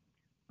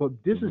 But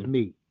this is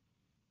me.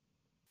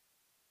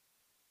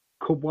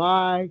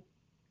 Kawhi,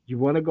 you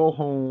want to go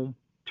home,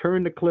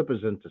 turn the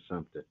Clippers into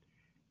something.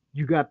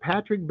 You got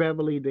Patrick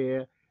Beverly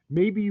there.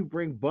 Maybe you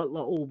bring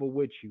Butler over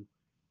with you.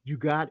 You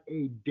got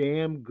a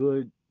damn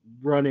good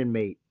running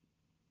mate.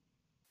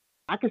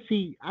 I could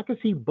see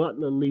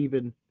Butler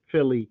leaving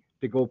Philly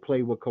to go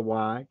play with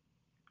Kawhi.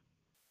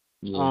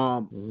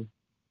 And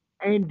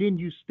then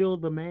you still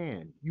the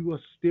man. You are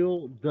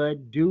still the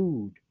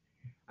dude.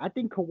 I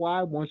think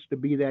Kawhi wants to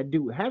be that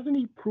dude. Hasn't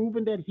he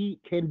proven that he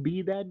can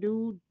be that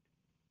dude?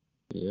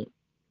 Yeah.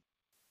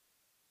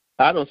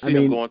 I don't see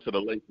him going to the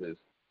Lakers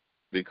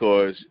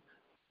because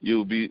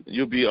you'll be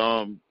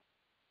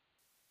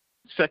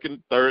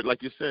second, third,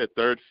 like you said,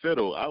 third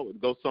fiddle. I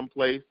would go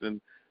someplace and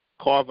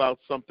carve out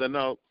something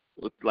out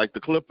with like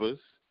the Clippers,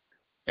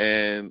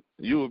 and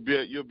you'll be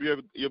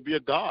a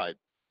god.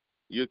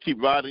 You'll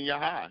keep riding your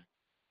high.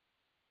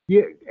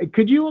 Yeah,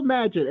 could you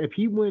imagine if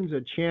he wins a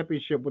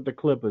championship with the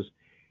Clippers?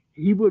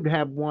 He would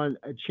have won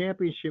a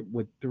championship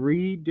with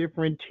 3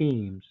 different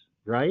teams,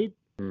 right?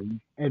 Mm-hmm.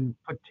 And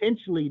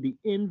potentially the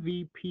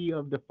MVP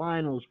of the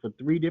finals for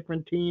 3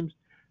 different teams.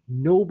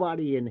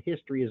 Nobody in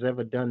history has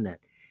ever done that.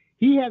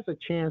 He has a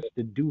chance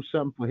to do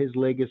something for his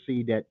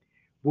legacy that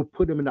will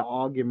put him in the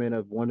argument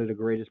of one of the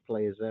greatest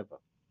players ever.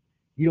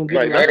 You don't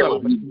get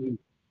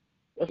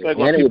That's like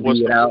when people were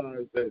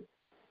surprised that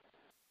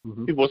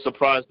people were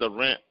surprised that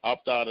Durant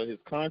opted out of his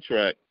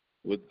contract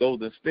with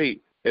Golden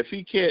State. If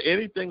he cared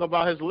anything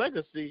about his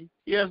legacy,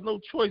 he has no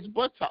choice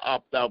but to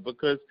opt out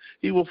because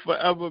he will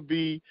forever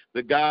be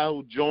the guy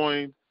who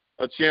joined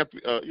a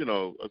champion, a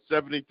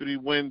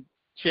 73-win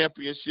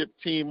championship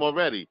team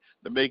already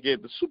to make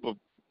it the super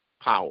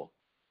power.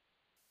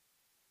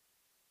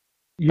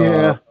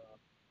 Yeah.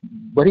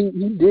 But he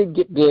did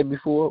get there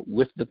before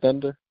with the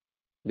Thunder.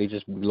 They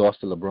just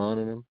lost to LeBron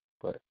and them,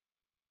 but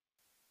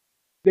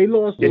They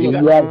lost to you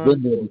have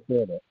been LeBron. there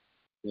before that.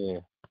 Yeah.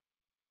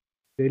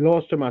 They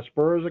lost to my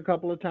Spurs a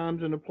couple of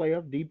times in the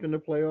playoff, deep in the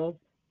playoff.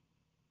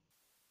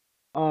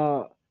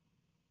 Uh,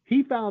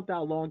 he found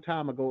out a long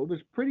time ago. It was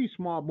a pretty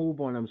smart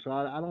move on him, so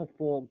I don't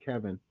fault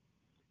Kevin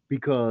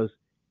because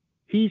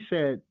he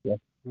said Yeah.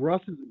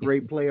 Russ is a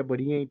great player, but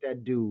he ain't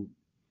that dude.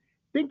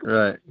 Think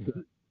Right.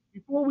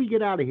 before we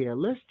get out of here,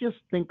 let's just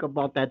think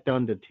about that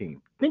Thunder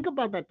team. Think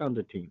about that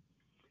Thunder team.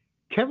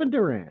 Kevin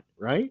Durant,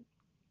 right?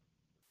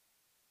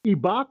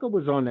 Ibaka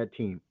was on that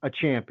team, a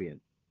champion,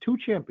 2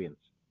 champions.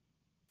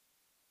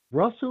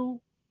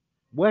 Russell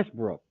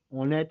Westbrook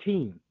on that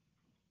team.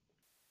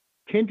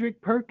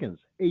 Kendrick Perkins,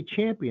 a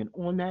champion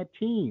on that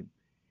team.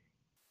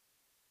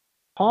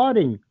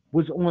 Harding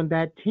was on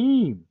that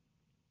team.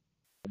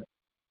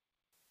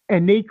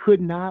 And they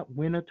could not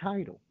win a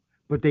title,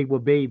 but they were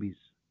babies.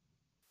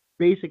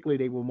 Basically,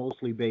 they were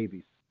mostly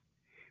babies.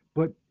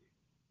 But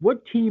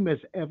what team has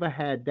ever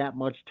had that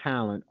much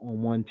talent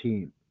on one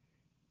team?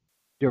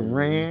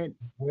 Durant,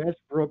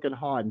 Westbrook, and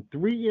Harden.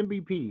 3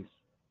 MVPs.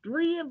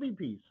 3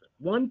 MVPs.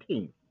 One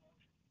team.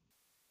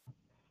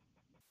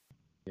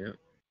 Yeah.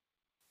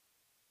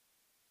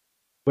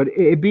 But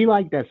it be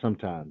like that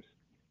sometimes.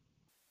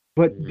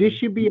 But this Mhm.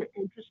 should be an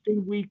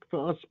interesting week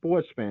for us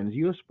sports fans.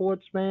 You're a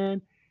sports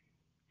fan,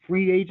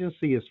 free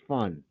agency is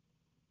fun.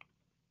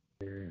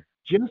 Yeah.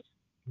 Just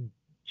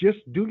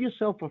just do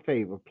yourself a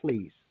favor,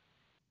 please.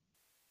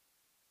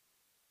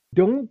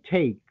 Don't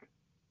take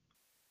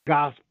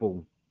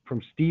gospel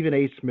from Stephen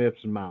A.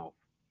 Smith's mouth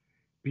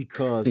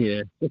because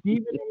Yeah.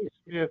 Stephen A.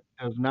 Smith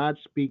does not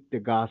speak the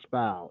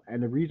gospel.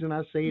 And the reason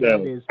I say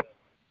that No. is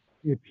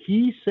if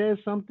he says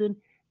something,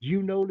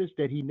 you notice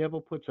that he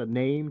never puts a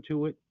name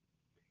to it.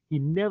 He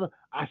never,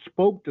 I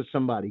spoke to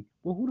somebody.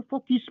 Well, who the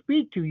fuck you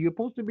speak to? You're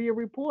supposed to be a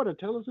reporter.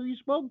 Tell us who you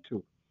spoke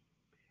to.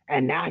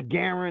 And I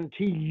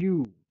guarantee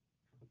you,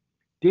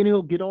 then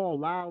he'll get all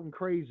loud and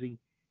crazy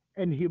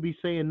and he'll be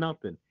saying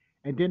nothing.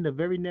 And then the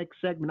very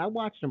next segment, I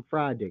watched him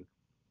Friday.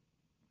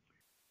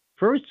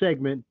 First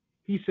segment,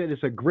 he said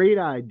it's a great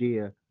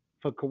idea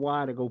for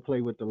Kawhi to go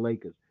play with the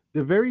Lakers.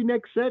 The very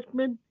next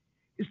segment,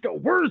 it's the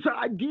worst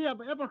idea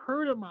I've ever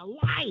heard in my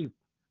life.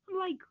 I'm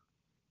like,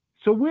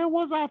 so where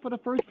was I for the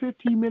first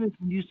 15 minutes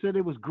when you said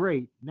it was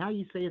great? Now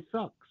you say it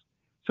sucks.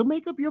 So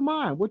make up your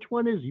mind. Which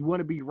one is it? You want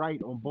to be right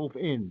on both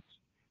ends.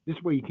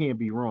 This way you can't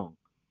be wrong.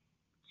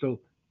 So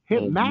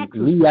And Max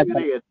is me, I good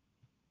got at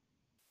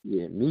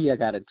I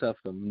got it tough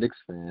from Knicks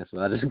fans, so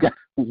I just got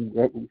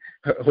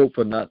hope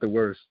for not the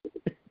worst.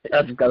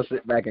 I just gotta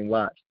sit back and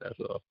watch. That's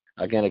all.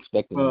 I can't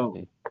expect well,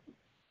 anything.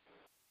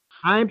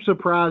 I'm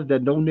surprised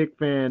that no Nick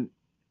fan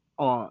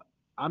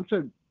I'm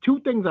so two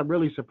things I'm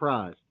really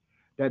surprised.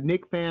 That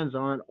Nick fans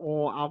aren't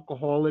all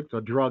alcoholics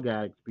or drug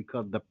addicts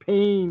because the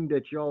pain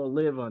that y'all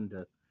live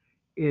under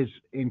is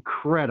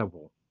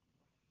incredible.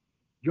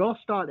 Y'all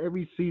start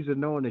every season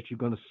knowing that you're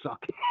gonna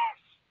suck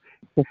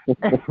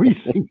every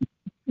season.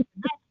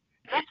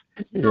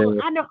 Yeah.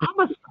 I know I'm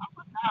a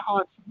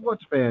diehard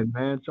sports fan,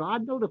 man, so I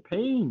know the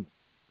pain.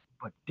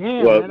 But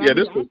damn, Well, man, yeah,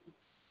 this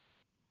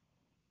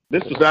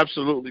was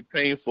absolutely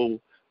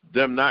painful.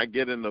 Them not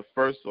getting the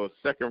first or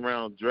second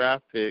round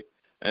draft pick,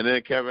 and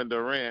then Kevin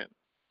Durant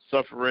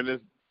suffering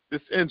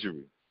this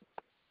injury.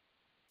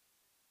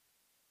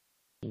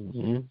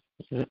 Mm-hmm.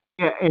 Yeah.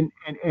 yeah,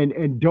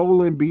 and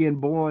Dolan being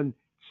born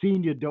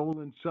senior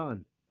Dolan's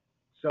son.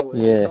 So it's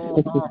Yeah.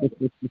 all hard.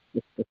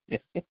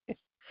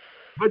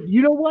 But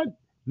you know what?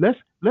 Let's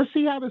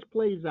see how this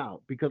plays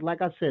out because,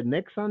 like I said,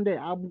 next Sunday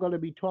I'm going to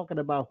be talking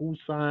about who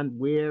signed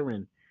where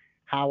and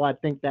how I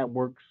think that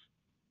works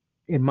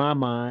in my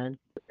mind.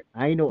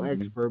 I ain't no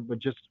Mhm. expert, but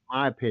just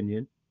my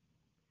opinion.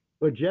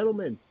 But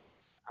gentlemen,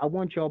 I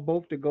want y'all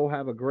both to go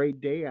have a great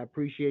day. I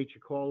appreciate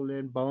you calling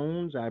in,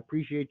 Bones. I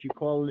appreciate you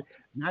calling,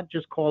 not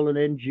just calling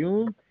in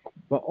June,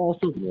 but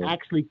also Yeah.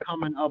 actually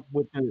coming up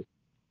with the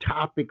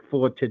topic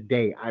for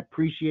today. I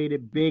appreciate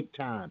it big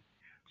time.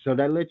 So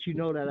that lets you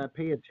know that I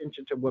pay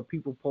attention to what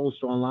people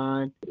post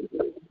online.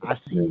 I Yeah.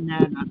 seen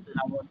that and I said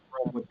I wasn't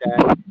wrong with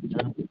that. And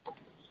I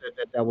said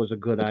that that was a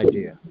good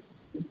idea.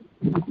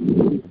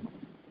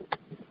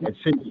 And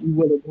since you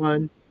were the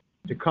one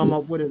to come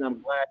up with it,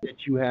 I'm glad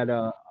that you had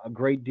a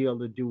great deal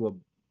to do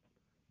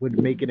with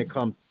making it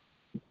come.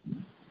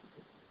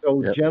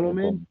 So, Yep. No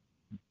gentlemen, problem.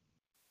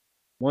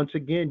 once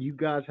again, you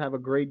guys have a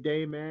great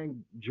day,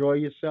 man. Enjoy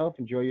yourself,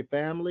 enjoy your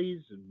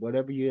families, and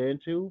whatever you're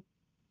into.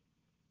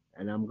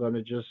 And I'm going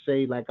to just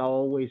say, like I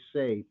always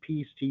say,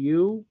 peace to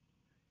you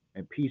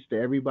and peace to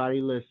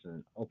everybody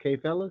listening. Okay,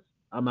 fellas?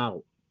 I'm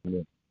out.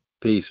 Yeah.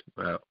 Peace.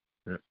 Wow.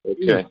 Yeah.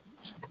 Peace. Okay.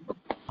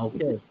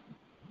 Okay.